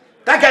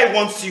 That guy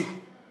wants you.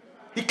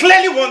 He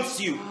clearly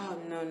wants you. Oh,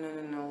 no,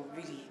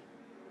 really.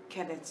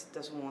 Kenneth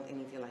doesn't want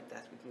anything like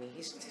that with me.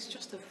 He's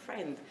just a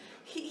friend.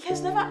 He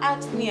has never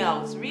asked me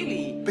out,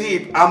 really.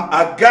 Babe, I'm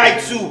a guy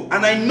too,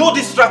 and I know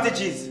these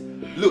strategies.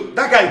 Look,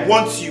 that guy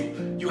wants you.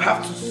 You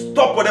have to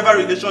stop whatever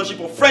relationship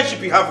or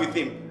friendship you have with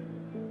him.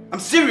 I'm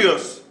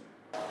serious.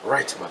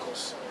 Right,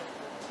 Marcus.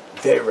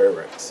 Very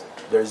right.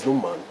 There is no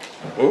man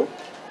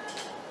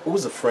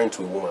who's a friend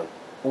to a woman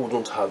who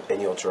don't have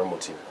any ulterior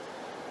motive.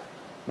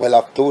 Well,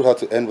 I've told her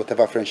to end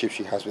whatever friendship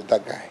she has with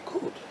that guy.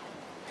 Good.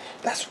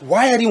 That's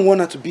why I didn't want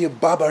her to be a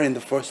barber in the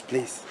first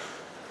place.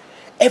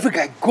 Every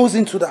guy goes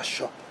into that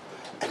shop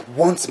and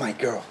wants my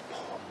girl.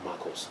 Oh,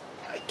 Marcus,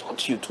 I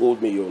thought you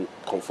told me you're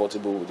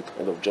comfortable with the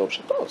kind of job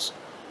she does.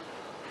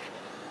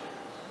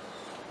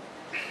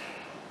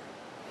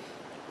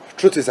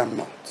 Truth is, I'm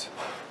not.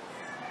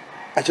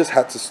 I just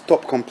had to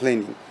stop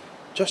complaining,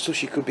 just so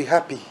she could be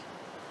happy.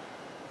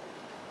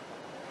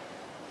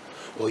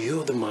 Well,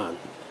 you're the man.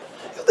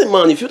 You're the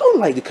man. If you don't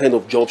like the kind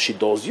of job she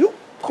does, you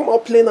come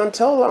out plain and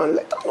tell her and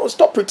let her know.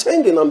 Stop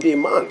pretending and be a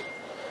man.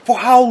 For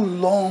how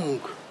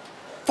long?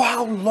 For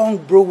how long,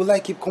 bro, will I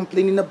keep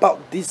complaining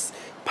about this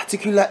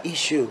particular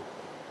issue?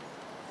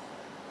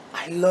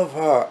 I love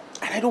her,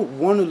 and I don't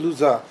want to lose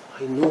her.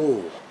 I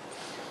know.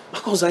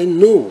 Because I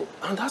know,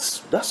 and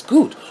that's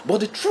good.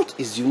 But the truth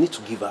is, you need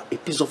to give her a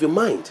piece of your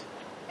mind.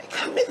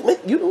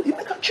 You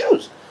make her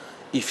choose.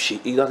 If she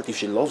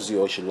loves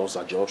you or she loves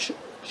her job,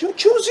 she'll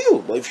choose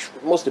you. But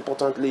most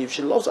importantly, if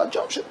she loves her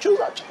job, she'll choose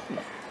her job.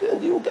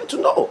 Then you'll get to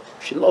know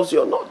if she loves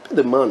you or not. Be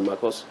the man,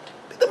 Marcus.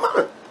 Be the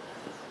man.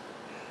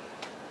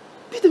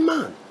 Be the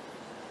man.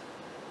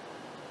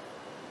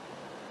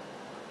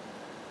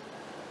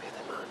 Be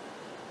the man.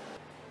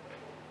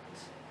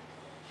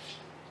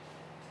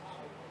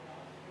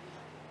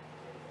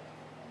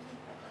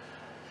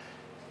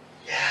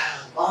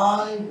 Yeah,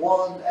 my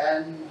one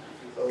and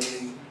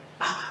only.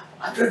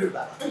 I'm very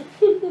bad.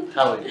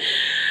 How are you?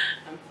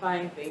 I'm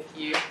fine, thank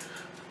you.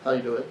 How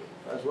you doing?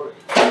 How's work?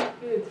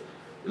 Good.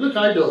 You look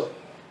idle.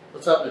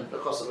 What's happening? No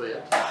customer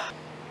yet?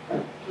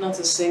 Not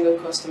a single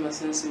customer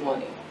since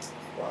morning.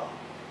 Wow.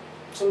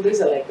 Some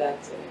days are like that.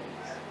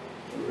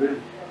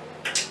 Really?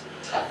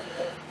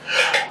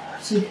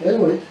 See,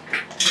 anyway.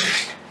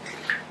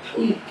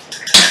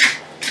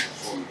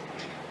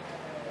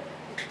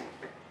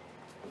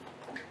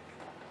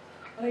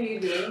 What are you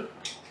doing?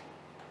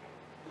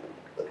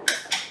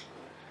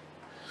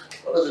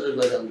 What does it look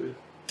like I'm doing?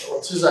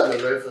 Well, since I'm the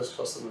very first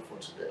customer for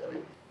today, I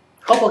mean,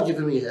 how about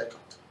giving me a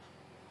haircut?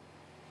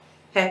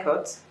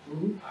 Haircut?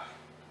 Mm-hmm.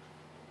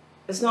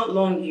 It's not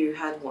long you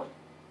had one.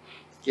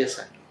 Yes,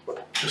 I do.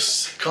 But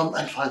just come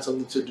and find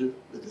something to do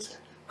with this hair.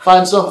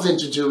 Find something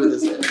to do with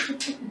this hair.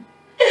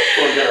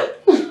 Go on, get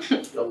up.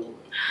 Young woman,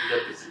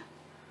 get busy.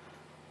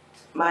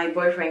 My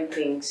boyfriend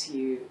thinks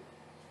you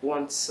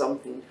want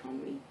something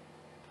from me.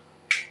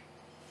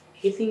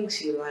 He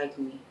thinks you like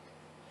me.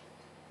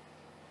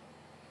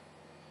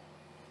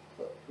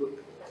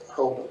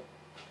 Hold on.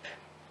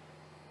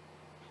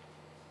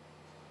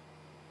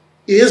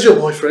 He is your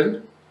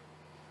boyfriend?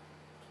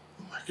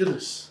 Oh my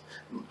goodness.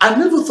 I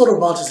never thought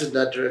about it in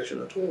that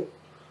direction at all.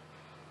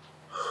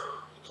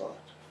 God.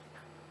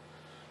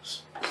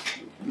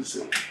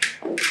 Listen,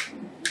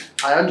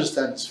 I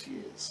understand his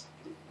fears.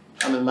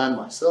 I'm a man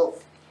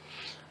myself.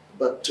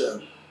 But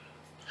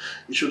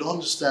you should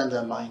understand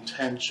that my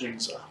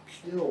intentions are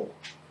pure.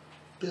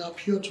 They are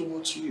pure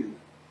towards you.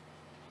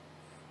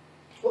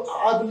 Well,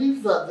 I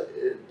believe that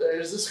there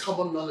is this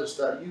common knowledge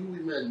that you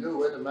women know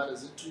when a man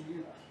is into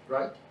you,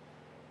 right?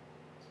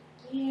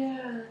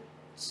 Yeah,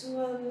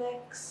 to an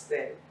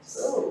extent.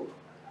 Oh,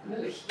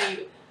 Really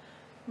cute.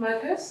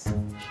 Marcus?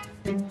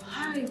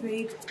 Hi,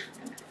 babe.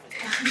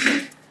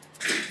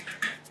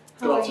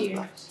 How are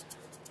you?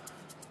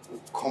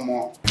 Come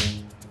on.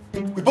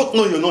 We both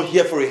know you're not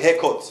here for a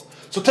haircut.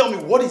 So tell me,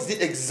 what is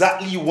it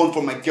exactly you want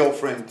from my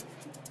girlfriend?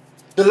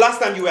 The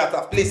last time you were at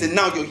her place and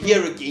now you're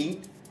here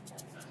again?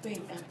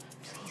 Babe,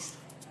 please,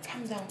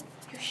 calm down.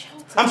 You're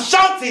shouting. I'm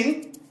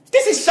shouting?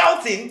 This is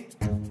shouting?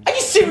 Are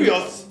you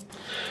serious?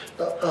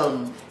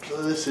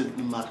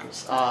 Listen,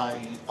 Marcus,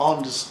 I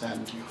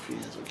understand your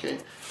fears, okay?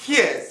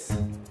 Fears?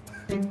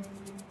 You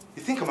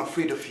think I'm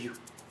afraid of you?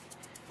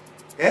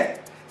 Eh?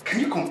 Can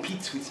you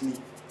compete with me?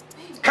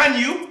 Can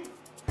you?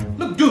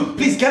 Look, dude,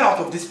 please get out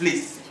of this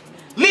place.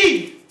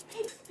 Leave!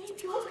 Babe,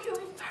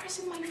 you're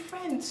embarrassing my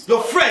friend.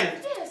 Your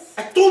friend? Yes.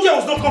 I told you I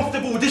was not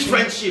comfortable with this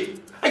friendship.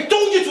 I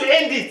told you to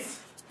end it.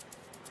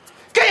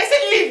 Can I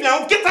say leave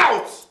now? Get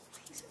out!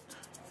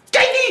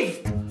 Can you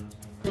leave?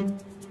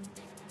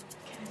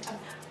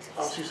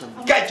 I'll see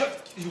something. Guy,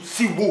 just, you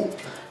see who?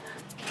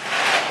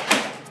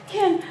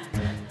 Ken.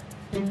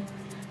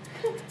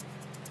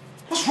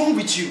 What's wrong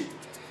with you?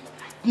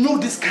 You know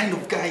this kind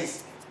of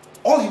guys.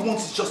 All he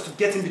wants is just to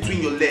get in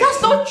between your legs.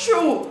 That's not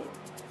true.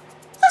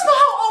 That's not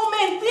how all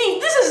men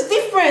think. This is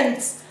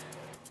different.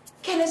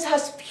 Kenneth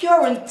has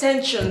pure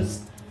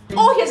intentions.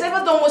 All he has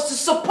ever done was to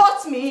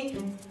support me.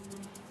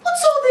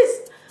 What's all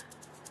this?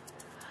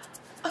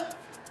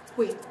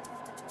 Wait.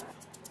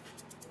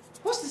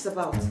 What's this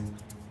about?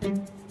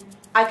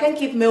 I can't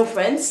keep male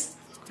friends?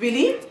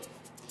 Really?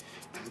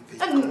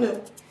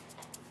 No.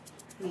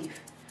 Leave.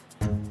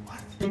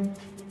 What?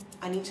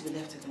 I need to be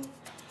left alone.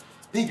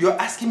 Babe, you're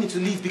asking me to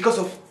leave because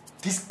of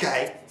this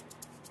guy?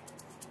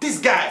 This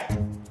guy?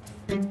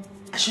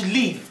 I should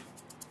leave.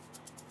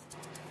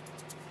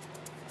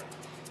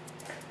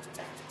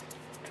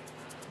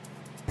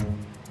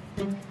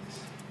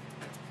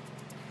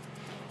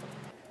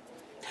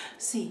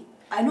 See,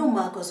 I know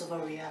Marcus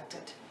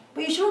overreacted,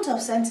 but you shouldn't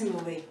have sent him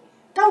away.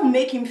 That would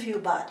make him feel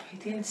bad. I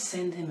didn't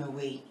send him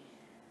away.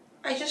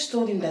 I just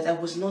told him that I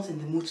was not in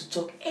the mood to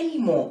talk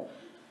anymore.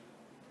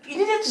 You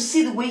needed to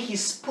see the way he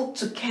spoke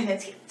to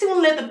Kenneth. He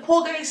didn't let the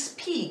poor guy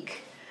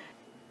speak.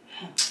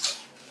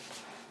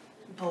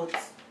 But,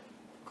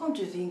 come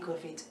to think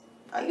of it,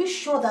 are you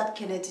sure that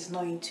Kenneth is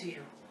not into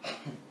you?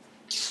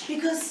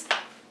 Because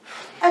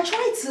I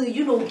tried to,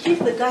 give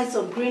the guy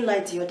some green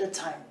light the other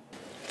time.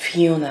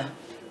 Fiona,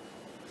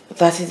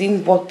 that it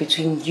didn't work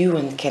between you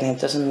and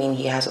Kenneth doesn't mean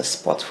he has a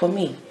spot for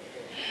me.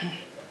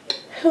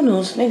 Who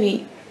knows,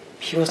 maybe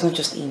he was not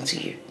just into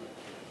you.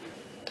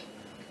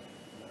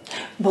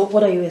 But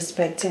what are you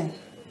expecting?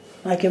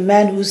 Like a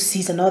man who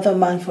sees another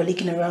man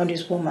frolicking around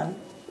his woman.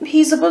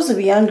 He's supposed to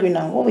be angry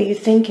now. What were you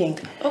thinking?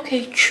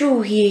 Okay,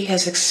 true, he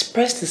has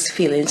expressed his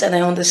feelings and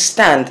I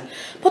understand.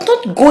 But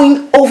not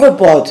going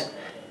overboard.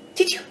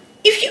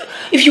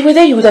 If you were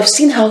there, you would have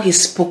seen how he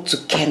spoke to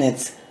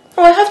Kenneth.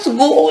 Now I have to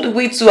go all the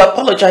way to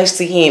apologize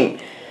to him.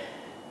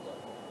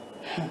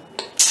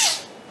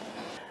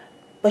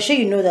 But sure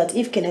you know that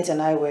if Kenneth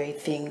and I were a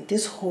thing,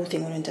 this whole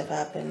thing wouldn't have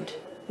happened.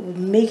 It would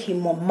make him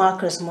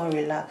Marcus more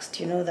relaxed.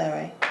 You know that,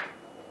 right?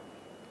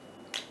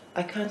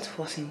 I can't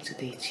force him to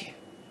date you.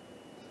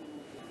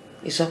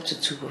 It's up to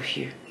two of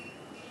you.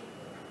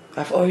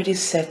 I've already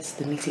set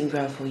the meeting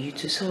ground for you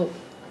two, so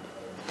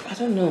I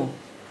don't know.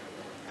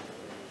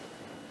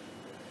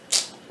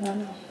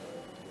 No.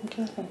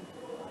 Okay.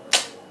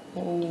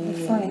 Oh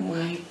fine.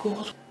 My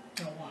God.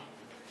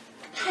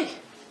 Hi.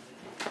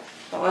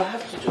 Now I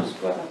have to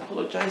just go and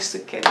apologize to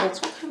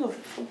Kenneth. What kind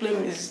of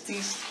problem is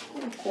this?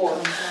 Oh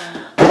God.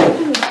 What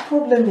kind of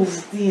problem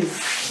is this?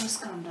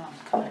 Just calm down.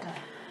 Calm down.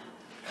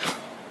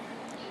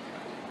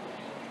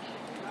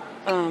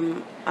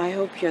 I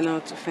hope you're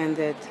not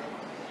offended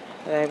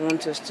that I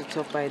want us to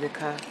talk by the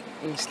car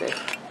instead.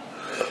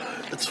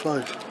 It's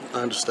fine.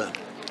 I understand.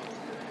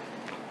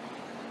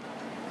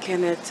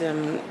 Kenneth,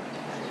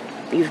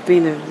 you've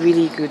been a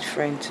really good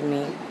friend to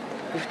me.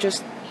 We've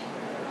just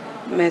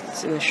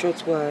met in a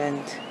short while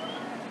and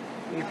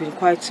you've been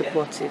quite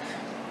supportive.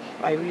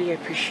 I really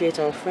appreciate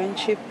our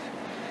friendship.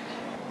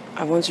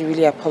 I want to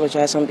really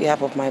apologize on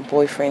behalf of my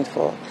boyfriend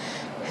for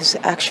his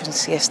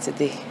actions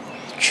yesterday.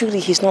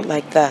 Truly, he's not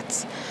like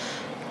that.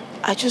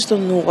 I just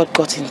don't know what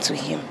got into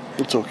him.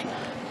 It's okay.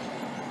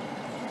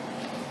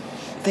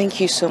 Thank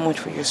you so much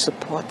for your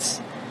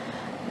support.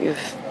 You're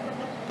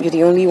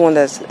the only one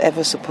that's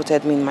ever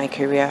supported me in my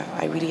career.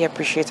 I really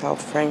appreciate our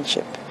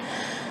friendship.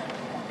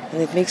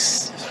 And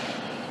it's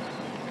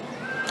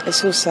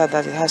so sad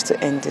that it has to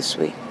end this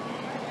way.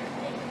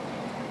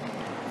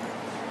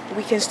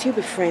 We can still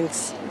be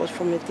friends, but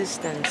from a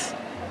distance.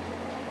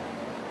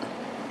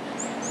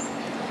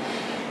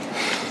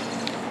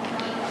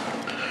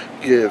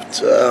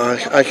 Gift,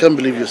 I can't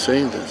believe you're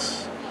saying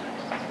this.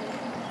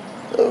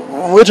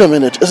 Wait a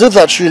minute. Is it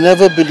that you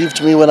never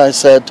believed me when I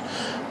said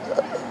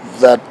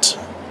that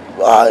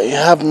I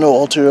have no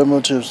ulterior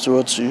motives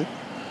towards you?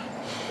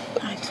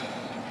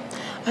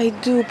 I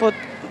do, but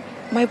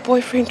my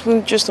boyfriend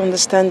won't just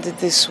understand it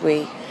this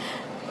way.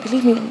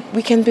 Believe me,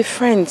 we can be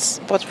friends,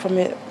 but from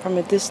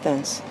a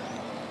distance.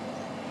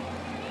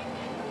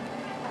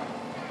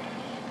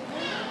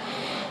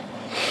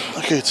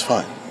 Okay, it's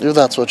fine. If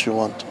that's what you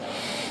want.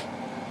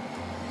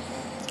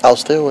 I'll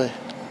stay away.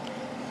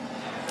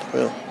 I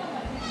will.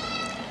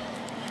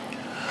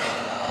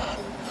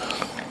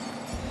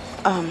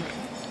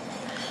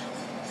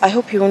 I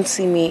hope you won't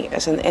see me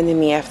as an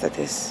enemy after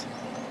this.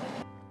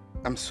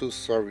 I'm so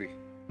sorry,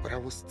 but I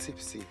was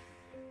tipsy.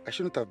 I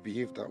shouldn't have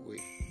behaved that way.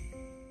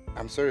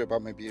 I'm sorry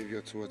about my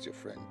behavior towards your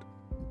friend,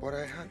 but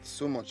I had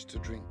so much to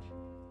drink.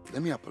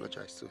 Let me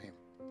apologize to him.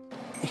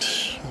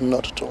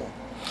 Not at all.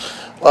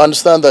 I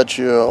understand that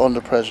you're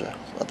under pressure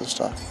at this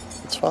time.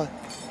 It's fine.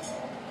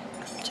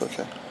 It's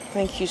okay.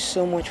 Thank you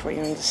so much for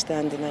your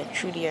understanding. I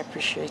truly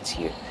appreciate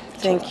you.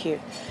 Thank you.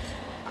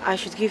 I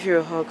should give you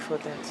a hug for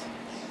that.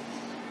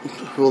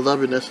 Will that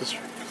be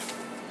necessary?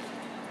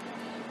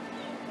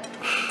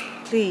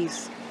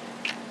 Please.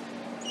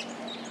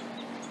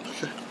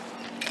 Okay.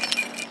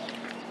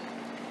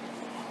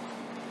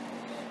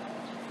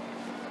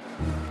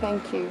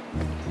 Thank you.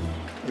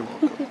 You're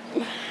welcome.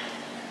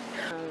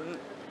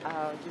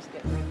 I'll just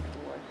get ready for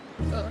work.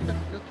 Okay,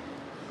 good.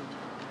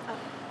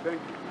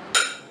 Thank you.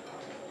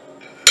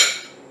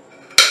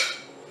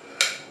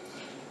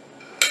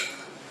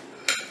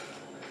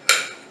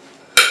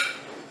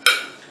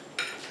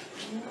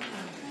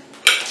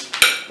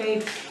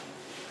 Babe,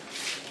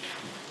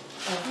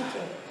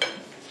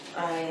 I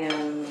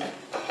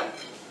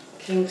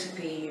came to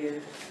pay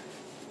you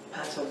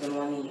part of the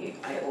money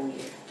I owe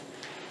you.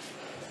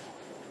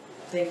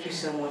 Thank you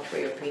so much for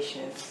your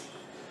patience.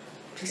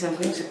 Please, I'm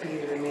going to pay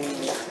you the remaining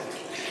later.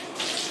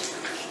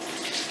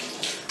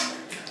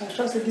 I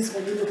trust that this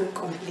money will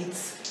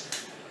complete.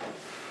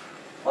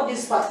 All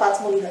this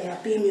fat money that you're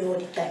paying me all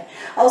the time.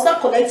 I will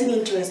start collecting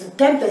interest,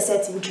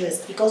 10%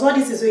 interest, because all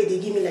this is what they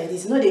give me like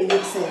this. You know, they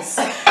make sense.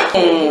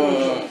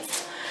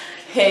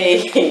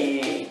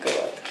 Hey,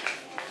 God.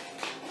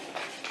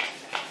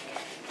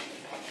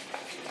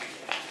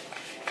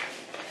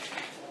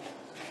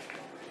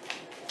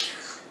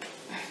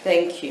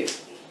 Thank you.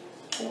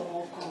 You're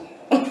welcome.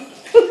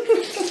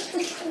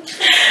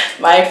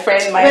 My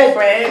friend.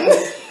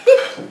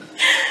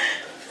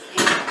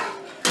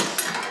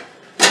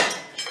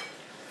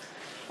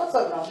 What's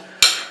up now?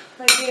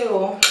 Thank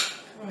you.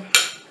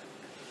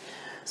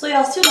 So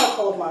you're has still not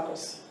called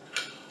Marcus.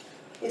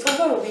 It's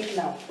over a week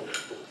now.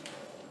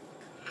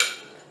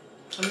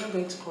 I'm not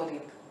going to call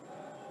him.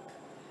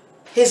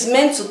 He's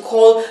meant to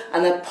call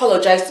and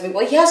apologize to me,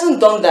 but he hasn't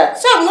done that.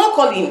 So I'm not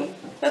calling him.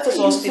 Let us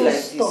all stay like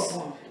this.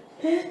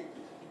 Eh?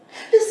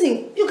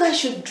 Listen, you guys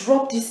should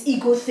drop this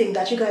ego thing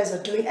that you guys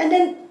are doing and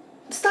then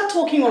start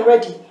talking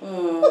already.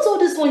 What's all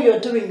this one you're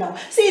doing now?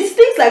 See, it's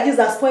things like this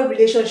that spoil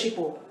relationship.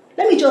 Oh.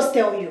 Let me just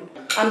tell you.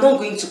 I'm not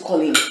going to call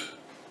him.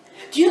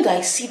 Do you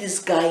guys see this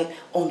guy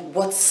on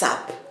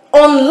WhatsApp?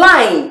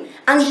 Online!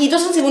 And he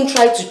doesn't even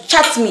try to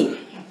chat me.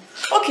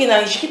 Okay, now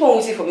you should keep on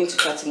waiting for me to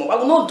chat him up. I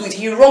will not do it.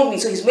 He wronged me,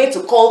 so he's meant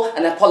to call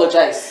and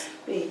apologize.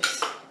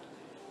 Babes,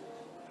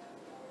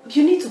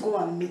 you need to go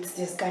and meet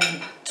this guy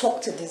and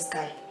talk to this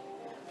guy.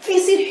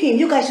 Visit him.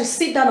 You guys should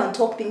sit down and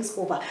talk things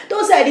over.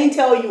 Don't say I didn't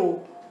tell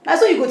you.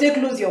 That's why you go take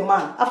lose your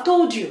man. I've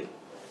told you.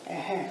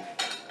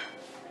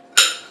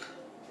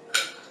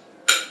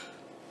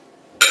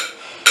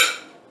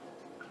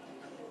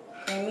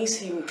 I miss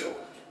him though.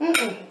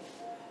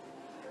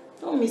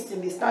 Don't miss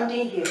him. He's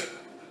standing here.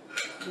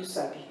 You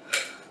sabi.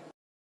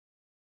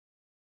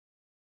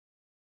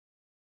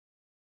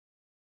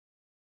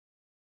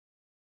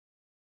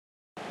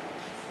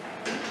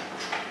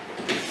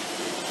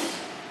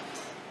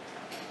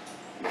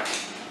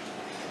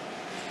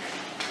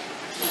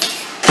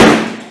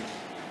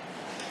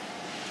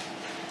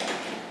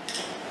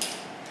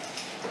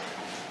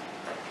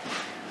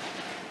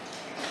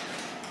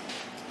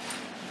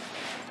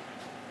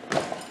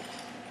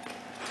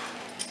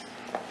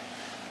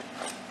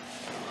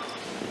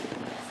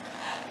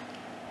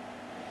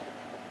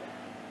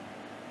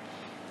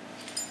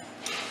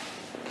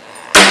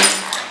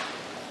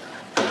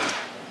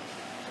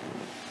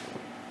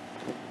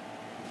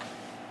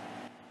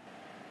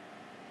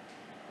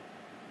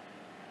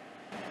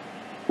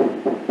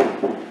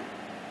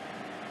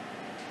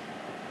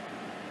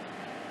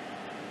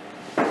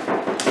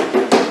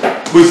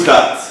 Who's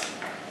that?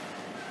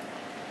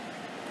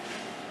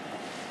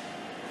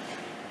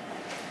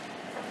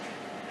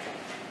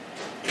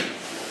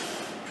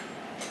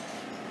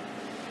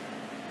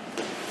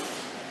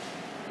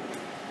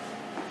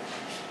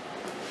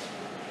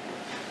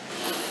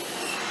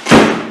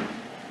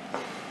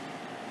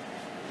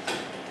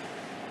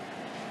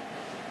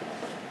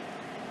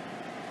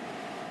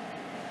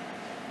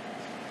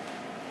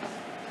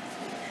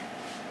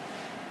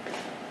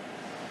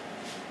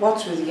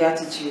 What's with the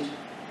attitude?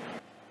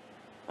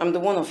 I'm the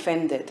one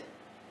offended.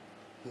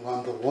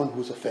 I'm the one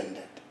who's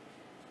offended.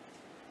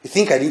 You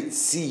think I didn't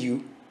see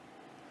you?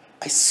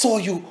 I saw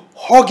you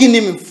hugging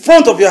him in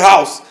front of your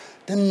house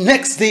the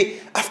next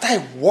day after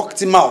I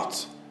walked him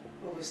out.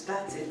 Oh, was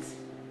that it?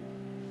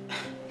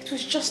 It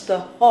was just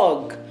a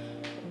hug.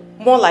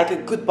 More like a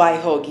goodbye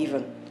hug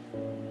even.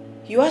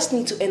 You asked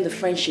me to end the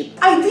friendship.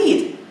 I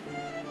did.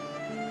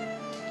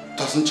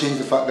 Doesn't change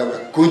the fact that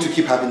we're going to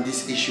keep having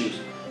these issues.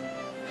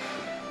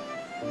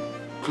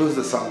 Close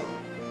the salon.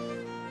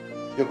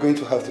 You're going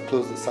to have to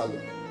close the salon.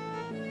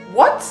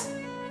 What?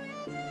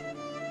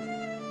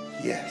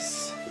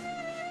 Yes.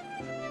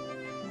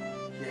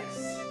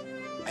 Yes.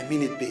 I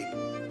mean it, babe.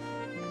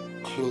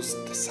 Close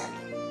the salon.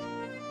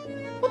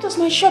 What does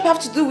my shop have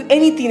to do with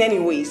anything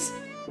anyways?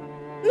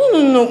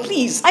 No,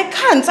 please. I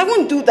can't. I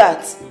won't do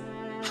that.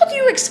 How do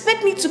you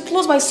expect me to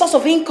close my source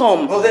of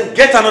income? Well then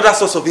get another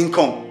source of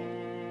income.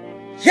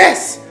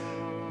 Yes.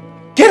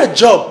 Get a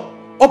job.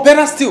 Or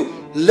better still,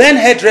 learn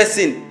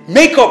hairdressing,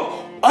 makeup,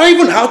 or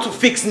even how to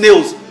fix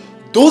nails.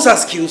 Those are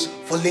skills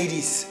for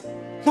ladies,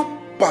 not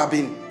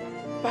barbing.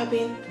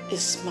 Barbing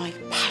is my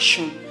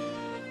passion.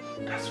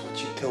 That's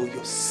what you tell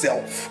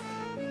yourself.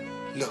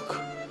 Look,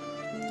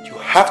 you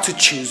have to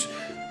choose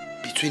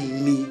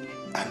between me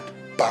and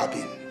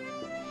barbing.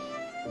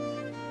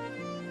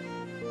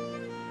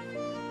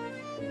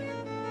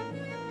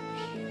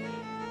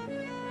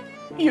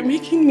 You're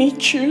making me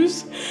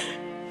choose?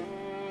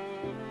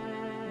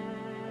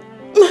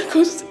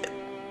 Marcus,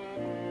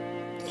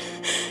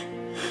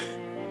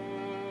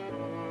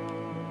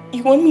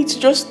 you want me to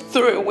just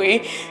throw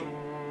away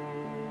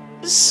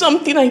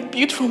something I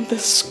built from the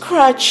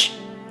scratch?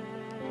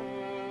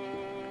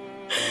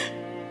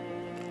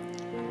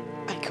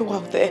 I go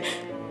out there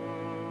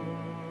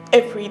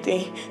every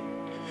day,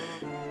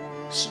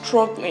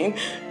 struggling.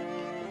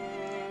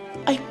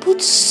 I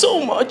put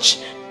so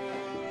much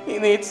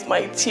in it,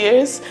 my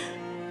tears,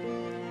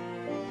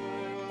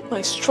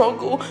 my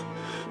struggle,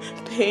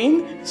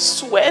 pain,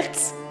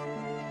 sweat,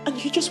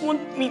 and you just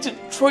want me to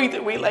throw it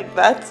away like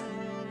that?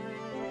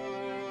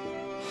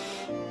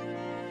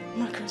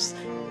 Marcus,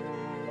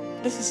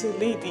 this is a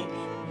lady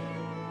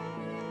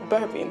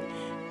barbing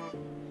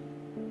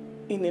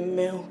in a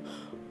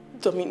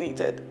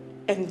male-dominated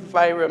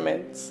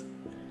environment.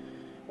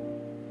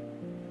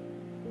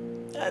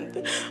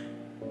 And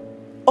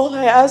all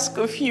I ask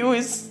of you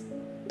is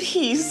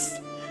peace.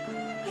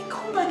 I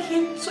come back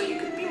here so you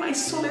could be my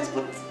solace,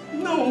 but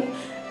no.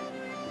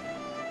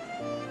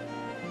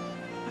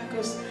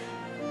 Marcus,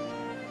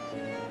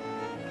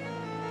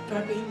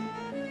 barbing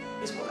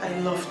is what I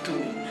love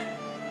doing.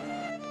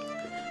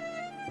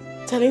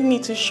 telling me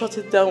to shut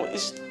it down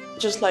is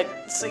just like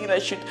saying I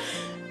should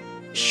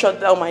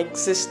shut down my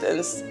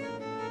existence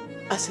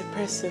as a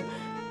person.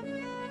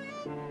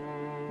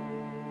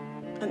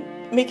 And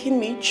making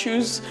me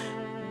choose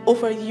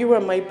over you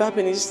and my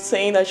Babin is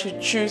saying I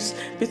should choose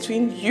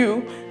between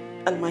you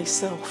and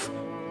myself.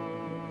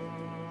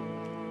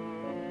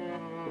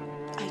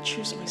 I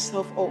choose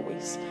myself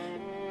always.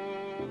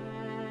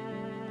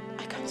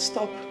 I can't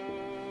stop.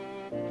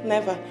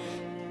 Never.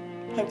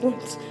 I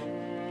won't.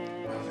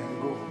 Well,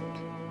 then go.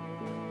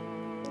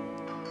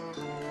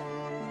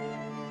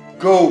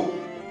 Go!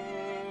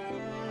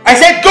 I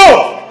said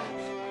go!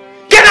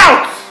 Get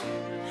out!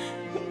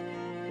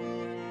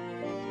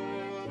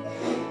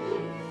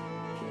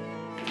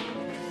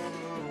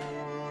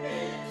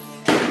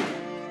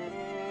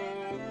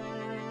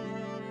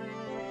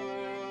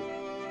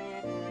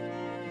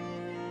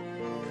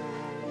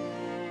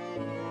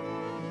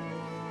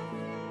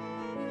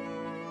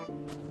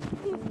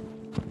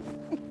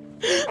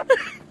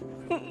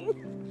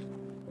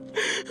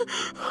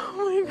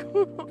 Oh my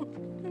God.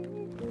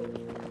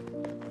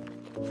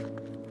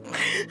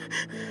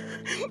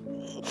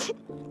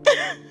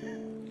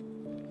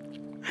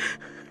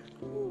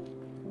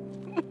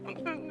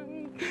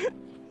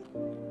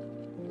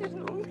 It's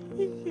not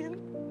me again.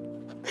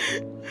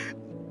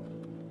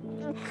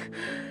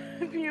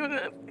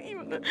 Fiona.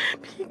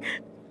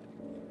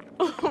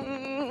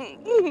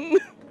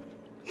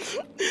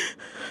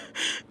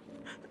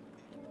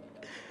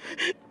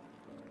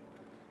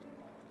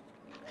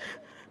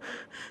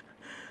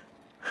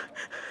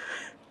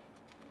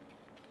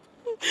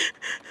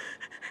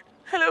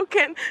 Hello,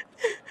 Ken.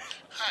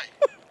 Hi.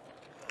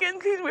 Ken,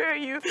 please, where are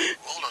you?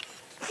 Hold on.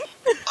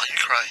 Are you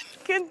crying?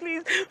 Ken,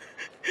 please,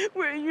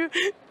 where are you?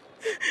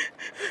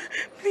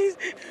 Please.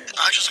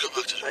 I just go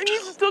back to the hotel. I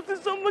need to talk to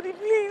somebody,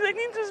 please. I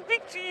need to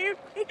speak to you.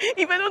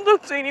 If I don't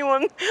talk to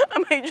anyone, I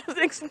might just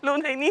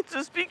explode. I need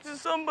to speak to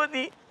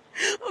somebody.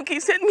 Okay,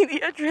 send me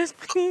the address,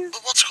 please.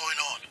 But what's going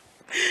on?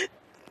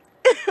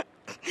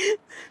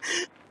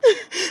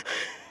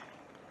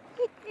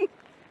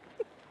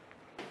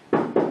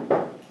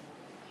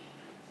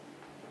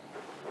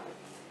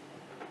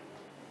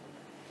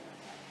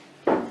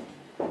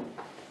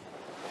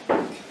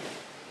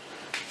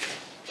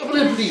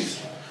 Please.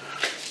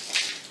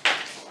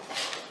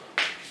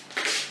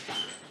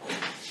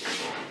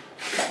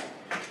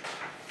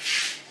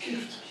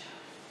 Gift.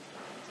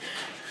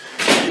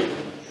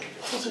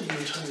 What are you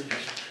telling me?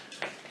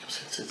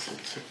 Sit.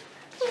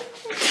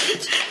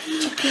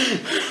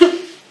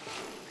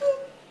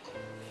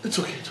 It's okay.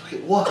 It's okay.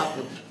 What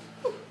happened?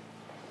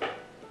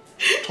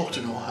 Talk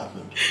to me. What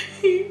happened?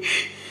 He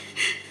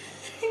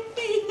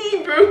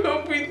broke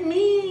up with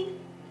me.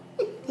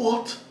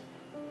 What?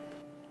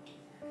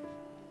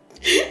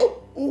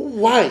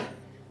 Why?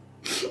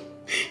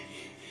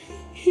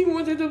 He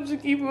wanted us to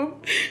give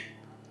up.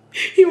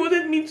 He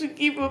wanted me to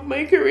give up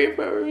my career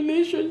for our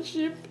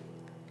relationship.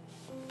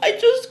 I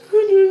just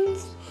couldn't.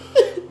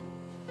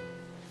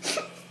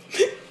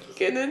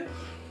 Kenneth,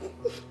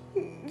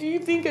 do you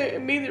think I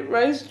made the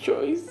right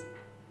choice?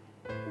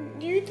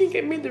 Do you think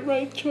I made the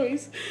right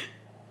choice?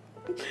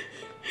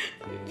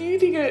 Do you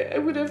think I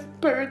would have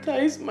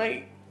prioritized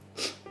my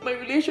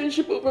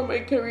relationship over my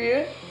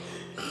career?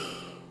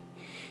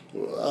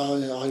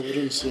 I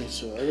wouldn't say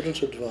so. I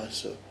wouldn't advise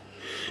so.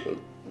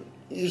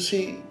 You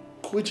see,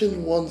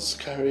 quitting one's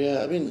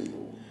career,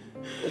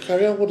 a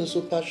career one is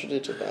so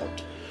passionate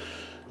about,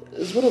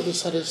 is one of the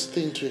saddest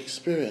things to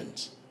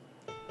experience.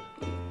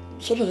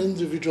 So an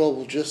individual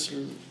will just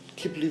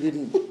keep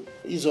living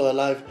his or her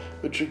life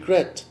with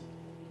regret.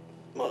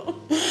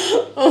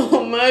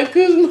 Oh,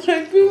 Marcus,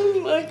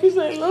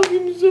 I love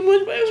him so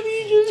much. Why would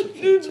he just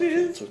do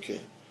this? It's okay.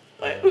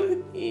 Why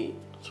would he?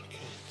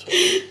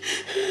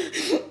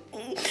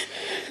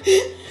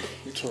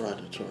 It's alright.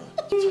 It's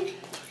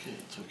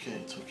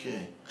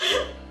okay.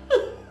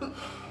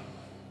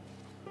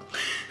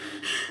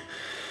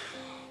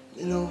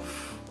 You know,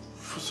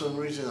 for some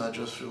reason I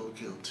just feel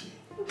guilty.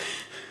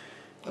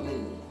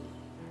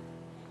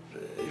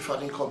 If I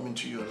didn't come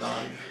into your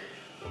life,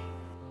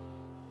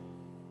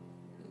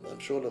 I'm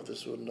sure all of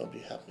this would not be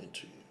happening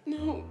to you.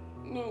 No.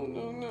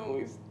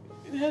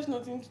 It has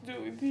nothing to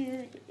do with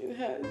you. It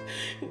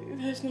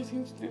has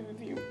nothing to do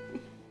with you.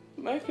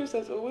 Marcus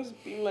has always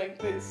been like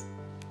this.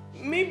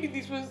 Maybe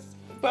this was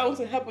bound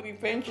to happen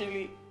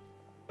eventually.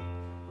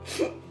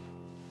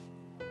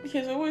 He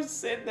has always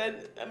said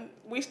that I'm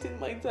wasting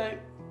my time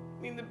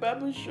in the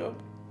barber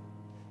shop.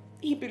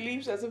 He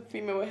believes as a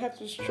female I have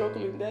to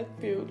struggle in that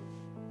field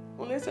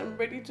unless I'm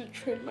ready to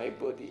trade my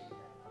body.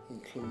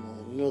 Come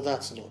on,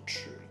 that's not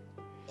true.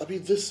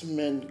 These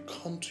men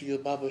come to your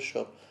barber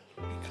shop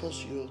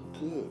because you're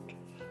good.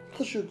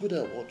 Because you're good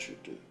at what you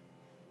do.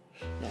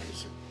 Now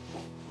listen.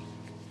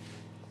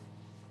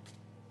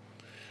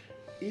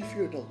 If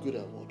you're not good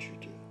at what you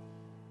do,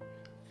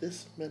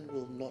 these men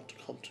will not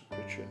come to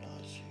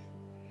patronize you.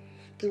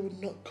 They will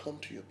not come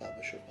to your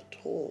barber shop at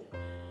all.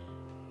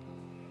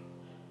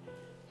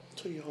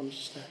 So you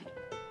understand?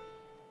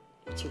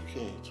 It's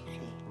okay.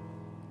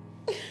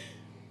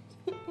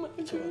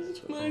 It's okay.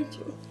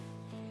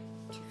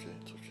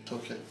 It's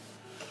okay.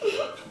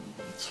 Come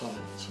on, it's fine.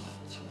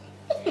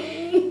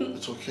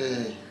 It's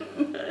okay.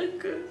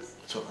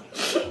 It's alright.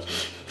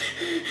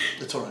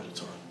 It's alright.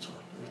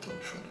 Everything will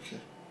be fine, okay?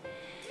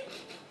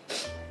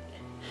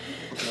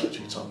 Okay, I'll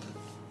do something.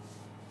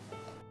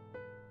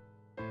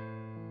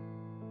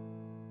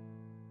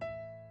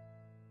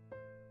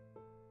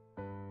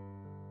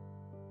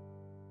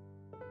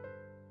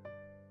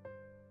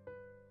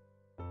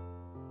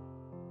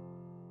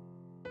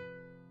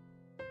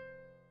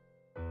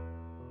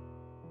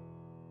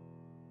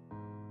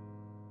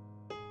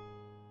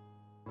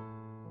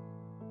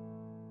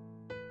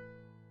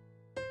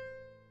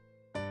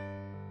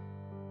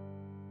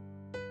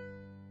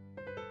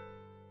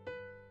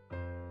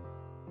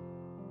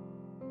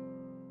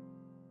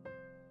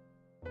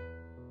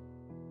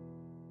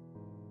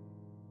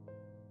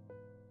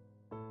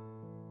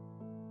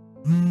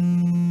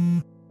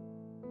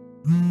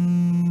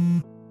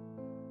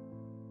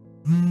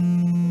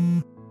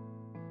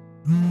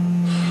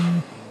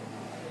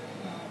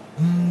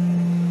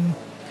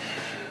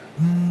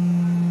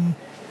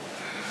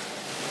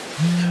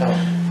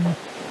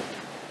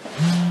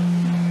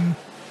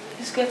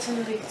 It's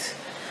getting late.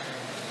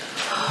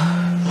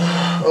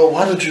 Oh,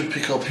 why don't you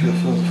pick up your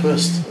phone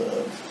first?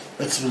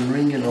 It's been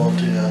ringing all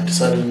day. I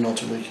decided not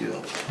to wake you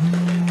up.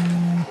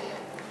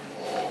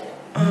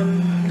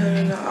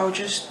 No. I'll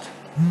just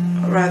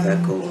rather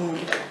go home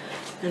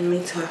and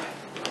meet her.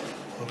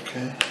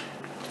 Okay.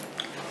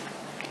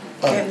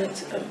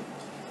 Kenneth,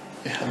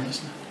 yeah, I'm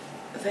listening.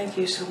 thank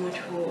you so much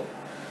for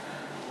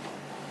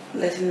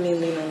letting me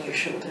lean on your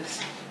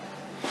shoulders.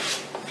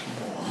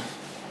 Come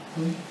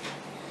on.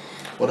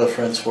 What are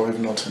friends for if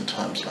not in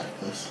times like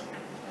this?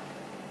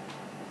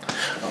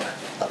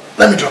 Alright,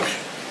 let me drop you.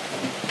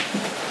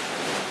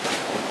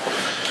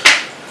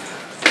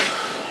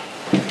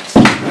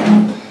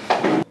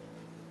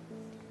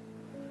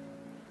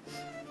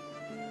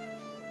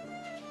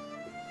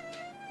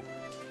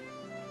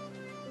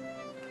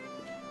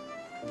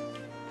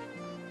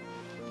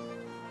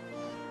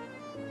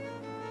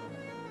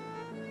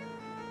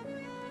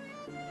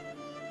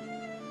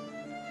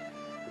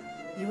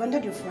 You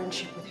ended your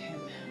friendship with him,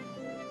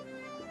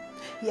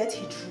 yet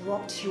he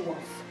dropped you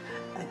off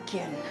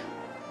again.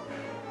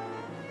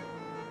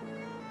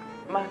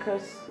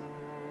 Marcus,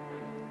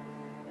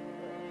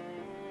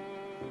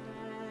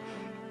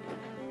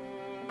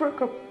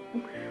 broke up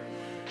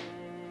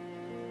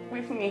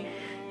with me.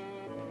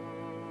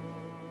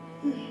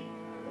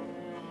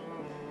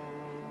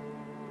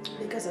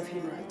 Because of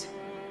him, right?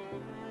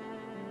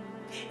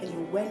 And you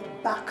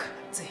went back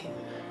to him.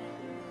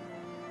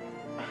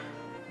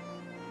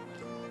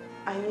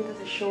 I needed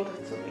a shoulder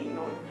to lean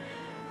on.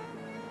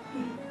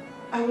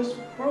 I was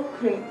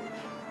broken.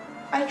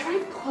 I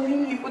tried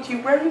calling you, but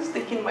you weren't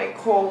taking my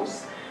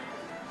calls.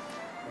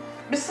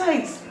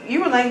 Besides,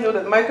 you and I know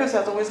that Marcus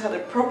has always had a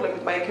problem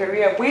with my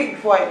career way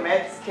before I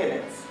met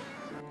Kenneth.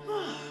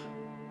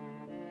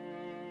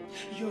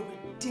 You're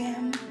a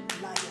damn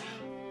liar.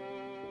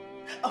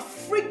 A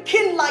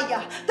freaking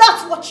liar.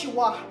 That's what you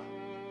are.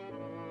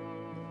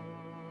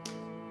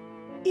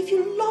 If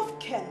you love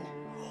Ken,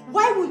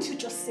 why won't you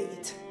just say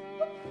it?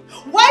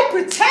 Why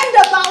pretend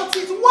about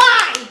it?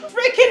 Why?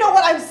 Freaking know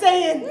what I'm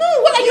saying.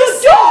 No, what are you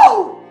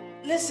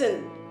do?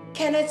 Listen,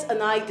 Kenneth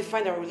and I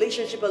defined our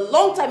relationship a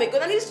long time ago,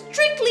 and it's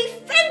strictly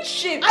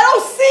friendship. I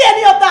don't see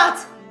any of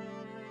that.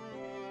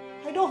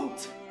 I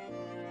don't.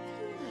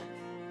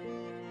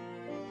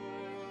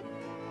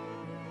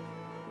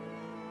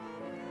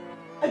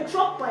 I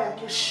dropped by at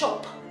your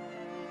shop.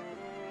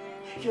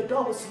 Your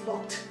door was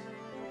locked.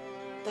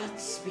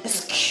 That's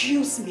because...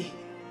 Excuse me.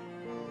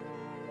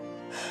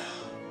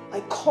 I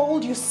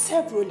called you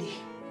severally.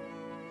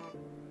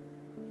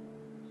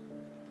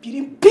 You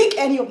didn't pick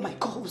any of my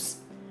calls.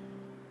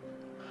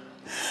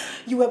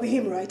 You were with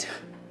him, right?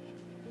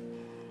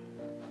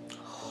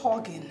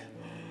 Hugging,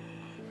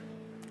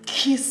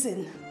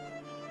 kissing,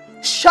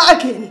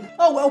 shagging.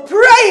 Oh, well,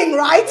 praying,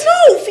 right?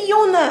 No,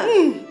 Fiona.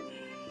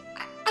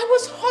 I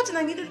was hot and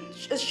I needed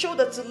a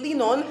shoulder to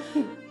lean on.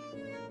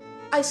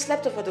 I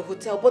slept off at the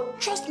hotel,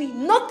 but trust me,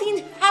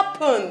 nothing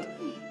happened.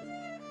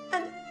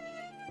 And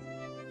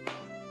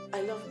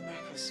I love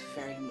Marcus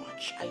very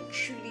much. I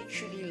truly,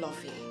 truly love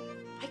him.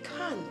 I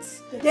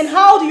can't. Then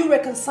how do you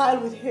reconcile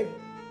with him?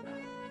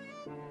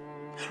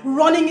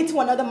 Running into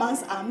another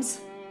man's arms?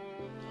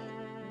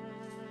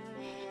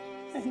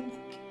 And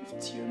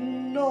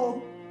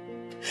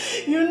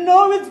you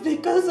know it's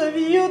because of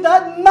you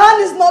that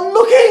man is not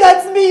looking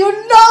at me. You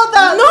know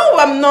that. No,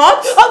 I'm not.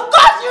 Of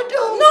course you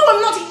do. No,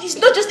 I'm not. He's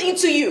not just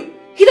into you.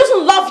 He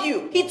doesn't love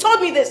you. He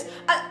told me this.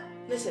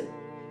 Listen,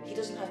 he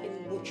doesn't have any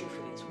mutual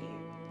feelings for you.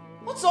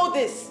 What's all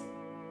this?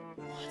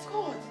 What?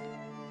 God.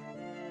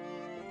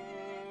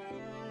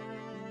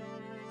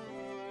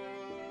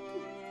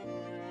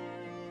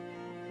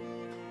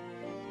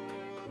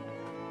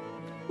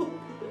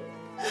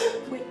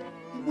 Wait.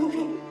 No.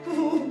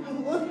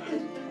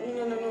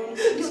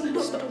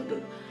 Please, stop.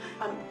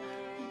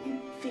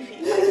 Fifi,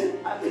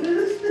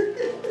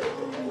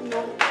 no.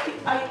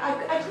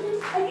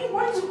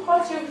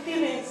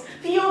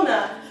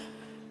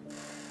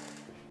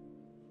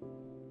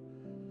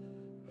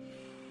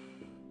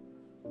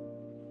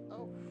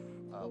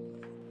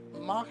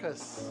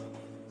 Marcus.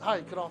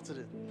 Hi, good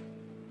afternoon.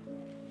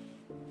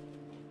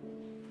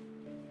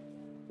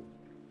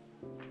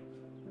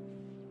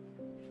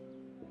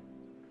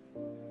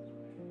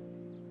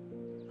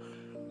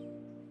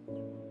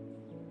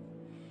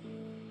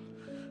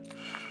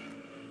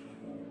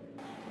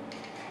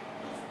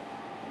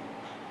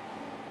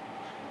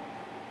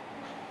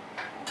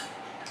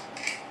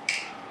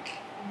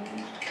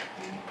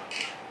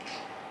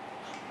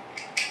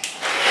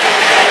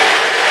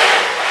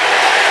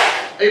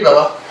 Hey,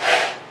 Baba.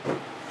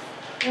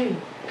 Hey.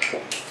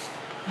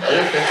 Are you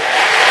okay?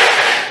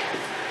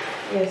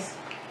 Yes.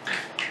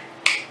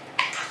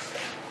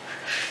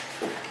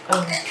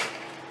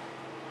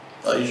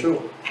 Are you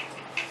sure?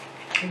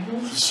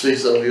 This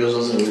face of yours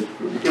doesn't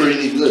look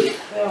really good.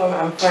 No,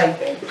 I'm fine,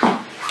 thank you.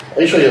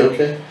 Are you sure you're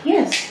okay?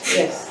 Yes,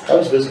 yes.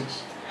 How's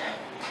business?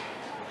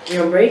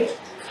 You're on break?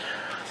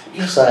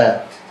 Yes, I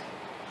am.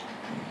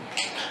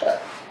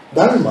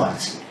 That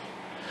reminds me.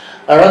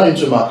 I ran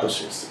into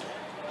Marcus yesterday.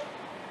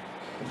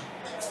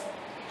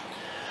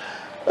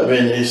 I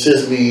mean, he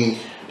says me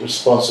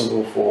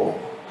responsible for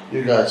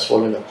you guys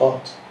falling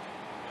apart.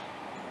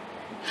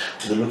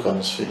 The look on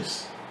his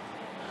face.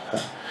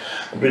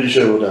 I'm pretty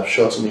sure he would have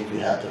shot me if he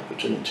had the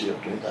opportunity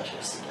of doing that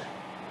yesterday.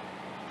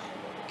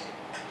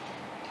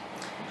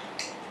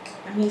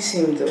 I miss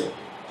him though.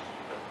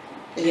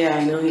 Yeah,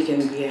 I know he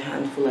can be a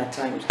handful at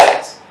times,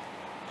 but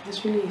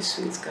he's really a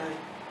sweet guy.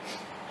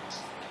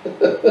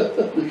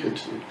 Look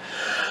at you.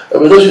 I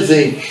mean, don't you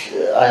think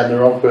I am the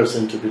wrong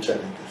person to be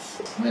telling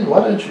this? I mean, why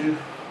don't you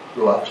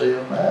go after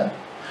your man?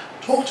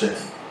 Talk to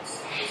him.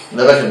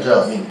 Never can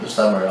tell. I mean, this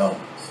time around,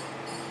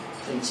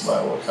 things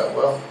might work out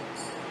well.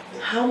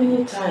 How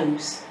many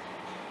times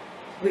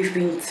we've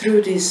been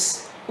through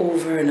this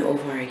over and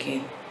over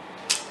again?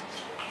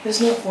 There's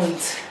no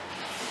point.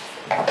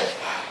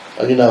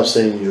 Are you now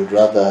saying you'd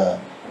rather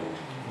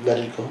let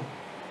it go?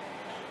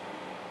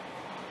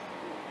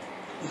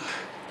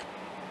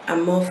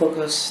 I'm more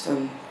focused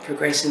on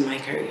progressing my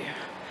career.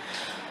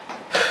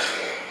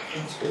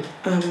 That's good.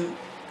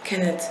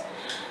 Kenneth,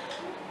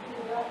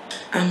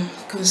 I'm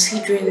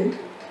considering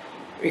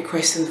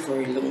requesting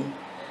for a loan.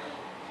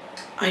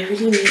 I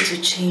really need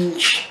to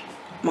change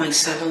my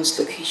salon's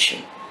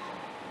location.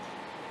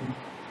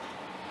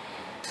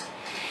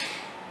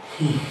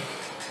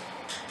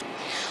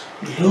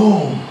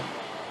 Loan?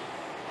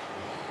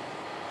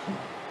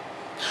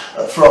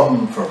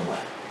 From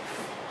where?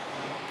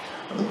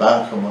 The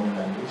bank or money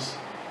lenders?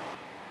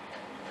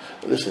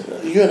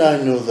 Listen, you and I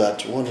know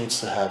that one needs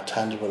to have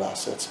tangible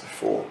assets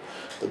before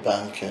the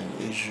bank can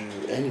issue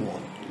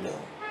anyone a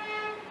loan.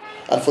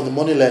 And for the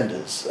money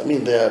lenders, I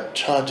mean, their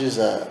charges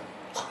are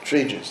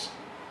outrageous.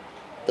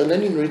 The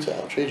lending rates are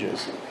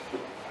outrageous.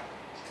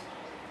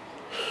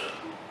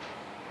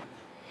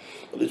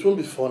 But it won't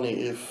be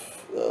funny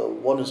if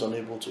one is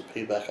unable to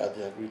pay back at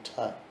the agreed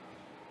time.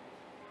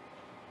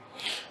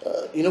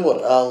 You know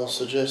what? I'll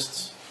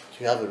suggest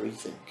you have a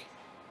rethink.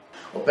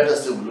 Or better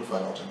still, we look for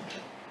an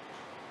alternative.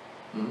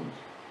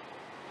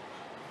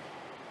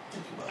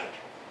 Think about it.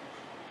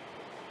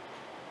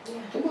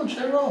 Yeah. Come on,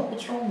 cheer up.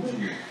 What's wrong with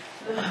you?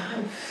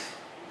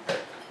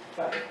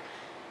 Fine.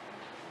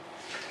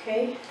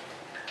 Okay.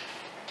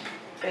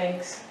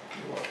 Thanks.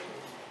 You're welcome.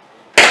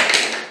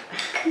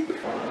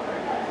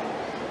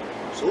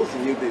 So what's the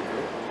new babe,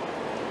 bro?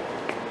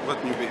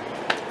 What new babe?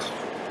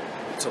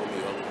 Tell me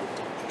all.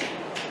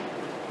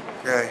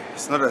 Guy,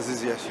 it's not as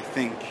easy as you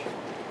think.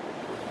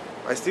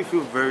 I still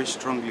feel very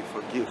strongly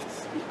for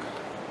gifts.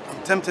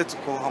 I'm tempted to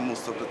call her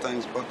most of the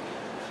times, but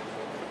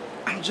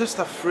I'm just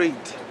afraid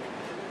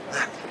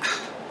that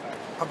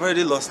I've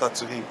already lost her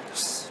to him.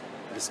 Just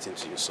listen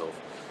to yourself.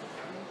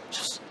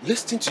 Just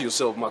listen to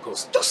yourself,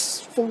 Marcus.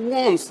 Just for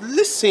once,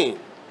 listen.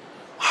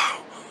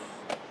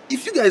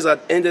 If you guys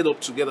had ended up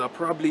together,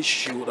 probably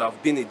she would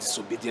have been a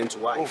disobedient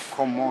wife. Oh,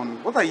 come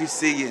on. What are you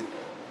saying?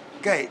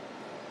 Guy,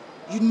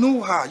 you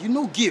know her. You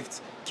know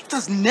Gift. Gift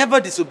has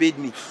never disobeyed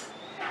me.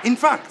 In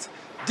fact,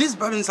 this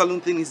barbering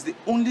salon thing is the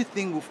only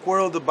thing we've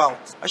quarreled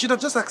about. I should have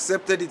just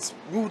accepted it.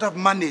 We would have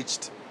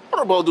managed.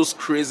 What about those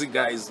crazy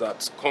guys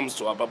that comes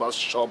to our barber's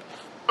shop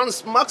and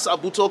smacks our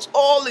buttocks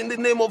all in the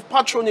name of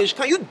patronage?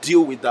 Can you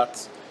deal with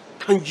that?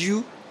 Can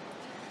you?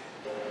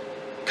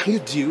 Can you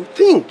deal?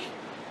 Think.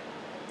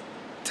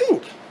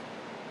 Think.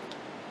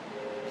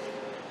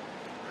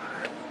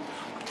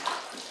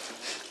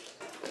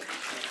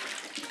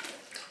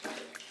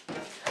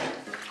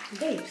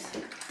 Babes,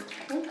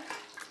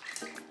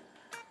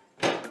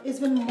 it's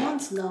been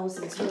months now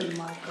since you and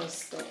Marcus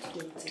stopped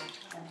dating,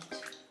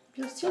 and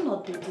you're still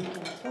not dating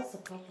him. What's the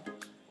problem?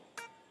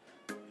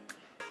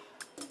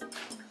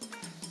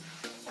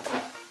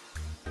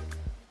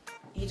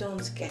 You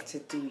don't get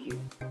it, do you?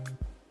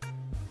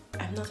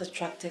 I'm not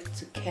attracted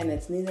to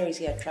Kenneth, neither is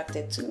he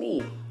attracted to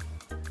me.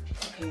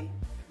 Okay,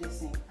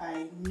 listen,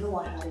 I know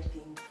I had a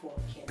thing for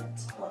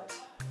Kenneth, but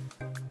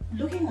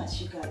looking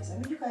at you guys, I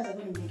mean, you guys are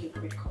going to make a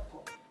great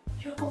couple.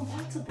 You're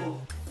compatible.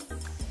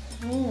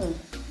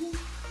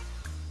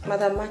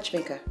 Madam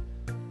Matchmaker,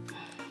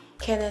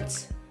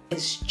 Kenneth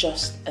is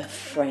just a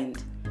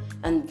friend.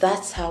 And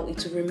that's how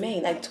it will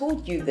remain. I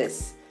told you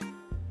this.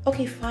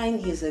 Okay, fine,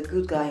 he's a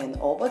good guy and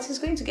all, but he's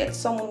going to get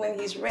someone when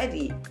he's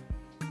ready.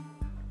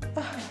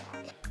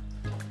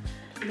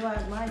 You know, I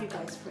admire you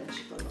guys'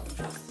 friendship a lot.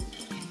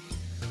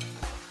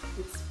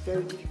 It's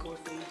very difficult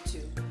for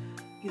you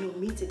to,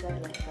 meet a guy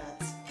like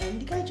that.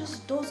 And the guy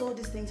just does all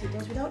these things he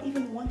does without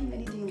even wanting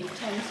anything in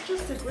return. He's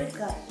just a great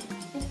guy.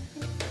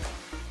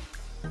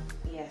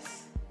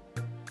 Yes.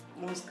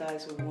 Most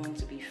guys will want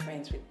to be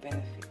friends with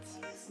benefits.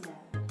 Yes, ma'am.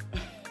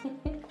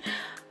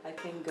 I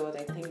thank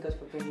God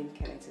for bringing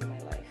Kenneth in my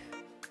life.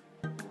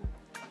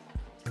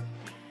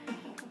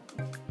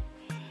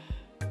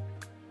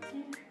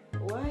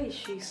 Why is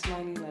she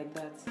smiling like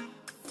that?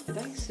 Did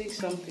I say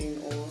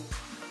something or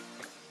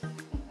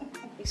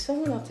is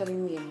someone not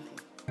telling me anything?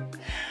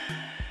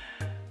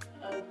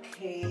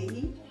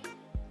 Okay.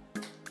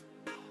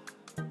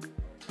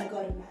 I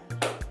got a man.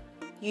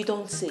 You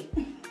don't say.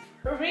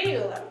 For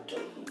real, I'm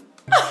joking.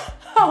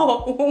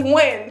 Oh, when?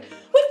 Wait.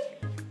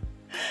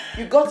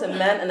 You got a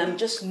man and I'm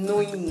just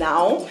knowing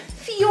now?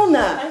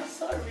 Fiona! I'm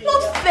sorry.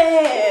 Not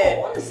fair!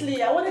 No,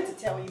 honestly, I wanted to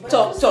tell you. But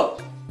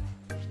Talk.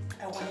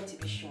 I wanted to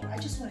be sure. I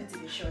just wanted to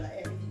be sure that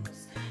everything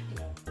was,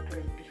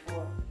 great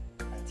before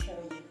I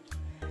tell you.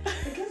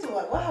 But guess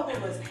what? What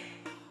happened was,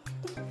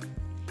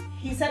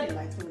 he said he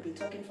liked me. We've been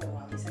talking for a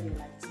while. He said he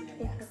liked me and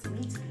he asked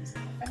me to be his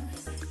girlfriend. I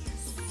said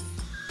yes.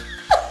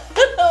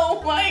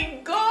 Oh my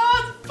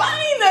God!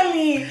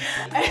 Finally!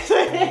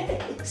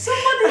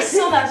 Somebody's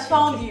son has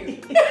found you.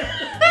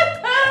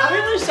 I'm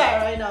even shy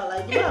right now.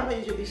 Like, I'm not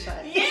usually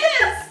shy.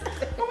 Yes!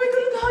 Oh my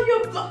God, how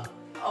you're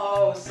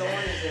oh,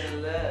 someone is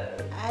in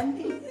love. And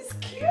he's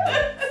cute.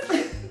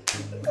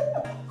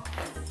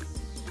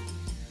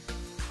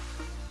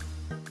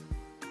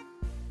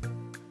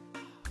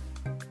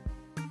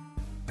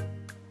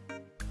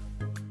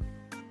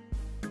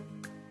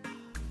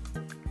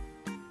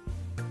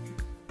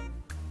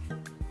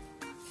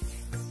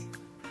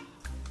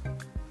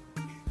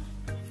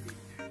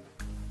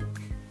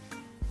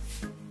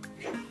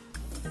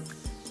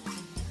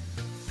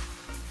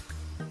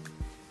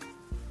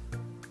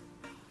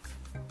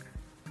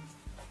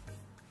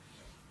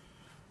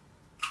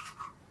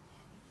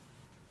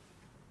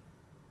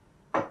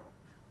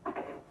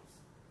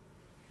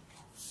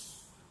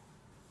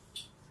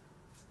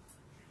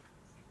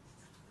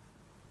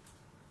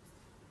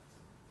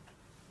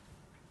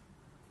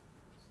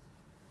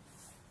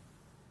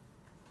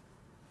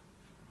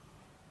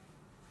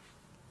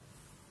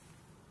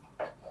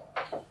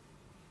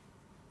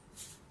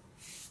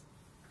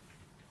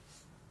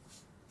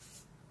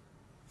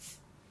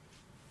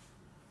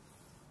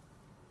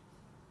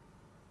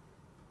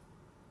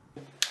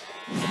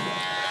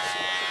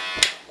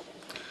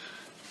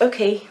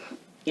 Okay,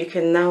 you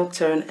can now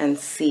turn and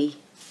see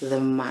the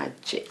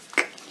magic.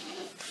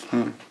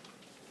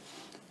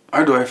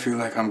 Why do I feel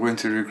like I'm going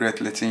to regret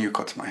letting you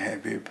cut my hair,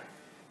 babe?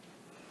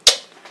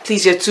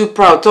 Please, you're too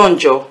proud,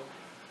 Tonjo.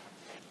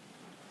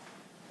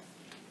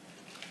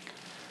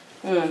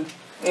 Amen.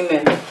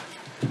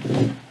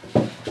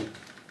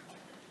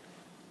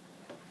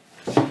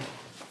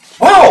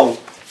 Wow!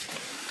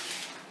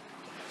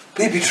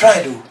 Baby,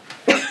 try though.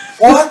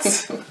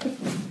 What?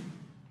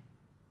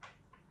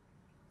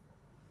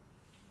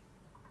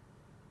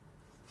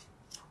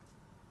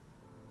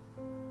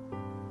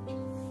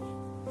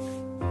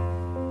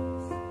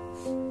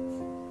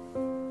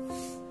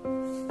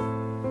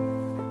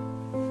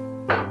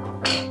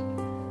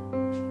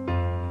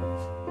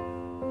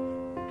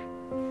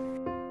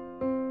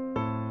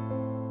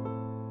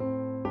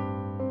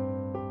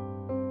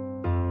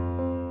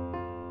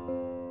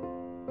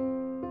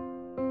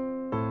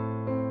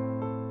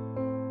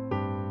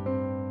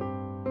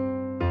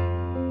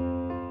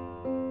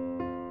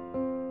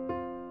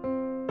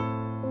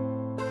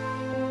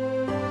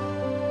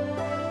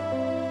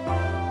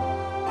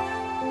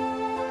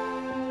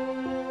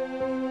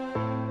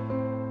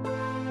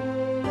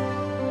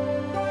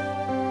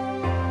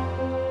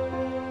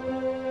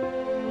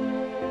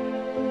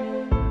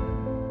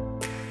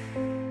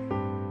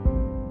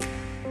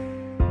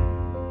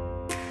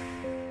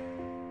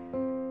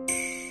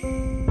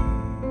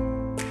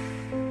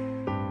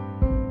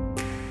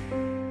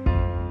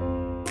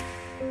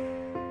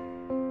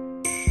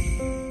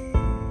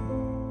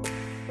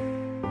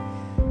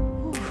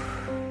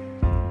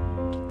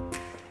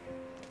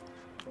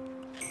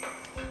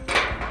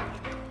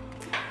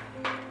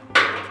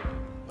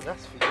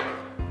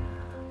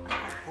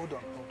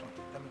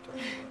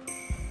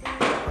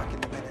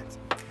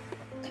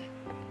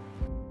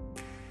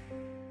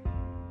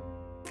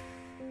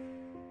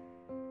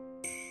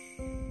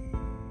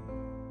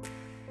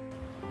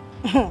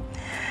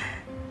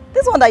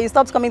 This one that you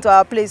stopped coming to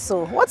our place,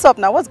 so what's up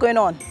now? What's going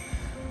on?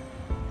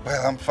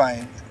 Well, I'm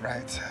fine,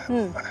 right?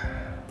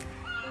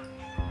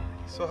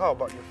 So how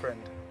about your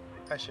friend,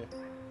 Ashe?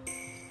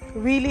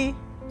 Really?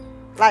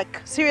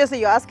 Like, seriously,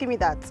 you're asking me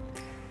that?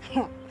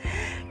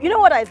 You know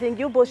what I think?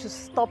 You both should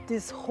stop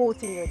this whole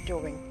thing you're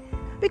doing.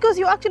 Because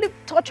you're actually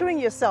torturing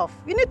yourself.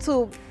 You need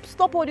to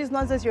stop all this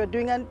nonsense you're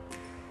doing and,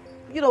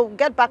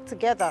 get back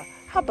together.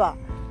 Haba,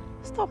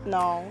 stop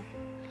now.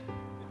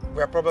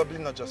 We are probably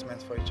not just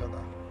meant for each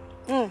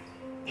other.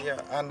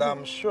 Yeah, and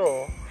I'm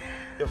sure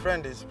your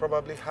friend is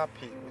probably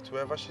happy with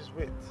whoever she's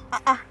with.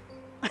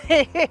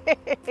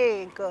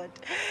 God,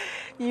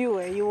 you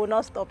will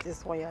not stop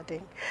this one you're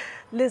doing.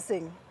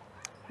 Listen,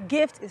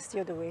 Gift is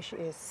still the way she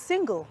is,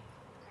 single.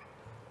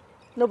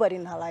 Nobody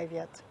in her life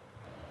yet.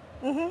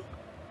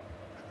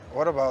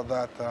 What about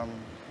that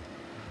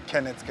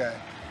Kenneth guy?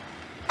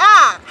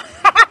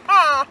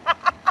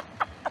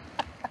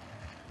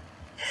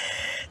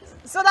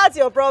 So that's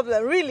your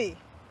problem, really?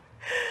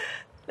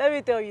 Let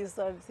me tell you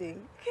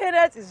something.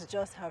 Kenneth is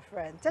just her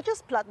friend. They're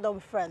just platinum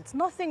friends,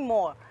 nothing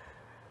more.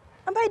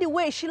 And by the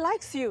way, she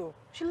likes you.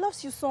 She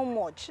loves you so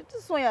much.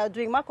 This is what you're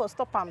doing. Marco,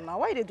 stop him now.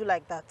 Why do they do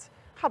like that?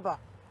 Haba.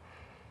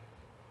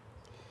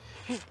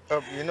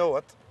 You know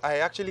what? I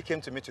actually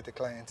came to meet with the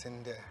client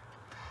in there.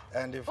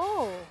 And if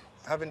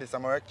having this,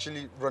 I'm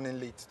actually running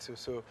late too.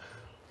 So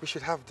we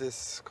should have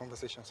this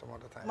conversation some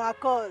other time.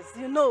 Marcos,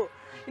 you know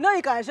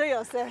you can show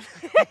yourself.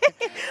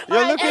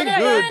 You're looking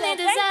good. Thank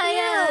you.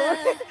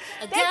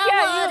 I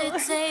got what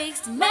it takes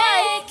to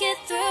make it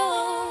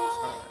through.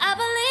 I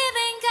believe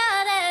in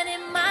God and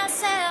in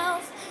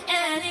myself,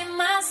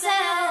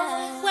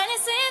 When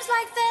it seems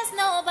like there's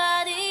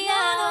nobody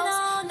else,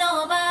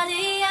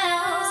 nobody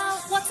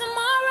else. What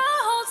tomorrow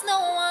holds, no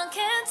one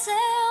can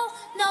tell,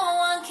 no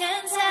one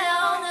can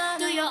tell.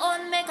 Do your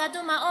own, make I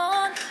do my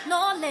own.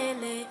 No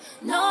lele,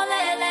 no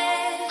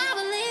lele. I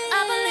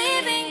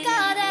believe in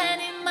God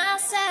and in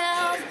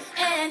myself,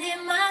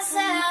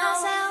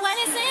 When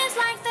it seems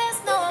like there's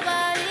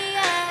nobody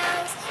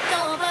else,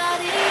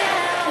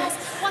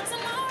 What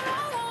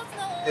tomorrow holds,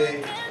 no one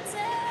can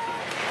tell.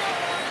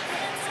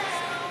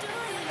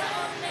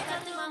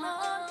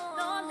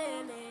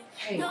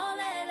 Hey.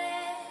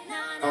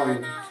 How are you?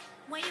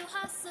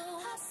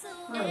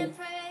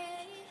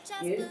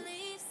 Yeah?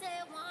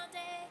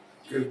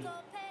 Good.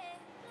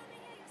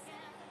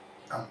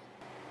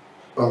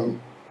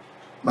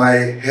 My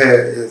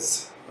hair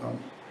is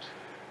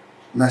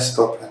messed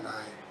up, and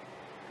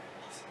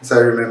since I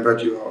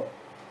remembered you are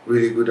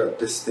really good at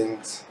these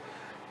things,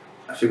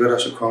 I figured I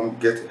should come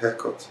get a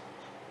haircut.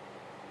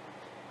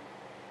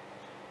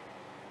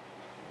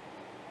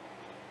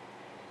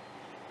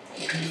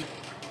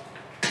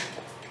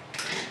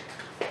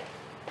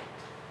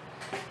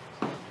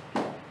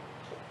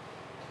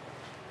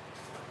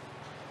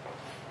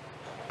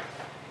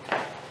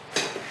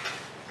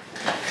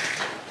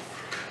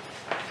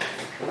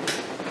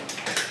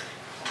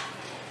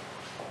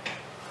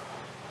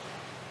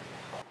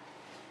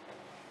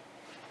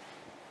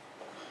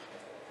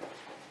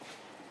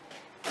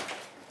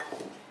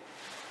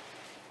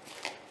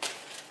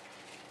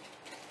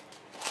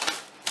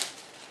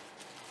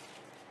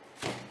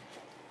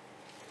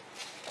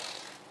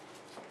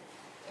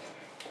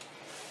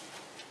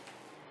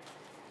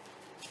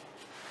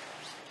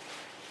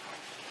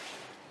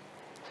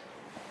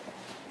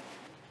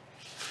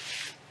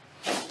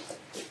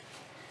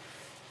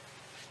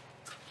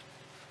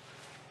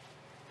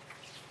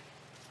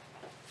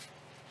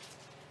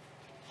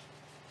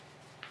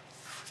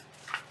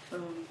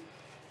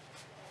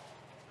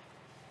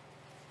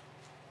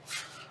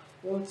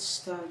 What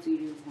style do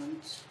you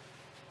want?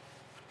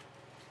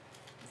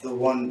 The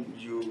one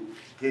you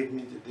gave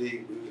me the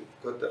day we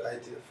got the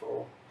idea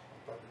for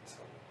apartment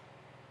salon.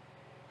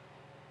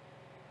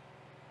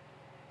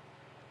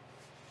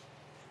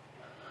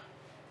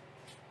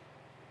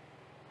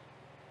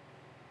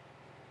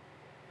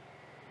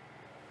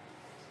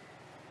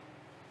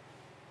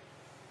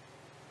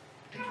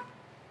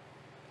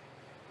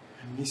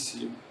 I miss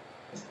you.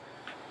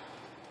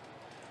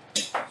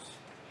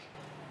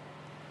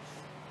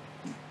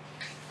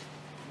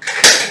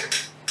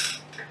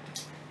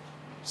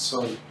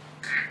 Sorry.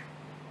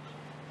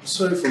 I'm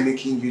sorry for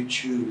making you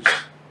choose.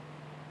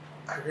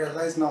 I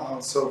realize now how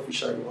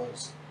selfish I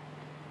was.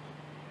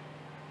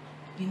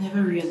 You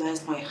never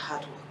realized my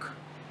hard work.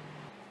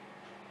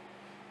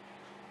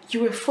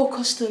 You were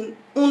focused on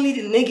only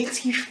the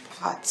negative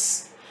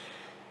parts,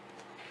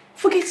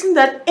 forgetting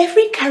that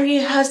every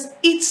career has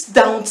its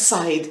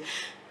downside.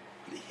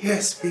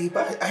 Yes, babe,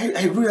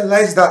 I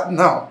realize that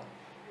now.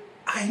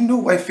 I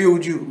know I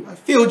failed you. I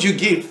failed you,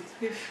 Gift.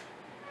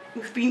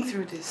 We've been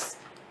through this.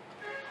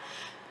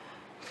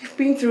 We've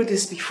been through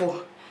this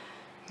before.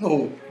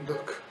 No,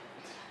 look.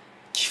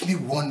 Give me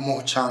one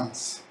more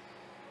chance.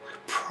 I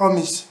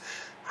promise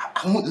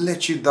I won't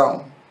let you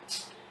down.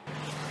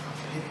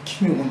 Baby,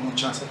 give me one more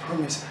chance. I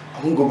promise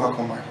I won't go back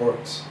on my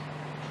horse.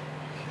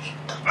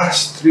 The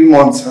past 3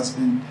 months has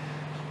been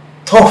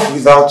tough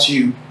without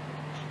you.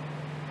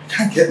 I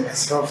can't get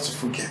myself to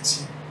forget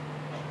you.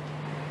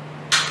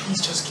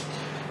 Please just give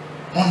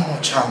me one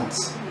more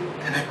chance.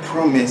 And I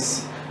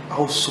promise I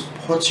will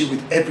support you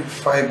with every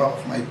fiber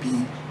of my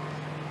being.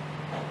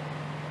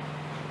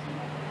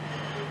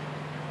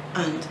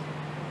 And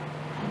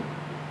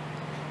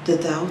the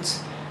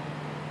doubts,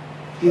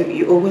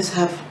 you always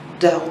have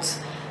doubts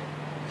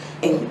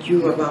in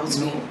you about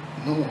me.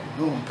 No,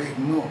 babe,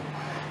 no.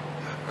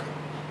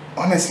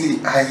 Honestly,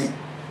 I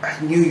I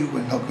knew you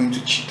were not going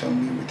to cheat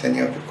on me with any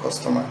of your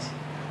customers.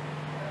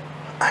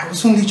 I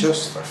was only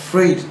just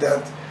afraid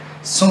that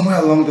somewhere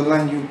along the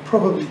line you'd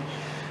probably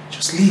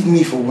just leave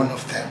me for one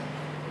of them.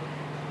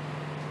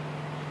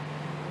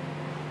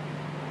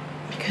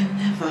 I can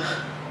never.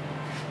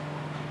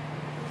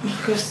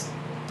 Because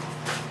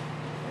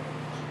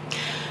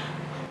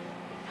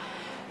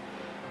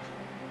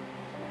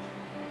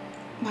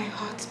my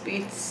heart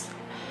beats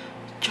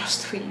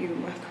just for you,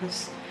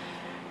 Marcus.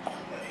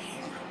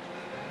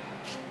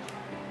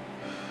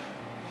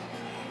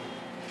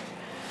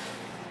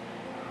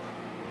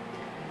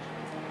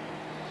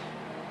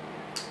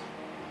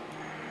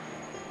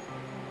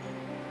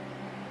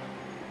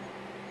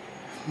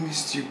 I've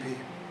missed you, babe.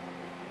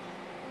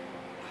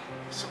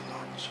 So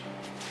much.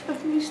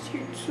 I've missed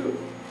you too.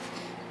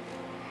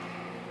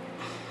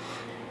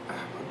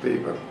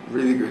 Babe, I'm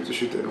really going to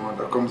shoot anyone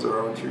that comes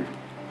around you.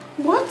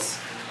 What?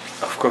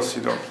 Of course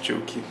you don't,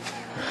 joking.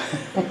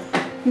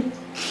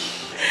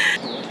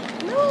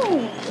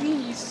 No,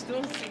 please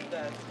don't say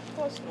that. Of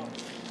course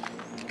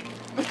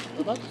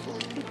not.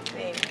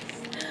 Thanks.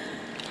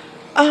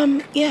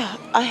 Yeah,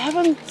 I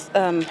haven't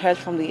heard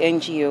from the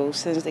NGO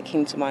since they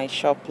came to my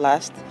shop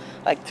last,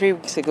 like 3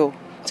 weeks ago,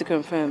 to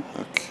confirm.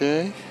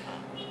 Okay.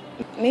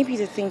 Maybe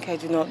they think I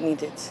do not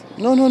need it.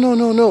 No,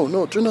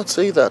 do not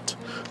say that.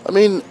 I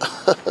mean,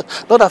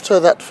 not after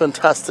that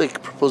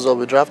fantastic proposal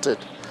we drafted.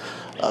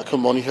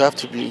 Come on, you have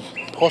to be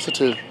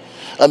positive.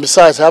 And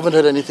besides, I haven't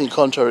heard anything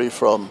contrary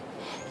from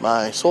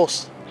my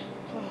source.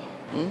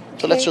 Okay.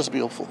 So let's just be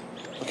hopeful.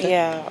 Okay?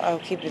 Yeah, I'll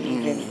keep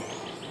believing.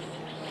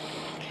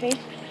 Okay.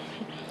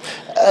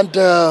 And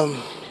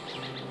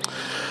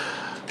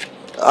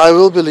I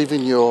will be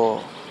leaving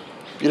your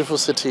beautiful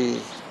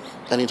city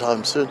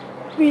anytime soon.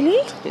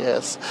 Really?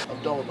 Yes. I'm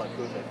done with my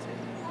project here.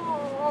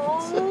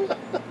 Aww.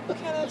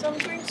 Kenneth, I'm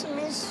going to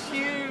miss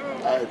you.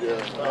 I do.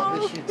 I'll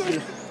miss you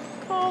too.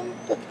 Come.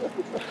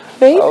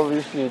 Babe? I'll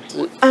miss you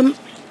too.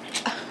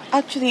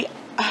 Actually,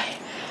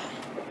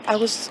 I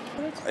was...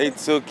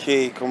 It's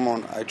okay, come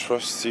on, I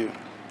trust you.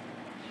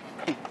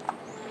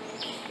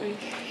 You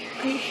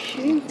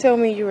didn't tell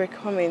me you were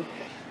coming.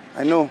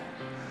 I know.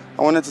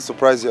 I wanted to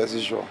surprise you as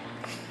usual.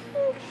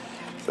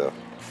 So...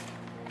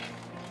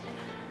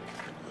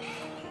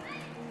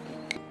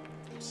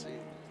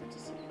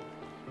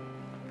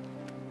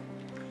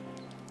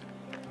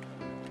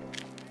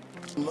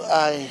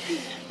 I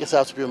guess I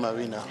have to be on my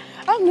way now.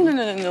 Oh,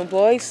 no,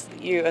 boys.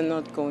 You are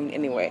not going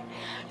anywhere.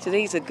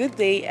 Today is a good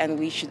day and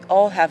we should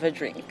all have a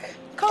drink.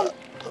 Come.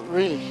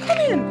 Really? Come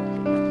in.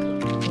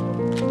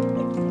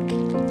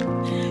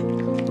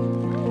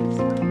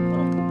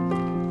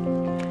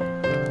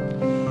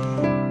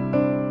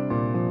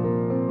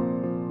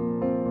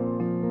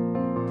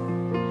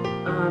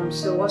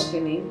 So what's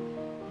your name?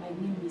 My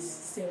name is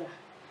Sarah.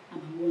 I'm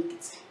a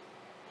Monkit.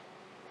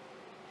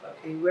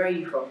 Okay, where are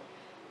you from?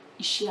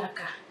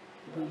 Ishiaka,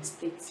 Borno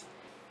State,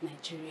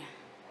 Nigeria.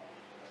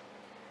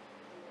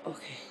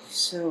 Okay,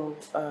 so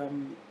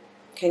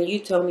can you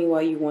tell me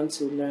why you want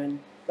to learn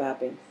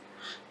barbing?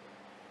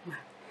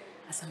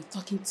 As I'm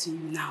talking to you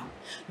now,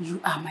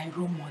 you are my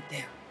role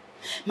model.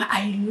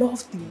 I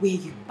love the way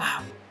you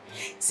barb.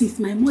 Since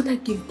my mother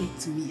gave birth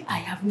to me, I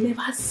have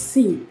never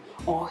seen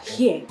or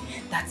hear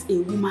that a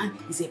woman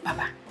is a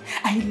barber.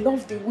 I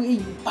love the way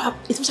you barb,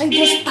 especially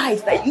those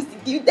ties that you used to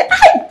give the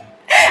eye.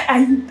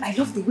 I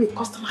love the way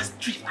customers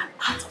drift and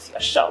out of your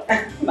shop.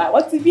 I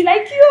want to be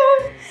like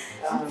you.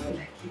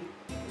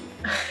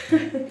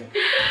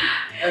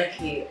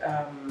 Okay,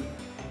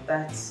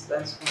 that's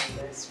fine.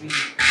 That's really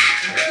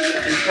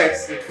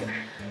impressive,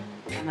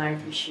 and I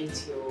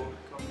appreciate your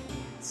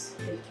compliments.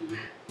 Thank you.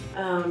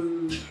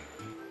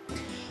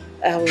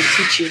 I will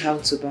teach you how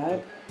to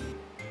barb.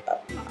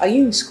 Are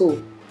you in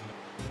school?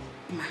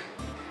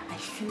 I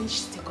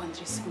finished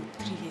secondary school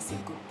 3 years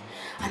ago,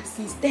 and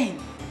since then,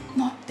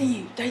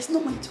 nothing. There is no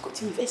money to go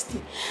to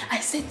university. I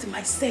said to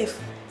myself,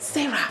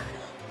 Sarah,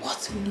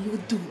 what will you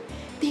do?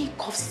 Think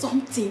of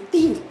something.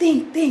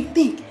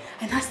 Think.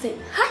 And I said,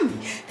 hi,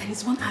 there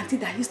is one auntie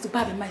that used to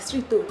barb in my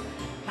street though.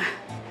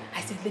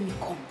 I said, let me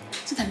come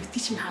so that you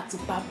teach me how to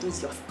barb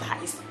those your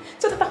styles,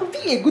 so that I will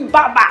be a good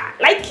barber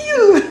like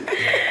you.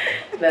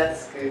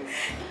 That's good.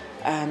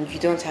 You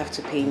don't have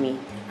to pay me.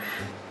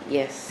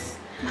 Yes.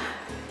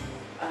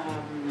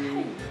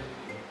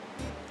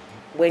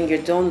 When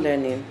you're done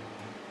learning,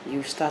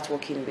 you start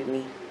working with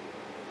me.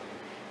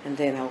 And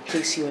then I'll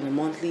place you on a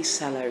monthly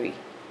salary.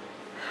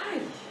 Hi.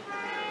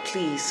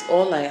 Please,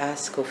 all I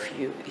ask of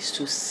you is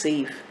to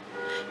save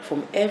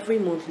from every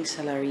monthly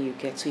salary you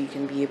get so you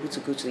can be able to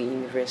go to the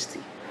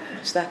university.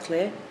 Is that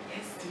clear?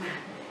 Yes, ma'am.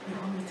 You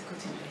want me to go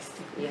to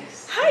university?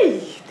 Yes. Hi.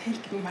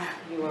 Thank you, ma'am.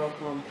 You're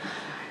welcome.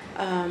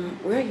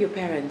 Where are your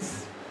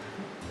parents?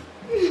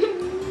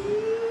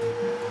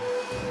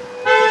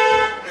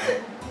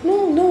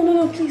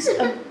 No, please,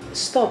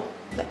 stop.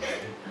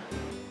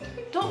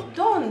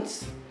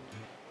 Don't.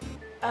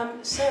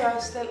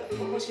 Sarah, Stella,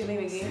 what's your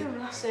name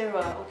again?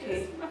 Sarah,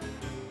 okay.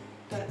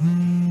 That's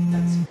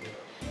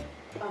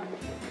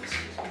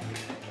excuse me.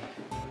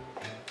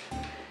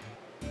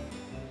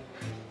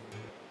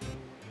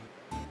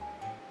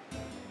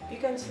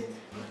 and sit.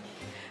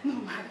 No,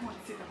 I don't want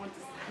to sit. I want to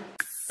stand.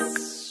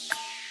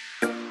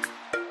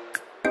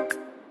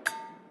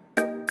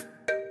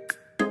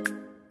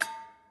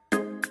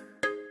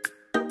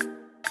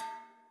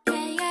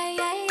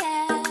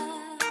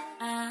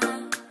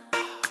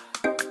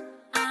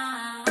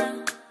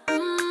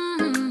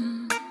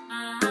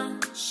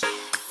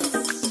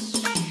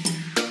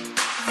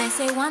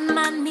 One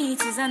man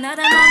meat is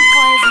another man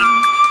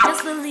poison.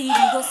 Just believe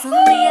it will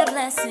soon be a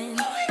blessing.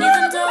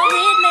 Even though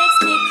it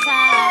makes me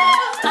cry,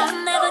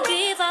 I'll never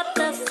give up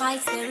the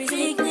fight. There is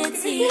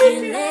dignity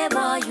in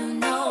labor, you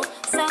know.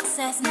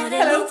 Success, no,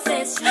 they look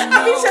face, you know. Even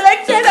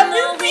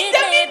though it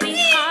may be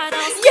hard,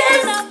 I'll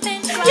stand up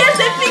and try. Yes,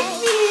 they pick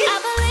me. I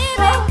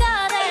believe in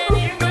God and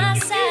in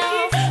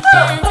myself,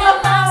 and in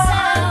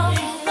myself.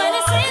 When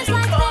it seems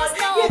like there's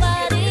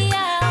nobody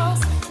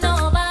else,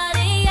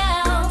 nobody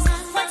else.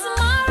 When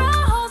tomorrow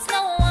holds,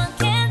 no one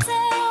can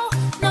tell,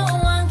 no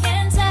one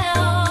can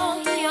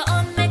tell. Do your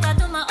own, make I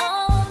do my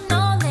own.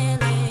 No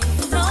lele,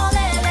 no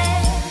lele.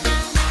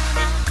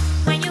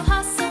 When you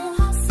hustle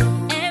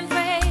and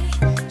pray,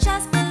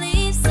 just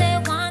believe, say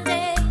one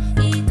day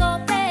it go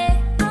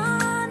pay. No,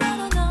 no,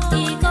 no, no,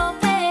 it go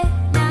pay.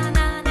 Nah,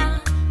 nah, nah.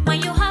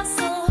 When you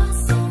hustle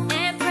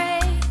and pray,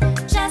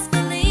 just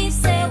believe,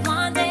 say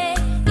one day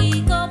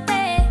it go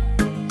pay.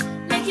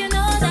 Make you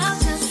know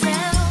that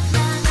yourself.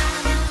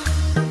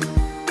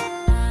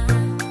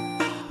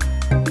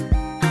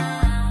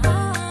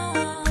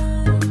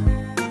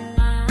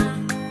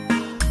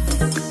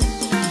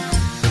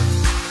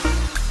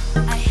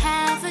 I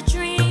have a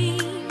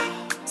dream,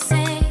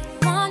 say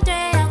one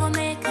day I will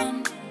make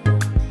 'em.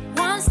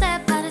 One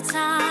step at a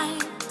time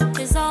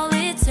is all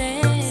it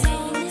takes.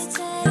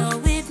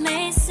 Though it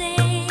may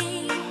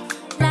seem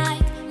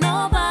like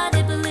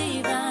nobody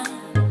believes,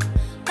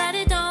 but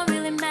it don't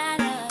really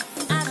matter.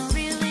 I don't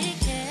really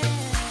care.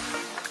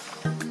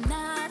 I'm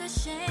not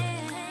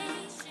ashamed.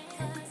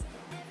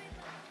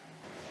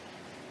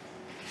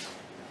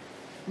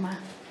 Ma,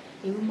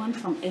 a woman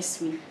from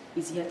SW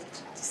is here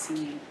to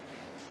see you.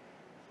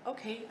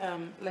 Okay,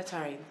 let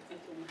her in.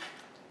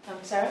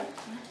 Sarah?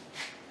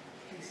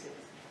 Please sit.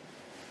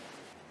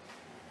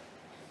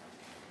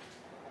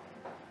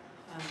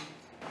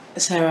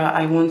 Sarah,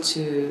 I want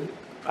to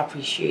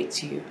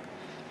appreciate you.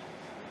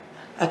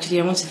 Actually,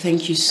 I want to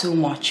thank you so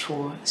much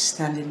for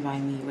standing by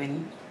me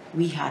when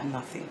we had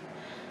nothing.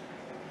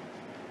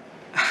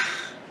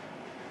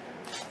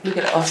 Look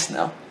at us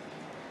now.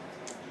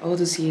 All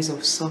those years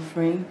of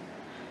suffering,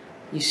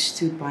 you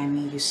stood by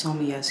me, you saw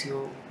me as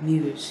your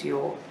muse,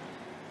 your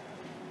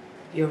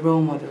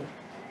role model.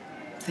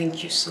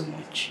 Thank you so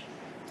much.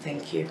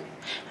 Thank you.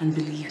 And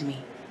believe me,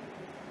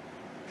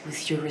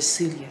 with your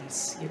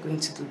resilience, you're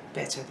going to do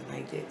better than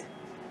I did.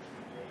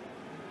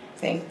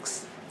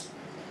 Thanks.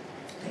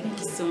 Thank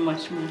you so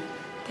much, Ma.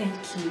 Thank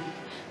you.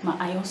 Ma,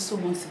 I also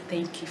want to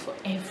thank you for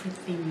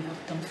everything you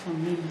have done for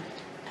me.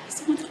 I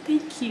just want to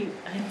thank you.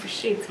 I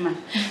appreciate, Ma.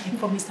 I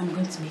promise I'm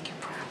going to make you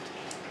proud.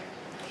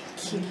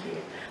 Thank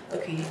you.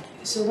 Okay,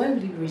 so when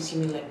will you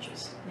resume your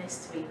lectures?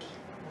 Next week.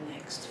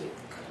 Next week.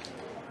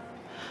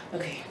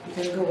 Okay, you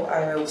can go.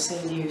 I will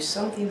send you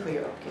something for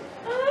your upkeep.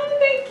 Oh,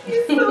 thank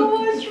you so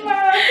much,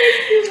 Ma.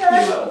 Thank you, Ma.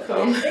 You're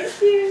welcome.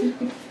 Thank you.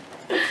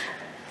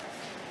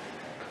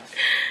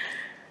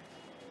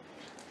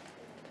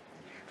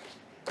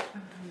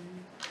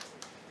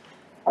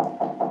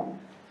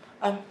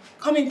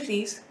 Come in,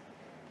 please.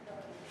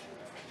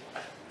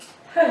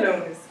 Hello,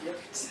 Miss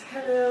Gift.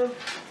 Hello.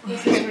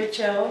 This is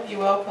Rachel. You're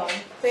welcome.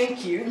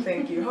 Thank you,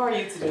 thank you. How are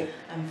you today?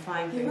 I'm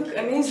fine. You look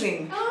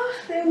amazing. Oh,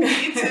 thank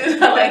you too.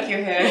 I like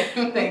your hair.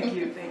 Thank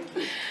you, thank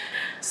you.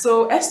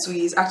 So, SW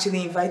is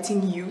actually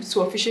inviting you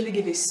to officially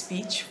give a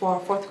speech for our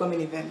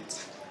forthcoming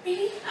event.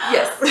 Really?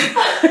 Yes.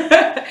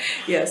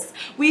 Yes.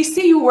 We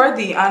see you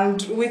worthy,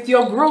 and with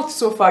your growth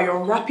so far,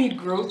 your rapid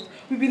growth,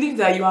 we believe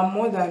that you are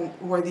more than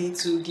worthy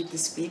to give the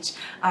speech.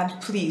 And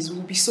please,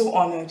 we'll be so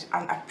honored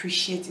and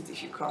appreciate it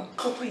if you come.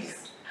 Oh,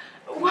 please.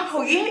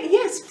 Wow, yeah,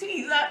 yes,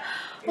 please.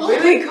 Oh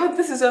Really? my God,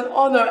 this is an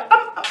honor.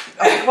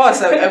 Of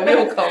course, I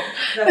will come.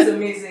 That's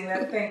amazing,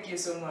 and thank you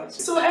so much.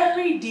 So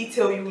every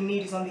detail you will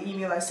need is on the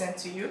email I sent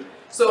to you.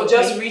 So Okay.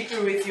 just read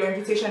through it. Your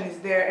invitation is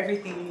there.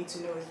 Everything you need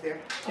to know is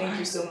there. Thank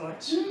you so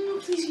much. No,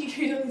 please,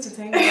 you don't need to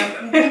thank me.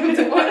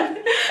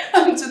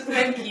 I'm to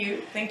thank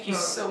you. Thank you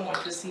so much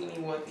for seeing me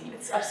worthy.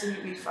 It's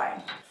absolutely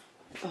fine.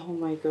 Oh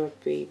my God,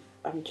 babe.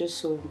 I'm just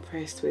so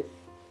impressed with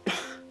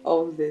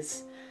all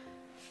this.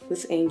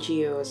 This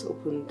NGO has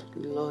opened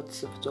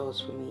lots of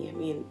doors for me. I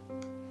mean,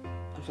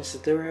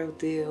 ambassadorial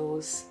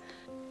deals.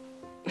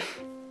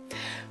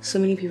 So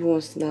many people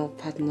want to now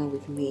partner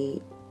with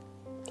me.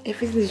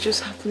 Everything is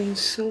just happening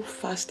so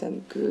fast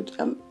and good.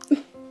 I'm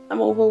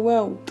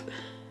overwhelmed.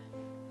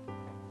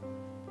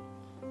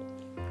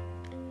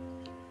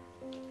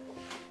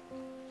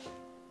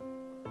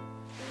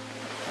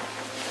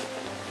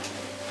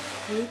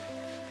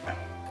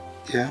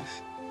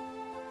 Yes?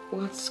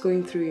 What's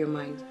going through your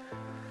mind?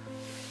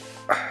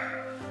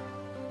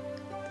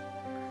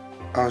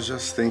 I was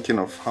just thinking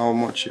of how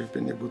much you've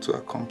been able to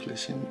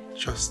accomplish in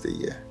just a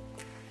year.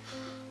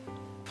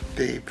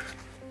 Babe,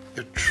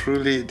 you're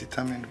truly a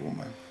determined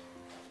woman.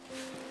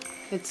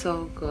 It's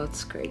all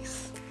God's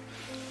grace.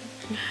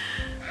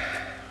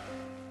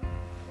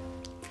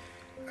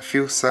 I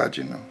feel sad,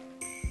 you know.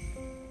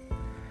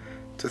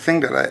 To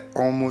think that I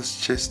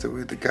almost chased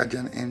away the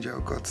guardian angel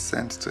God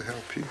sent to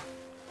help you.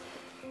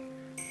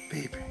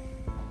 Babe,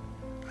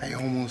 I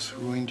almost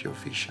ruined your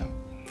vision.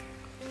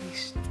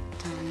 Please,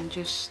 darling,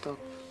 just stop.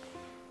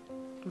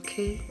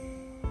 Okay?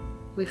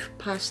 We've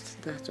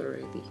passed that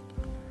already.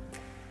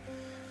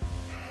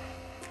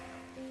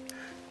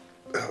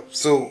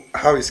 So,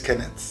 how is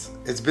Kenneth?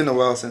 It's been a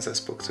while since I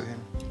spoke to him.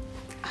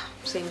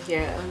 Same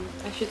here.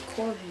 I should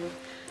call him.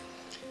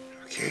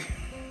 Okay.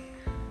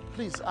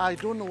 Please, I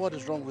don't know what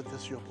is wrong with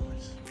this, your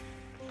boys.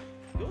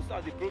 Those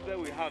are the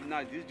problems we have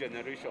now, this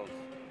generation.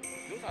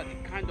 Those are the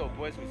kind of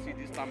boys we see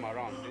this time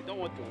around. They don't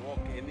want to work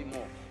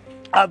anymore.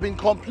 I've been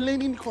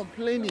complaining.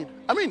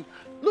 I mean,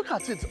 look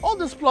at it. All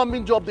this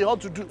plumbing job they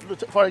ought to do.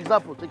 For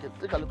example, take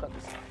a look at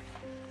this.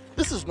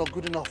 This is not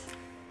good enough.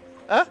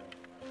 Huh?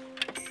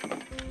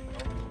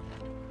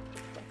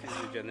 This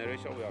is the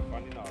generation we are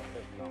finding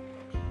ourselves now.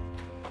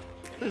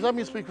 Please let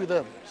me speak with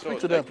them. Speak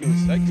to them, thank you.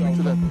 please. Thank you. Speak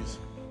to them, please.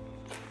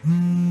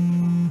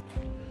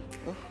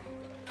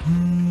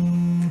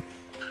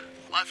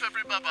 My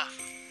favorite Baba.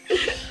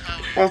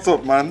 What's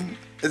up, man?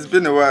 It's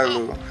been a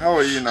while. How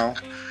are you now?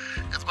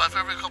 It's my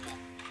favorite couple.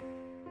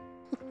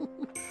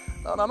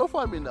 No, don't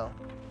find me now.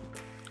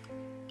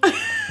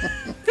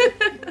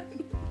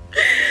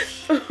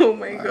 Oh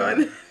my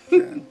God.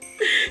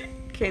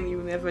 Can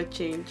you never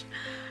change?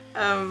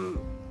 How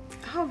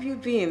have you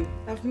been?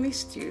 I've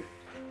missed you.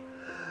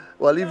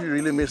 Well, if you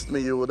really missed me,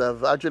 you would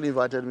have actually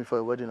invited me for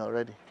a wedding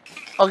already.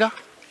 Okay?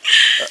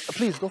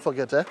 Please, don't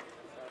forget, eh? Well,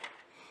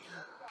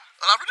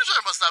 I'm pretty sure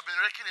you must have been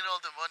raking in all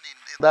the money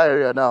in that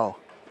area now.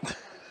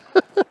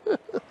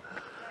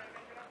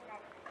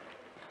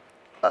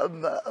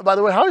 By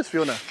the way, how is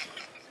Fiona?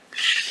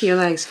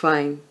 Fiona is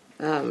fine.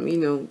 You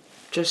know,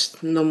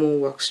 just normal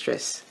work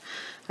stress.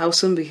 I'll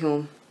soon be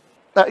home.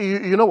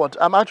 You know what?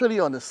 I'm actually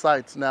on the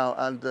site now,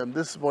 and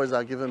these boys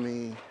are giving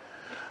me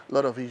a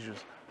lot of issues.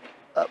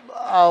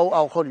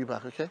 I'll call you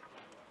back, okay?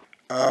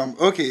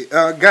 Okay,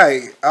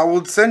 Guy, I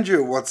will send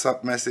you a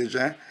WhatsApp message,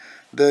 eh?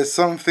 There's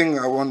something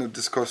I want to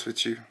discuss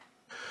with you.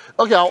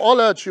 Okay, I'll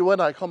alert you when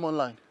I come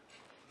online.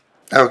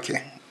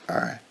 Okay,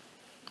 alright.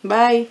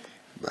 Bye.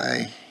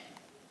 Bye.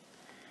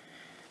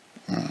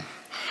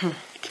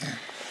 Okay.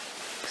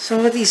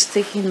 Somebody's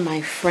taking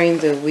my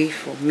friend away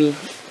from me.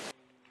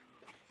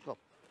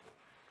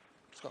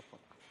 Stop.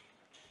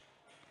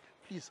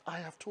 Please, I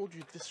have told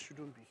you this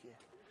shouldn't be here.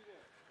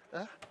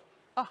 Eh?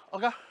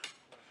 Okay.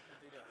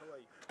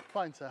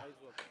 Fine, sir.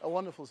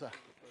 Wonderful, sir.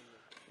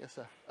 Yes,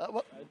 sir.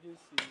 What? I didn't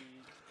see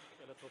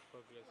a lot of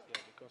progress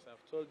here because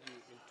I've told you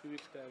in 2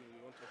 weeks' time we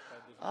want to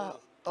fight this business.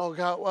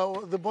 Okay, well,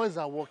 the boys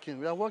are working.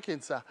 We are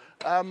working, sir.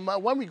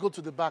 When we go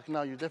to the back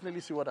now, you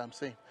definitely see what I'm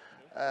saying.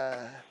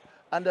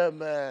 I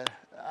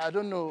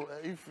don't know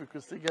if we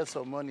could still get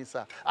some money,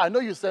 sir. I know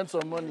you sent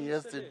some money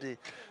yesterday.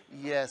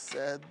 Yes,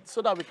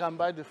 so that we can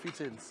buy the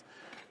fittings.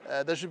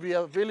 They should be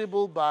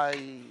available by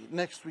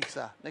next week,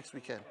 sir. Next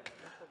weekend.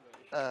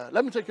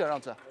 Let me take you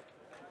around, sir.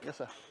 Yes,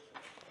 sir.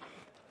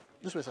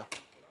 This way, sir.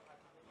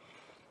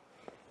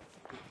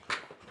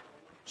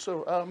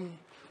 So,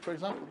 for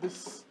example,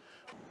 this...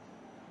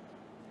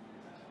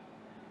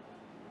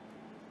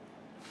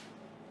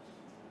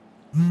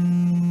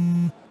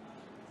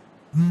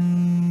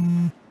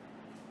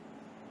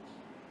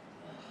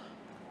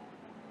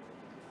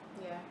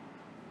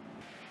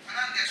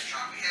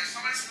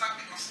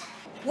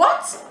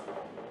 What?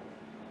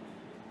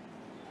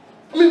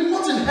 I mean,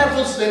 what in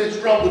heaven's name is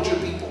wrong with you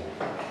people?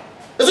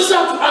 Is this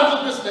how to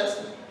handle business?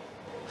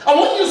 And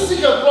when you seek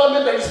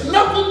employment, there is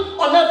nothing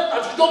on earth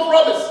that you don't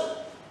promise.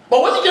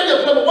 But when you get the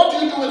employment, what do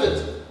you do with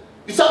it?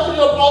 You start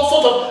putting up all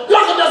sorts of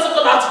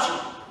lackadaisical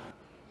attitude.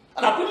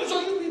 And I'm pretty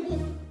sure you people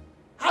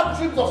have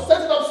dreams of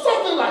setting up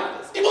something like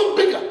this, even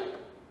bigger.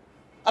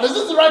 And is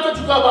this the right way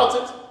to go about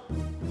it?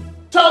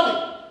 Tell me,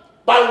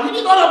 by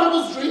reading other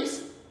people's dreams?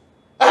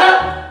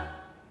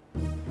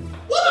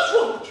 What is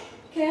wrong with you?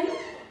 Ken?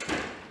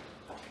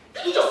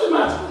 Can you just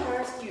imagine? Who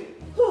harassed you?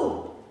 Who?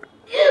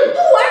 You!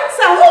 Who?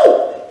 Answer! Who?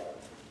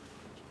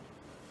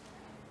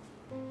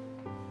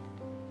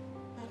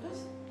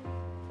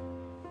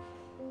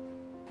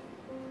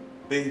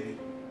 Baby,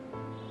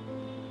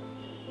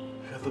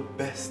 you're the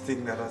best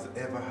thing that has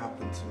ever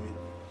happened to me.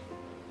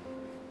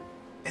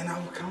 And I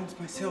will count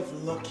myself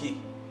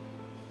lucky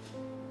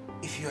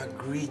if you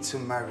agree to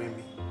marry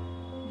me.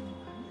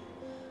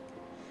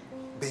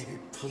 Baby,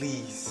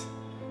 please,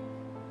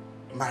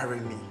 marry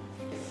me.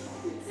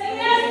 Say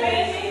yes,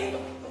 baby!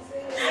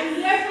 I'm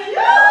here for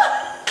you!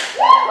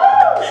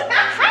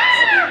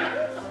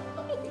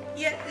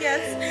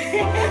 Yes.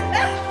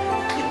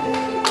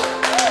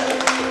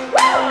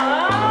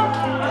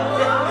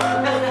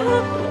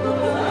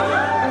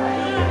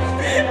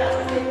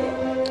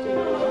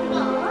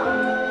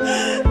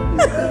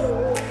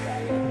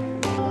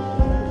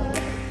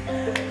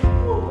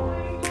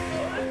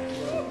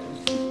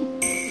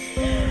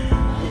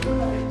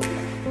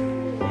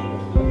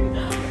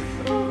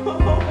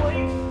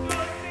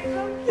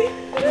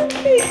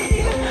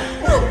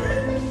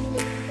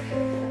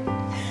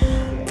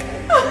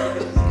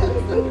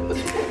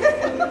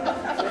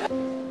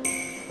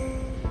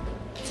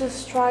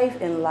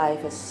 thrive in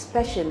life,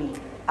 especially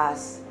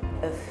as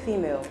a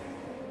female,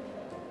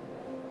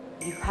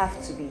 you have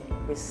to be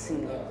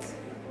resilient.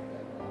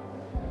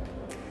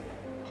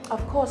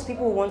 Of course,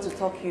 people want to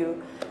talk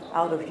you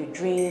out of your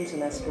dreams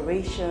and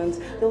aspirations.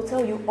 They'll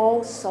tell you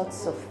all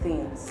sorts of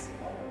things.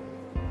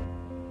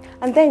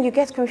 And then you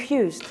get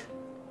confused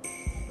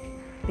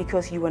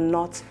because you are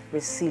not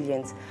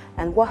resilient.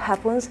 And what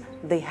happens?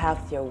 They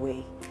have their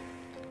way.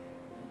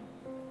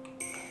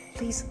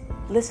 Please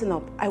listen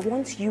up. I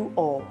want you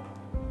all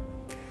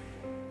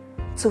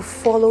to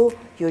follow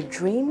your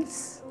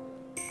dreams,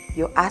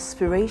 your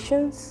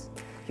aspirations,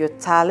 your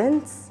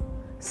talents,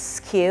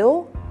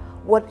 skill,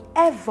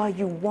 whatever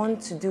you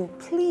want to do,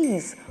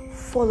 please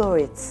follow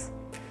it.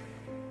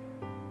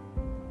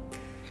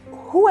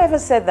 Whoever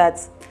said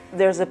that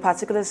there's a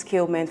particular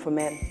skill meant for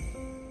men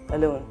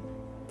alone?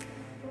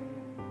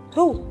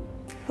 Who?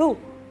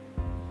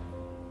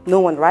 No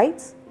one,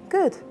 right?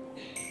 Good.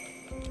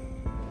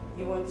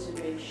 You want to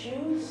make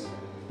shoes?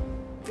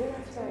 Go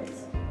after it.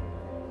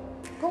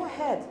 Go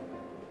ahead.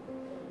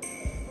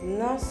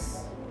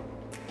 Nurse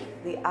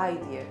the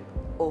idea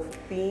of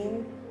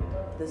being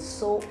the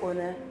sole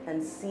owner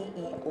and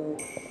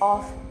CEO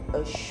of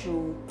a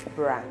shoe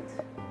brand.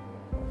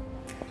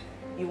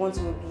 You want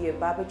to be a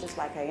barber just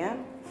like I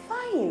am?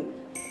 Fine.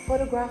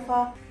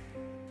 Photographer.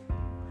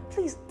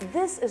 Please,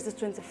 this is the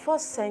 21st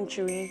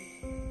century,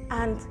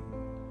 and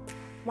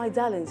my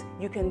darlings,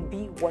 you can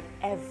be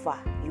whatever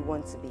you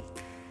want to be.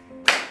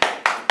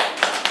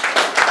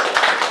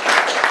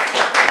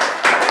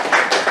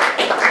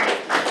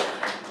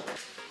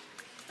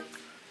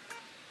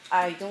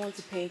 I don't want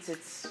to paint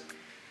it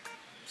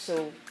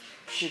so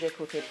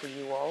sugar-coated for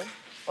you all.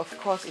 Of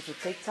course, it will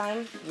take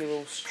time. You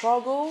will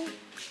struggle.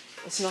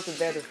 It's not a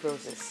bed of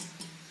roses.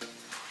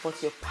 But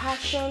your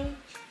passion,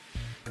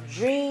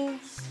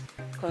 dreams,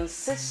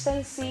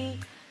 consistency,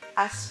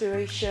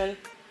 aspiration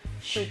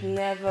should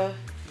never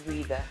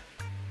wither.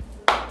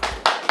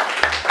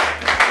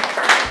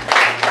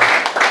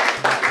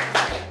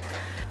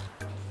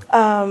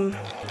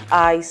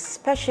 I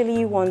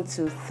especially want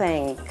to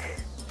thank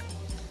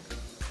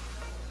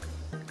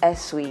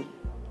ESWI,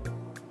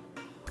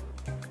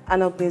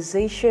 an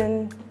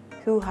organization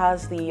who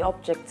has the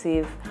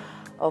objective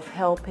of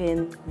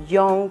helping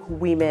young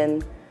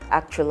women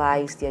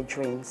actualize their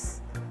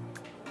dreams.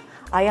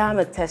 I am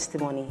a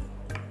testimony.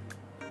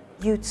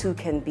 You too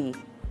can be.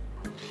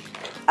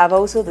 I've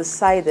also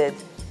decided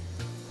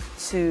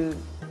to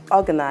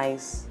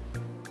organize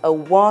a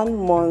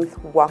 1-month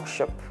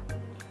workshop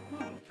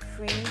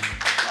free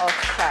of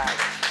charge.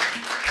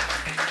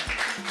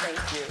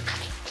 Thank you.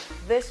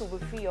 This will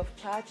be free of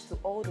charge to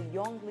all the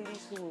young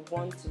ladies who will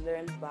want to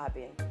learn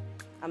barbing.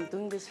 I'm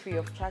doing this free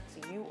of charge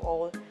to you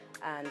all,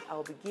 and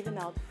I'll be giving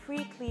out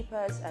free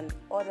clippers and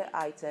other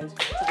items to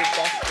the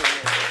best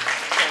winners.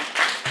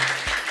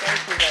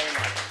 Thank you very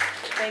much.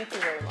 Thank you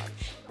very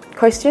much.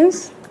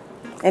 Questions?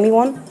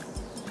 Anyone?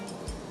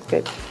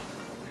 Good.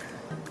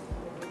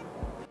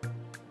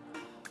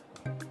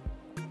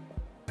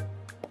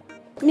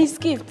 Miss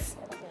Gift,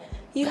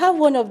 you have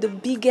one of the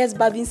biggest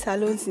barbing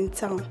salons in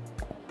town.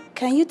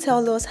 Can you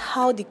tell us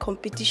how the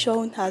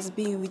competition has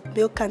been with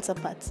male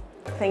counterparts?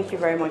 Thank you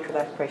very much for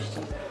that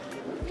question.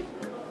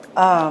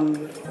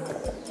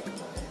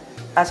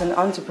 As an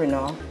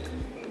entrepreneur,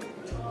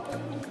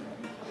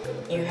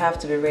 you have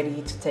to be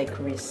ready to take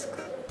risks.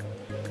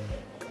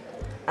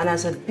 And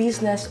as a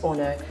business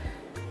owner,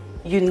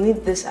 you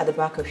need this at the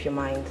back of your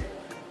mind,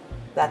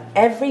 that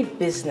every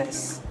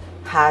business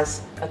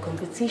has a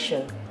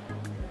competition.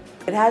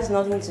 It has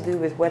nothing to do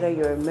with whether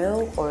you're a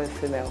male or a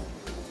female.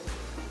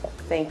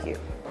 Thank you.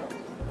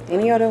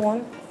 Any other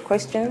one?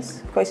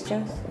 Questions?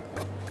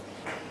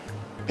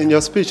 In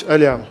your speech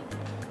earlier,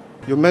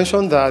 you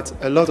mentioned that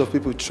a lot of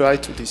people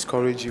tried to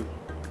discourage you.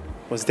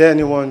 Was there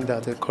anyone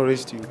that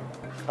encouraged you?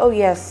 Oh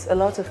yes, a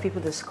lot of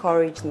people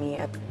discouraged me,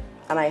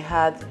 and I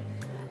had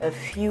a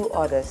few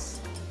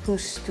others who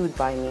stood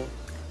by me,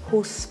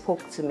 who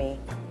spoke to me,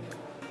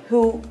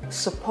 who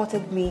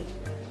supported me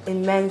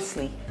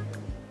immensely.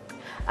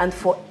 And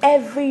for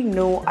every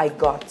no I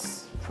got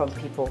from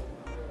people,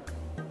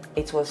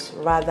 it was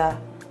rather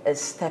a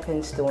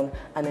stepping stone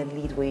and a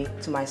leadway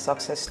to my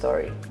success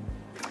story.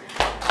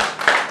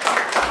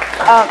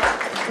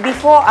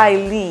 Before I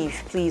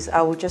leave, please,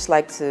 I would just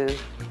like to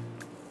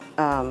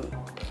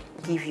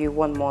give you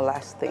one more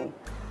last thing.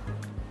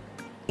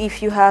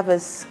 If you have a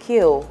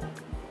skill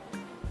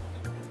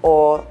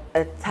or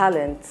a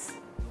talent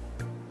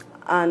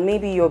and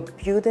maybe you're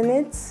building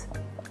it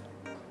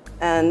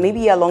and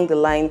maybe along the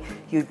line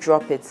you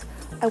drop it,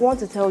 I want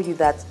to tell you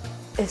that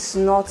it's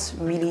not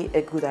really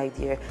a good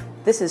idea.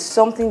 This is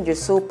something you're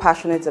so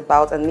passionate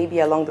about, and maybe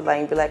along the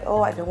line you'll be like,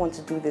 oh, I don't want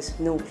to do this.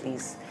 No,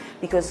 please,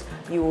 because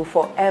you will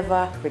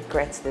forever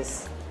regret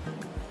this.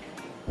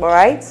 All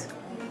right?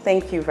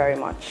 Thank you very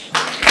much.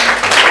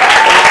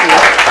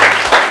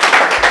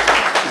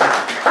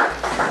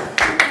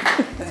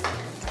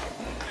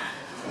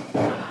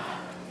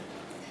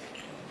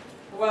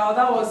 Wow,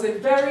 that was a a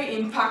very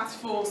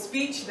impactful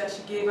speech that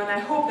she gave, and I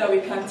hope that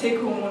we can take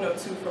home one or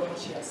two from what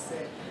she has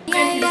said.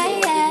 Thank you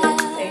so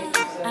much. Thank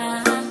you so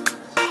much.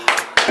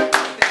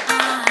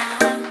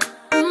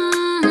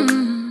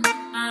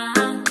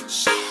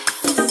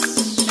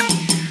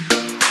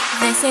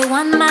 They say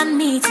one man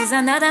meat is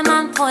another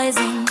man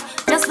poison.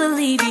 Just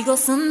believe it will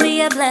soon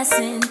be a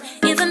blessing.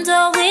 Even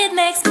though it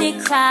makes me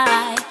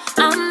cry,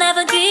 I'll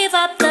never give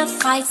up the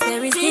fight.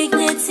 There is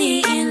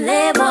dignity in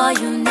labor,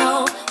 you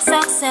know.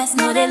 Success,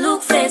 no, they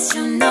look face,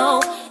 you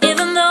know.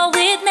 Even though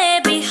it may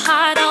be